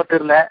பார்த்தாலும்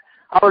மட்டும் இல்ல,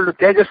 அவளோட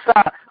தேஜஸா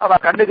அவ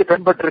கண்ணுக்கு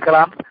தென்பட்டு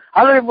இருக்கலாம்.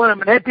 அது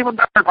நேத்தி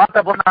முந்தாள்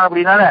பார்த்த பொண்ணா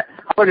அப்படின்னால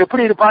அவள்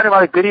எப்படி இருப்பான்னு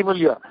அவளுக்கு தெரியும்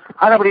இல்லையோ.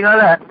 அது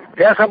அப்படின்னால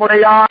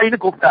தேசமுடையாயின்னு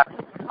கூப்பிட்டா.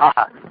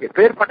 ஆஹா,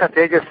 எப்பேற்பட்ட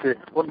தேஜஸ்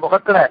உன்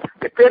முகத்துல,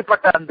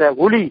 எப்பேற்பட்ட அந்த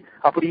ஒளி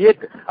அப்படியே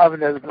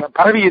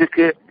பரவி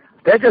இருக்கு,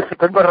 தேஜஸ்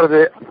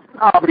தென்படுறது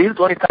அப்படின்னு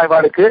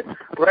தோணித்தாய்வாளுக்கு.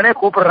 உடனே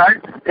கூப்பிடுறாள்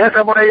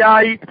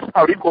தேசமுடையாய்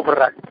அப்படின்னு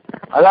கூப்பிடுறாள்.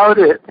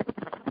 அதாவது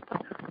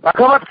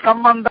பகவத்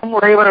சம்பந்தம்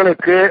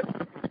உடையவர்களுக்கு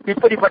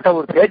இப்படிப்பட்ட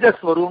ஒரு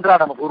தேஜஸ் வருன்றா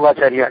நம்ம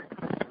பூர்வாச்சாரியார்.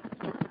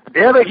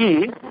 தேவகி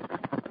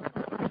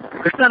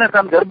கிருஷ்ணனை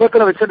தன்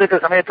கர்ப்பத்துல வச்சிருக்க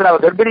சமயத்துல,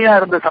 அவர் கர்ப்பிணியா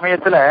இருந்த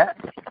சமயத்துல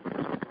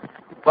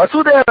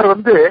வசுதேவர்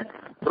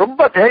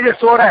ரொம்ப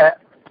தேஜஸோட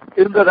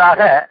இருந்ததாக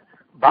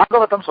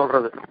பாகவதம்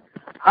சொல்றது.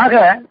 ஆக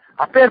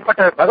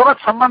அப்பேற்பட்ட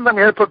பகவத் சம்பந்தம்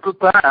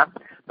ஏற்பட்டுத்தான்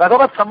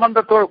பகவத்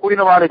சம்பந்தத்தோடு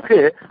கூடினவாளுக்கு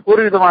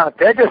ஒரு விதமான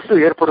தேஜஸ்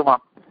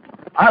ஏற்படுமாம்.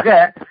 ஆக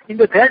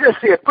இந்த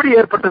தேஜஸ் எப்படி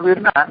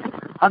ஏற்பட்டதுன்னா,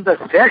 அந்த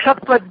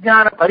சேஷத்துவ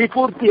ஞான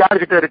பரிபூர்த்தி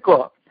யாருகிட்ட இருக்கோ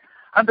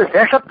அந்த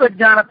சேஷத்துவ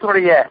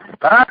ஞானத்தினுடைய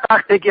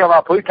பராகாஷ்டைக்கு அவ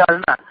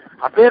போயிட்டாள்னா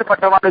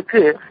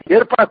அப்பேற்பட்டவாளுக்கு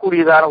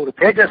ஏற்படக்கூடியதான ஒரு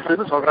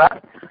தேஜஸ்ன்னு சொல்றார்.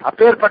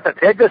 அப்பேற்பட்ட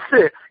தேஜஸ்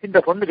இந்த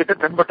பொண்ணு கிட்ட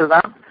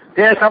தென்பட்டுதான்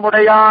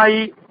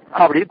தேசமுடையாய்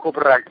அப்படின்னு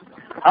கூப்பிடுறாள்.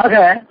 ஆக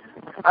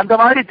அந்த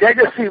மாதிரி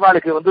தேஜஸ்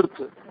இவாளுக்கு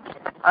வந்துருச்சு.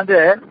 அந்த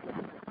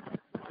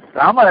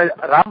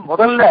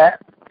முதல்ல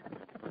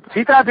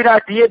சீதா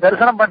பிராட்டியை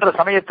தரிசனம் பண்ற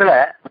சமயத்துல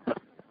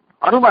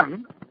அனுமன்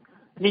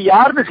நீ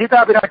யாருன்னு சீதா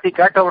பிராட்டி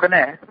கேட்ட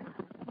உடனே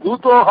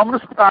தூதோகம்னு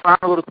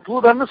நான் ஒரு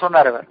தூதன்னு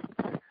சொன்னார். அவர்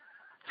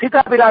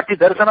சீதா பிராட்டி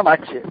தரிசனம்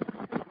ஆச்சு.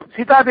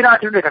 சீதா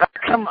பிராட்டியுடைய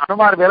கடாட்சம்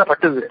அனுமார் மேல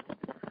பட்டுது.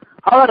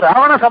 அவர்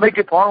ராவண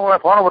சபைக்கு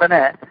போன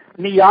உடனே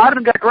நீ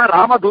யாருன்னு கேட்ட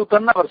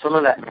ராமதூத்தன்னு அவர்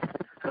சொல்லல,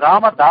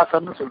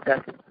 ராமதாசன்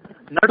சொல்லிட்டாரு.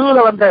 நடுவுல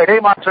வந்த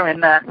இடைமாற்றம்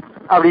என்ன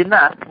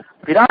அப்படின்னா,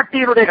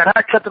 பிராட்டியினுடைய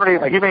கடாட்சத்தினுடைய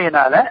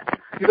மகிமையினால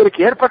இவருக்கு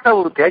ஏற்பட்ட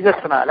ஒரு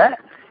தேஜஸ்னால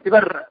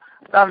இவர்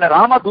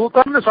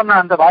ராமதூதன் சொன்ன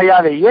அந்த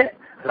வாயாலேயே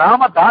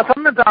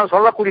ராமதாசன் தான்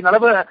சொல்லக்கூடிய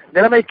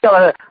நிலைமைக்கு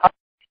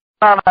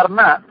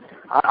ஆனார்னா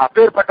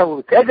அப்பேற்பட்ட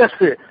ஒரு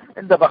தேஜஸ்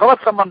இந்த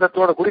பகவத்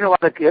சம்பந்தத்தோட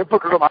கூடினவாளுக்கு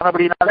ஏற்பட்டுள்ளோம்.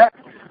 ஆனபடினால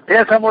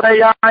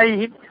தேசமுடையாய்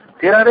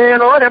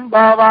திரவேலோர்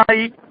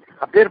எம்பாவாய்,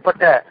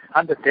 அப்பேற்பட்ட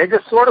அந்த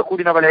தேஜஸோட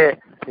கூடினவளே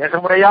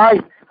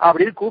தேசமுடையாய்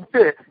அப்படின்னு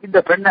கூப்பிட்டு இந்த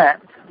பெண்ணை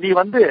நீ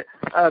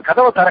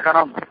கதவை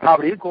திறக்கணும்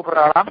அப்படின்னு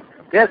கூப்பிடுறாளாம்.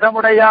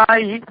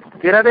 தேசமுடையாய்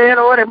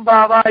திரவேலோர்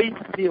எம்பாவாய்,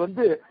 நீ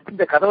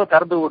இந்த கதவை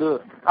திறந்து விடு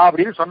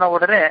அப்படின்னு சொன்ன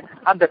உடனே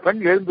அந்த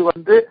பெண்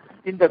எழுந்து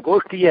இந்த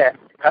கோஷ்டிய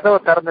கதவை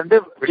திறந்துட்டு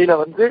வெளியில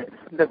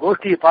இந்த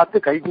கோஷ்டியை பார்த்து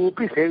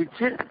கைகூப்பி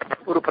சேவிச்சு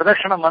ஒரு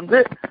பிரதர்ஷனம்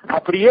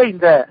அப்படியே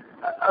இந்த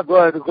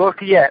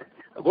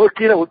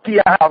கோஷ்டியில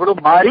ஒத்தியாக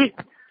அவளும் மாறி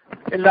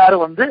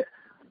எல்லாரும்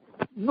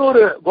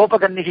இன்னொரு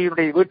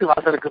கோபகன்னிகையுடைய வீட்டு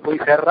வாசலுக்கு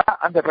போய் சேர்றா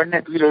அந்த பெண்ணை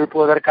தூயில்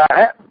எழுப்புவதற்காக.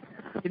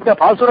 இந்த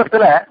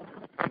பாசுரத்துல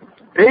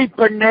பேய்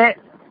பெண்ணே,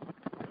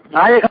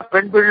 நாயக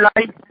பெண்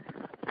பிள்ளாய்,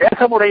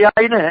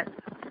 தேசமுடையாய்னு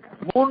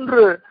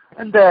 3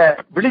 இந்த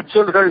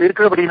விழிச்சொல்கள்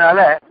இருக்கிறபடினால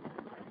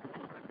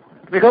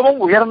மிகவும்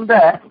உயர்ந்த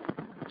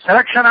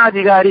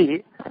சரக்ஷணாதிகாரி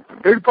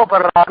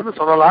எழுப்பப்படுறாருன்னு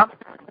சொல்லலாம்.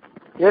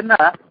 ஏன்னா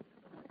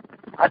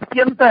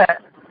அத்தியந்த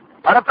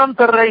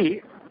பரதந்தரை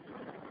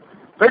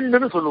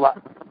பெண்ணுன்னு சொல்லுவா.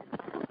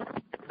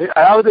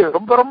 அதாவது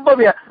ரொம்ப ரொம்ப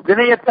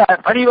வினயத்தை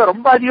பணிவை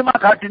ரொம்ப அதிகமா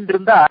காட்டிட்டு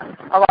இருந்தா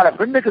அவளை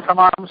பெண்ணுக்கு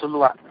சமானம்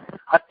சொல்லுவா.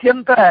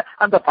 அத்தியந்த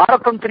அந்த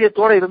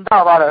பாரதந்திரியத்தோட இருந்தா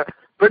அவளை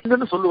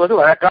பெண்ணுன்னு சொல்லுவது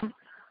வழக்கம்.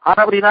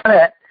 ஆனபடினால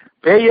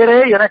பேயரே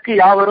எனக்கு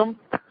யாவரும்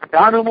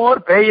யானுமோர்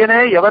பேயனே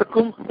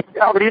எவர்க்கும்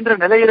அப்படின்ற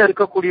நிலையில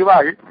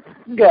இருக்கக்கூடியவாள்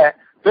இங்க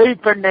பேய்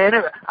பெண்ணேன்னு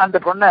அந்த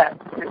பொண்ண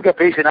இங்க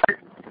பேசினாள்.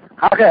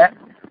 ஆக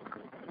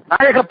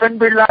நாயக பெண்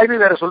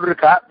பிள்ளாய்னு வேற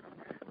சொல்லிருக்கா.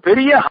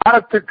 பெரிய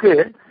ஹாரத்துக்கு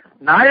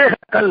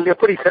நாயகக்கல்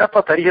எப்படி சிறப்ப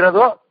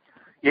தருகிறதோ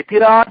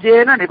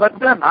எதிராஜேன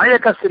நிபத்த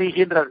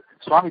நாயகஸ்ரீகின்ற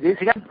சுவாமி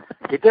தேசிகன்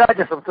எதிராஜ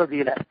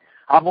சப்ததியில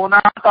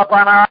அமுனா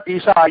தபனா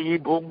தீசாயி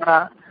பூம்னா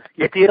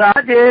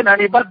எதிராஜேன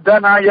நிபத்த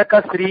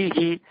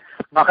நாயகஸ்ரீஹி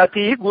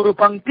மகதி குரு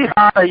பங்கி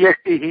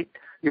ஹாரயஷ்டி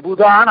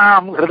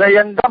விபுதானாம்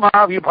ஹிருதயங்கமா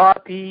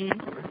விபாதி.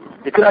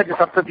 எதிராஜ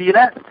சப்ததியில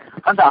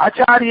அந்த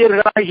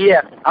ஆச்சாரியர்களாகிய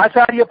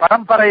ஆச்சாரிய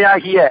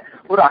பரம்பரையாகிய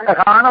ஒரு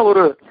அழகான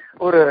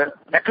ஒரு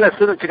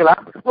நெக்லஸ்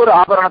வச்சுக்கலாம், ஒரு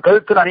ஆபரணம்,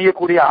 கழுத்தில்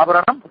அணியக்கூடிய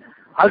ஆபரணம்,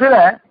 அதுல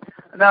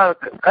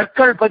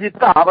கற்கள்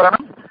பதித்த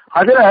ஆபரணம்,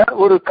 அதுல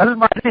ஒரு கல்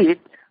மாதிரி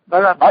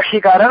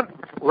பாஷ்யக்காரர்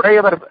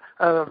உடையவர்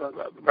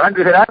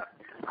வழங்குகிறார்.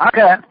 ஆக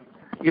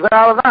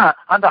இவரால் தான்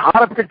அந்த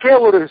ஹாரத்துக்கே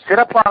ஒரு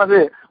சிறப்பானது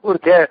ஒரு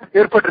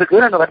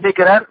ஏற்பட்டிருக்கு அங்க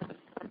வர்ணிக்கிறார்.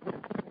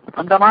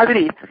 அந்த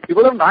மாதிரி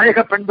இவரும் நாயக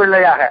பெண்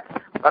பிள்ளையாக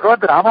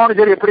பகவத்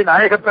ராமானுஜர் எப்படி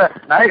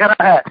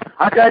நாயகராக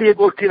ஆச்சாரிய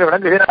கோஷ்டியில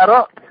விளங்குகிறாரோ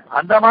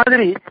அந்த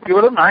மாதிரி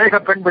இவரும் நாயக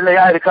பெண்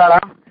பிள்ளையா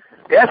இருக்காளாம்.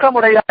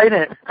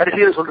 தேசமுடையாயின்னு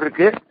கடைசியில்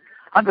சொல்லிருக்கு.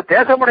 அந்த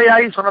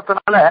தேசமுடையாய்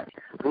சொன்னதுனால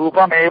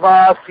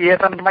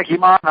ரூபமேவாஸ்யேதன்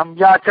மகிமானம்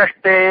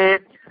யாச்சஷ்டே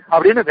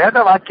அப்படின்னு வேத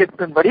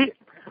வாக்கியத்தின்படி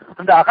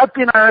அந்த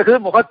அகத்தின் அழகு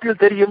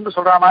முகத்தில் தெரியும்னு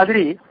சொல்ற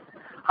மாதிரி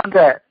அந்த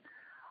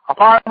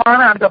அபாரமான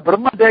அந்த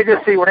பிரம்ம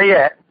தேஜஸை உடைய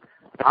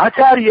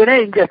ஆச்சாரியனே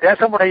இங்க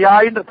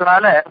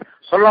தேசமுடையாயின்றதுனால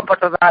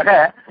சொல்லப்பட்டதாக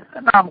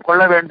நாம்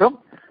கொள்ள வேண்டும்.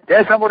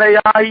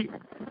 தேசமுடையாய்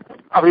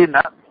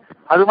அப்படின்னா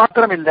அது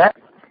மாத்திரம் இல்ல,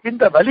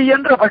 இந்த வலி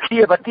என்ற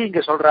பட்சியை பத்தி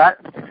இங்க சொல்றார்.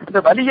 இந்த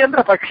வலி என்ற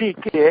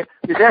பட்சிக்கு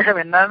விசேஷம்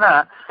என்னன்னா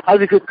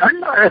அதுக்கு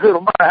கண் அழகு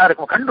ரொம்ப அழகா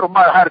இருக்கும், கண் ரொம்ப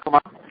அழகா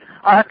இருக்குமா.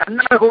 ஆக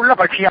கண்ணழகு உள்ள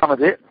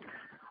பட்சியானது.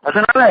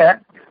 அதனால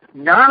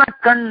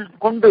ஞானக்கண்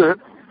கொண்டு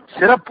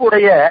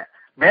சிறப்புடைய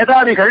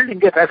மேதாவிகள்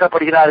இங்கே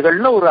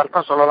பேசப்படுகிறார்கள்னு ஒரு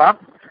அர்த்தம் சொல்லலாம்.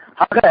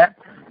 ஆக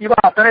இவ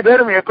அத்தனை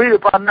பேரும் எப்படி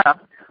இருப்பான்னா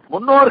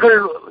முன்னோர்கள்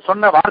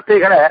சொன்ன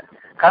வார்த்தைகளை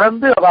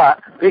கலந்து அவ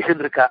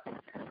பேசிட்டு இருக்கா.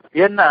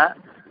 ஏன்னா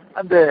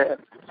அந்த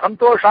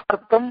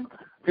சந்தோஷார்த்தம்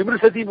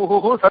விமர்சதி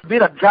முகு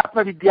சத்பீர்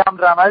அத்தியாத்ம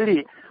வித்யான்ற மாதிரி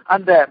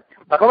அந்த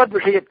பகவத்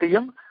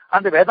விஷயத்தையும்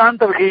அந்த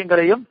வேதாந்த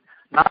விஷயங்களையும்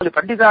 4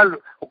 பண்டிதாள்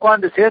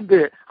உட்கார்ந்து சேர்ந்து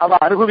அவ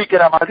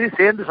அனுபவிக்கிற மாதிரி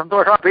சேர்ந்து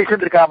சந்தோஷமா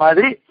பேசிட்டு இருக்கா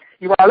மாதிரி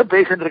இவாளும்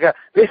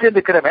பேசிட்டு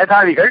இருக்கிற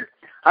மேதாவிகள்.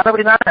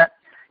 அப்படினால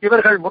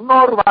இவர்கள்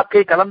முன்னோர்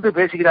வாக்கை கலந்து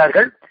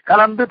பேசுகிறார்கள்.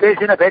 கலந்து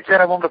பேசின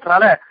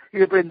பேச்சரவங்கிறதுனால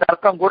இது இப்ப இந்த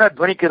அர்த்தம் கூட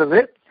துவனிக்கிறது.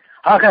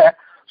 ஆக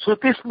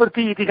ஸ்ருதி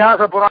ஸ்மிருதி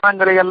இதிகாச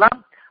புராணங்களை எல்லாம்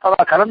அவ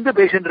கலந்து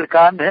பேசிட்டு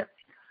இருக்கான்னு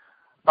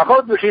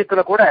பகவத்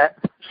விஷயத்துல கூட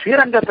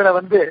ஸ்ரீரங்கத்துல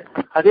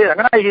அதே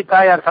ரங்கநாயகி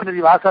தாயார்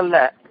சன்னதி வாசல்ல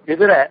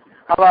எதிர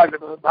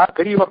அவ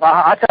பெரிய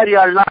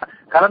ஆச்சாரியாள்லாம்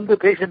கலந்து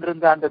பேசிட்டு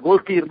இருந்த அந்த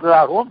கோஷ்டி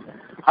இருந்ததாகவும்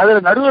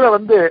அதுல நடுவுல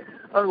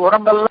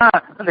உடம்பெல்லாம்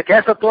அந்த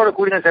கேசத்தோட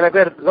கூடின சில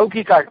பேர்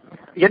லௌகிக்காள்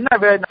என்ன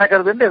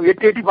நடக்கிறதுன்னு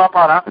எட்டி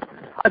பாப்பாராம்.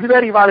 அது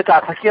வேற இவாளுக்கு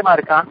அசக்கியமா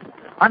இருக்கான்.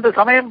 அந்த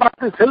சமயம்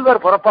பார்த்து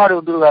செல்வர் புறப்பாடு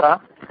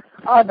வந்துருவாராம்.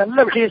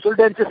 நல்ல விஷயம்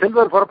சொல்லிட்டு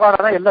செல்வர்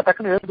புறப்பாடுதான் எல்லா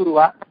டக்குன்னு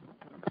எழுந்துருவா.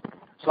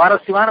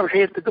 சுவாரஸ்யமான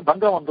விஷயத்துக்கு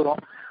பங்கம்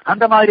வந்துடும்.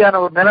 அந்த மாதிரியான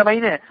ஒரு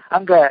நிலைமைன்னு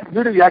அங்க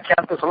வீடு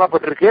வியாக்கியானத்தை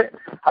சொல்லப்பட்டிருக்கு.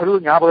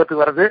 அதுவும்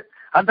ஞாபகத்துக்கு வருது.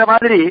 அந்த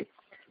மாதிரி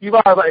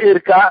இவா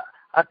இருக்கா.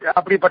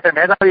 அப்படிப்பட்ட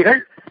மேதாவிகள்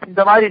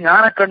இந்த மாதிரி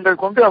ஞான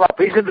கண்கள் கொண்டு அவ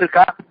பேசிட்டு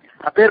இருக்கா.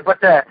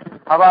 அப்பேற்பட்ட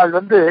அவள்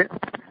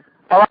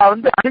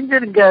அணிஞ்சு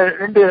இங்க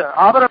 2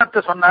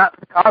 ஆபரணத்தை சொன்ன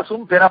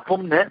காசும்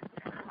பிறப்பும்னு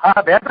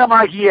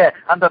வேதமாகிய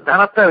அந்த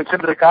தனத்தை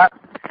வச்சுட்டு இருக்கா.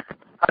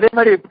 அதே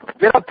மாதிரி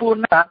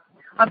பிறப்புன்னா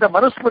அந்த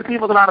மனுஸ்மிருதி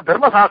முதலான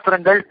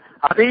தர்மசாஸ்திரங்கள்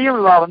அதையும்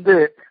இவா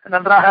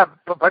நன்றாக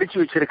படிச்சு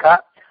வச்சிருக்கா.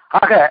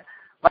 ஆக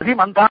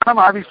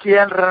மதிமந்தானம்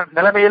ஆவிஷ்யன்ற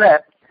நிலைமையில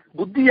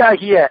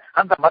புத்தியாகிய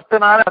அந்த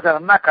மத்தனால அதை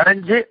நல்லா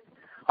கடைஞ்சு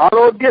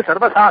ஆரோக்கிய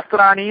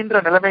சர்வசாஸ்திராணின்ற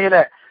நிலைமையில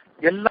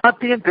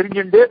எல்லாத்தையும்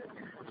தெரிஞ்சுண்டு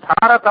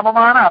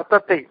சாரதமமான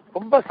அர்த்தத்தை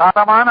ரொம்ப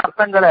சாரமான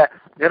அர்த்தங்களை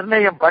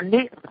நிர்ணயம்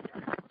பண்ணி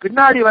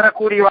பின்னாடி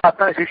வரக்கூடிய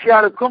அத்தனை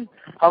சிஷ்யாளுக்கும்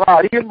அவ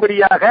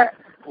அறியும்படியாக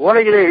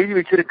ஓலையிலே எழுதி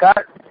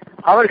வச்சிருக்கார்.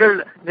 அவர்கள்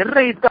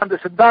நிர்ணயித்த அந்த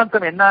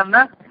சித்தாந்தம்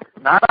என்னன்னா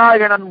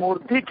நாராயணன்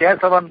மூர்த்தி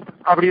கேசவன்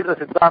அப்படின்ற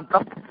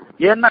சித்தாந்தம்.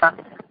 ஏன்னா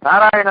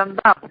நாராயணன்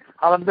தான்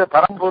அவன்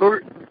பரம்பொருள்,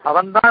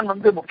 அவன் தான்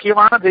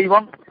முக்கியமான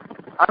தெய்வம்.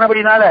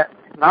 ஆனபடினால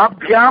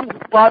நாபியாம்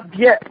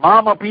உபாத்திய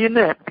மாம்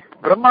அப்படின்னு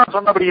பிரம்மா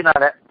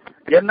சொன்னபடினால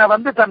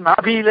என்ன தன்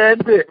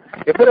நாபியிலேருந்து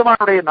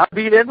எம்பெருமானுடைய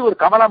நாபியிலேருந்து ஒரு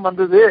கமலம்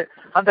வந்தது,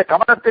 அந்த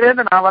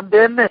கமலத்திலேருந்து நான்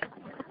வந்தேன்னு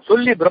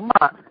சொல்லி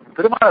பிரம்மா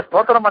திருமண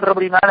ஸ்தோத்திரம்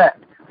பண்றபடினால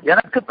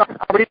எனக்கு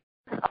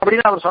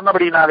அப்படின்னு அவர்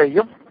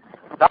சொன்னபடினாலேயும்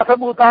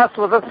தாசபூதா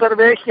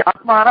ஸ்வசர்வே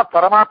ஆத்மான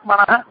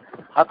பரமாத்மன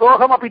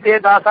அதோகம் அப்படி தே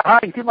தாசா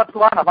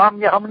இதிமத்வா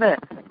நமாமியகம்னு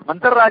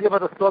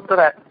மந்தரராஜபத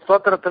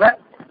ஸ்தோத்திரத்துல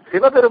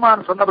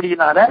சிவபெருமான்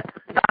சொன்னபடியினால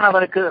நான்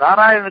அவனுக்கு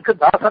நாராயணனுக்கு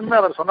தாசன்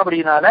அவர்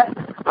சொன்னபடியினால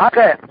ஆக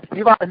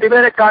இவன் 2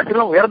 பேரை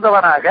காட்டிலும்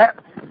உயர்ந்தவனாக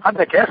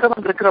அந்த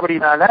கேசவன்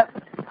இருக்கிறபடினால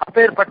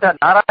அப்பேற்பட்ட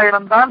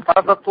நாராயணன் தான்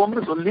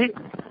பரதத்துவம்னு சொல்லி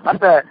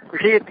அந்த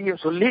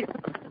விஷயத்தையும் சொல்லி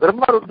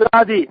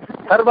பிரம்மருத்ராதி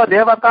சர்வ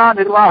தேவதா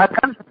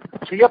நிர்வாகக்கன்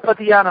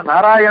சுயப்பதியான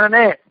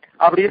நாராயணனே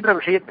அப்படின்ற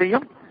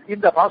விஷயத்தையும்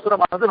இந்த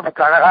பாசுரமானது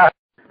நமக்கு அழகா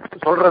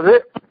சொல்றது.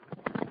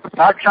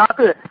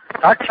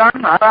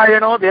 சாட்சாத்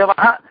நாராயணோ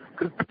தேவா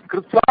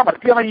கிருத்வா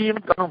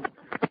மத்தியமயீம் தனும்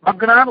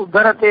மக்னான்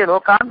உத்தரத்தே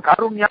லோகான்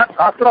காருண்யா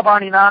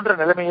சாஸ்திரபாணினான்ற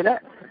நிலைமையில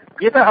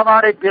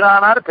கீதஹவாரை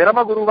பிரானார்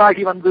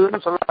பிரமகுருவாகி வந்துன்னு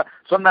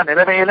சொன்ன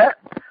நிலைமையில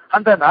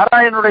அந்த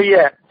நாராயணனுடைய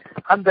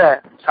அந்த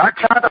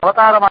சாட்சாத்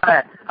அவதாரமான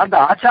அந்த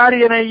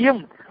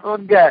ஆச்சாரியனையும்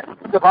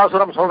இந்த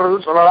பாசுரம்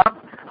சொல்றதுன்னு சொல்லலாம்.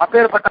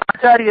 அப்பேற்பட்ட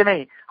ஆச்சாரியனை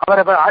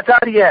அவரை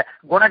ஆச்சாரிய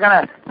குணகண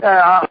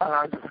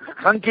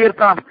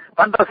சங்கீர்த்தனம்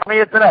பண்ற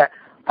சமயத்துல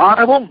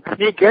பாடவும்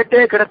நீ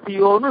கேட்டே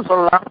கிடத்தியோன்னு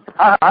சொல்லலாம்.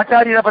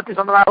 ஆச்சாரியனை பத்தி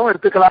சொன்னதாகவும்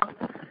எடுத்துக்கலாம்.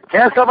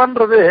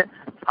 கேசவன்றது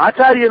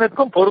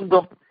ஆச்சாரியனுக்கும்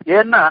பொருந்தும்.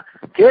 ஏன்னா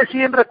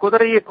கேசின்ற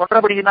குதிரையை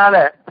கொன்றபடியினால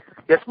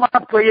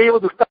யஸ்மாத்வயைவ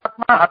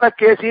துஷ்டாத்மா ஹத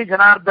கேசி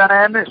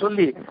ஜனார்தனன்னு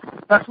சொல்லி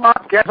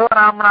தஸ்மாத்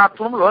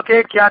கேசவநாமனாத்வம் லோகே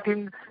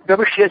கியாதிம்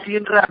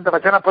கவிஷ்யசின்ற அந்த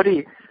வச்சனப்படி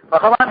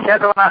பகவான்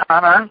கேசவனாக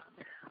ஆனான்.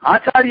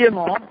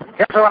 ஆச்சாரியனும்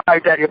கேசவன்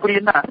ஆயிட்டார்.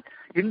 எப்படின்னா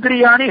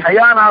இந்திரியாணி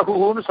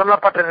ஹயானாகுன்னு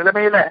சொல்லப்பட்ட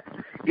நிலைமையில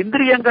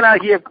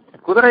இந்திரியங்களாகிய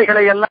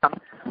குதிரைகளை எல்லாம்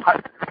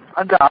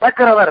அந்த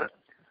அளக்கிறவர்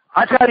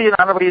ஆச்சாரியன்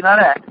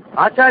ஆனபடினால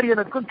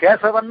ஆச்சாரியனுக்கும்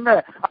கேசவன்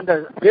அந்த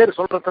பேர்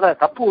சொல்றதுல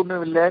தப்பு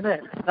ஒண்ணும் இல்லைன்னு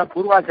நான்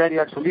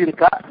பூர்வாச்சாரியார்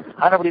சொல்லியிருக்கா.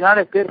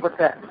 ஆனபடினால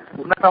பேர்பட்ட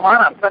உன்னதமான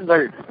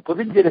அர்த்தங்கள்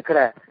பொதிஞ்சிருக்கிற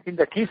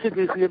இந்த கீசு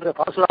என்ற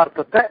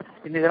பாசுரார்த்தத்தை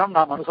இந்த தினம்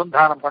நாம்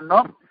அனுசந்தானம்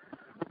பண்ணோம்.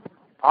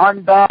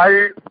 ஆண்டாள்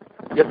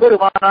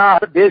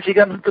எப்பெருமானார்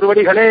தேசிகன்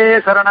திருவடிகளே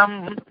சரணம்.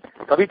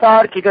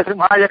 கவிதார்க்கிக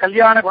சிம்ஹாய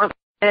கல்யாண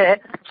குணசே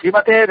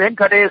ஸ்ரீமதே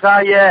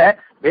வெங்கடேசாய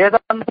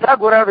வேதாந்த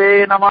குரவே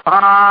நமஹ.